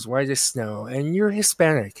skin is white as snow, and you're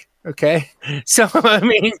Hispanic. Okay, so I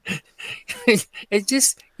mean, it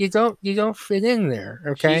just you don't fit in there.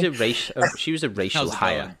 Okay, She was a racial How's it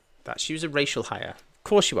hire. going? She was a racial hire. Of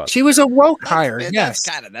course she was. she was a woke hire. Yes,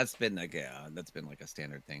 That's been like a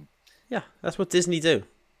standard thing. Yeah, that's what Disney do.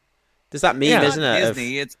 There's that meme, Yeah. isn't it? of-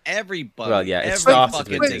 Disney, it's everybody. Well, yeah, it every started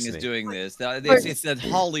fucking with thing Disney. is doing this. But- It's that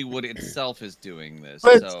Hollywood itself is doing this.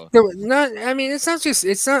 but So not. I mean, it's not just.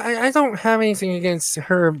 It's not. I don't have anything against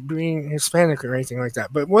her being Hispanic or anything like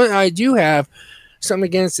that. But what I do have something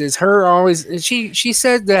against is her always. She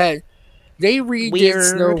said that they redid Weird.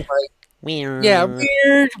 Snow White. Weird. Yeah,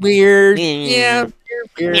 weird. Yeah,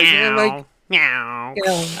 weird. And like. Meow. You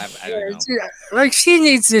know, I don't know. like she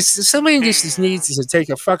needs this. Somebody just needs to take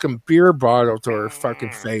a fucking beer bottle to her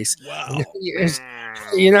fucking face. Wow.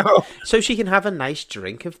 You know, So she can have a nice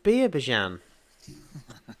drink of beer, Bajan.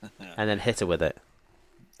 And then hit her with it.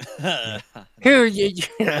 here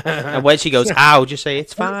And when she goes, ow, just say,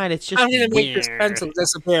 it's fine, it's just I'm gonna make this weird." pencil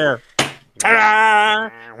disappear. Ta-da!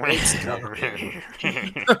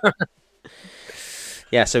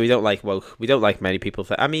 Yeah, so we don't like woke. We don't like many people.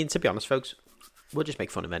 I mean, to be honest, folks, we'll just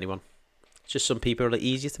make fun of anyone. It's just some people are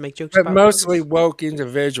easier to make jokes But about. mostly woke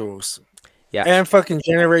individuals. Yeah. And fucking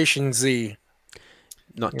Generation Z.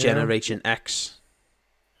 Not Yeah. Generation X.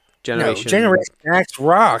 No, Generation X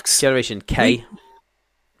rocks. Generation K.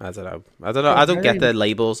 I don't know. I don't get the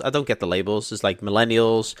labels. I don't get the labels. There's like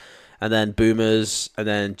millennials, and then boomers, and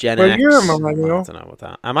then Gen Well, X. you're a millennial. I don't know what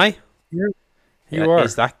that. Am I? You Yeah, are.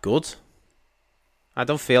 Is that good? I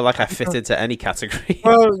don't feel like I fit into any category.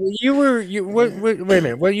 Well, wait a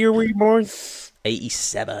minute. What year were you born?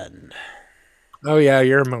 87. Oh, yeah,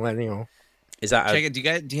 you're a millennial. Is that Check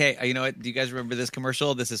it. Hey, you know what? Do you guys remember this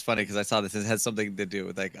commercial? This is funny because I saw this. It has something to do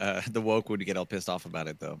with like the woke would get all pissed off about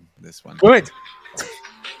it though. This one. Good.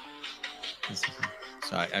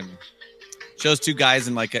 Sorry, shows two guys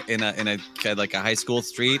in like a high school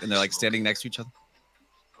street, and they're like standing next to each other.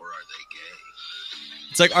 Or are they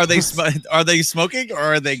gay? It's like, are they smoking or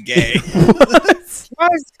are they gay?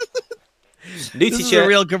 New This is t-shirt. a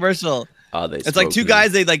real commercial. Are they It's like two smoking?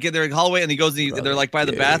 guys. They like get their hallway, and he goes. Are They're like by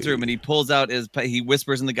the they bathroom, gay? and he pulls out he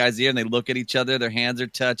whispers in the guy's ear, and they look at each other. Their hands are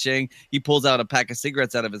touching. He pulls out a pack of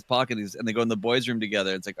cigarettes out of his pocket, and they go in the boys' room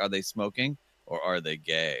together. It's like, are they smoking or are they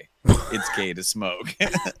gay? It's gay to smoke.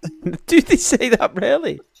 Did they say that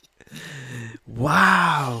really?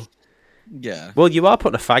 Wow. Yeah, Well, you are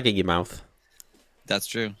putting a fag in your mouth. that's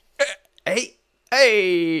true. Hey.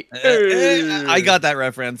 I got that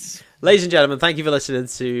reference. Ladies and gentlemen, thank you for listening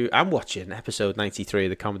to and watching episode 93 of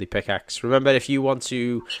the Comedy Pickaxe. Remember, if you want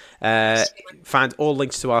to find all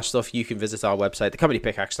links to our stuff, you can visit our website,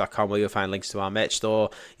 thecomedypickaxe.com, where you'll find links to our merch store.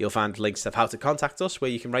 You'll find links of how to contact us, where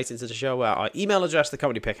you can write into the show. Our email address,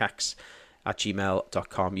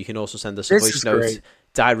 thecomedypickaxe@gmail.com. You can also send us a voice note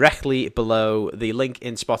directly below the link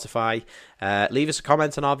in Spotify. Leave us a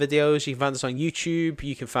comment on our videos. You can find us on YouTube.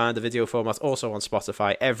 You can find the video format also on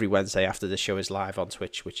Spotify every Wednesday after the show is live on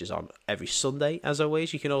Twitch, which is on every Sunday, as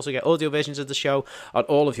always. You can also get audio versions of the show on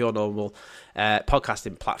all of your normal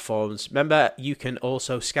podcasting platforms. Remember, you can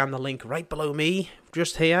also scan the link right below me,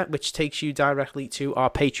 just here, which takes you directly to our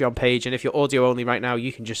Patreon page. And if you're audio only right now,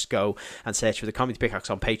 you can just go and search for the Comedy Pickaxe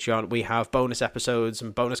on Patreon. We have bonus episodes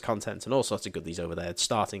and bonus content and all sorts of goodies over there,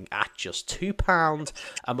 starting at just £2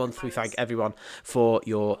 a month. We thank everyone for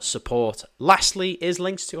your support. Lastly is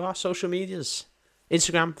links to our social medias: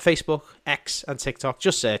 Instagram, Facebook, X, and TikTok.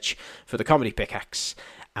 Just search for the Comedy Pickaxe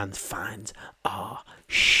and find our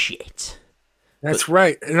shit. That's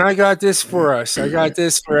right. And I got this for us. I got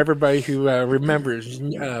this for everybody who remembers,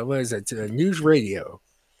 what is it, News Radio.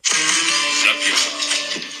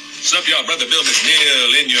 Sup, y'all? Brother Bill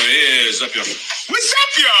McNeil in your ears. Sup, y'all? What's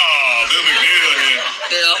up, y'all? Bill McNeil here.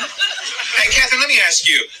 Bill? Hey, Catherine, let me ask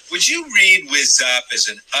you. Would you read "Whiz Up" as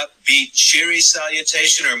an upbeat, cheery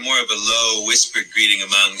salutation or more of a low, whispered greeting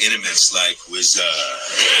among intimates like "Whiz Up"?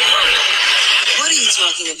 What are you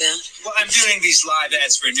talking about? Well, I'm doing these live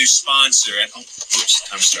ads for a new sponsor. And, oops,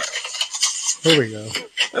 I'm sorry. Here we go.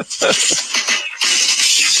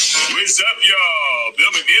 What's up, y'all?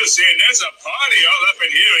 Bill McNeil saying there's a party all up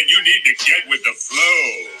in here and you need to get with the flow.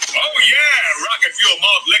 Oh, yeah, Rocket Fuel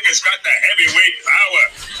Malt Liquor's got the heavyweight power,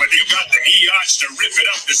 but you got the e-arch to rip it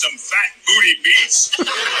up to some fat booty beats.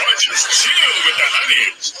 Or just chill with the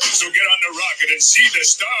honeys. So get on the rocket and see the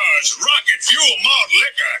stars. Rocket Fuel Malt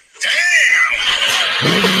Liquor. Damn!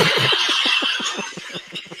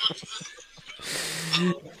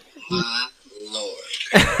 My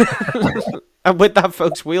Lord. And with that,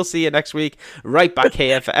 folks, we'll see you next week, right back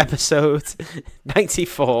here for episode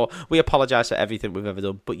 94. We apologise for everything we've ever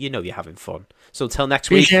done, but you know you're having fun. So until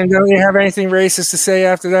next week. Don't you have anything racist to say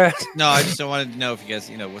after that? No, I just wanted to know if you guys,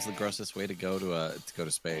 what's the grossest way to go to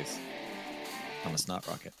space on a snot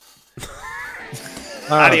rocket?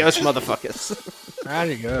 Adios, motherfuckers.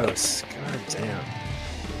 Adios. God damn.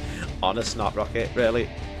 On a snot rocket, really?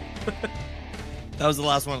 That was the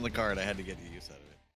last one on the card. I had to get you.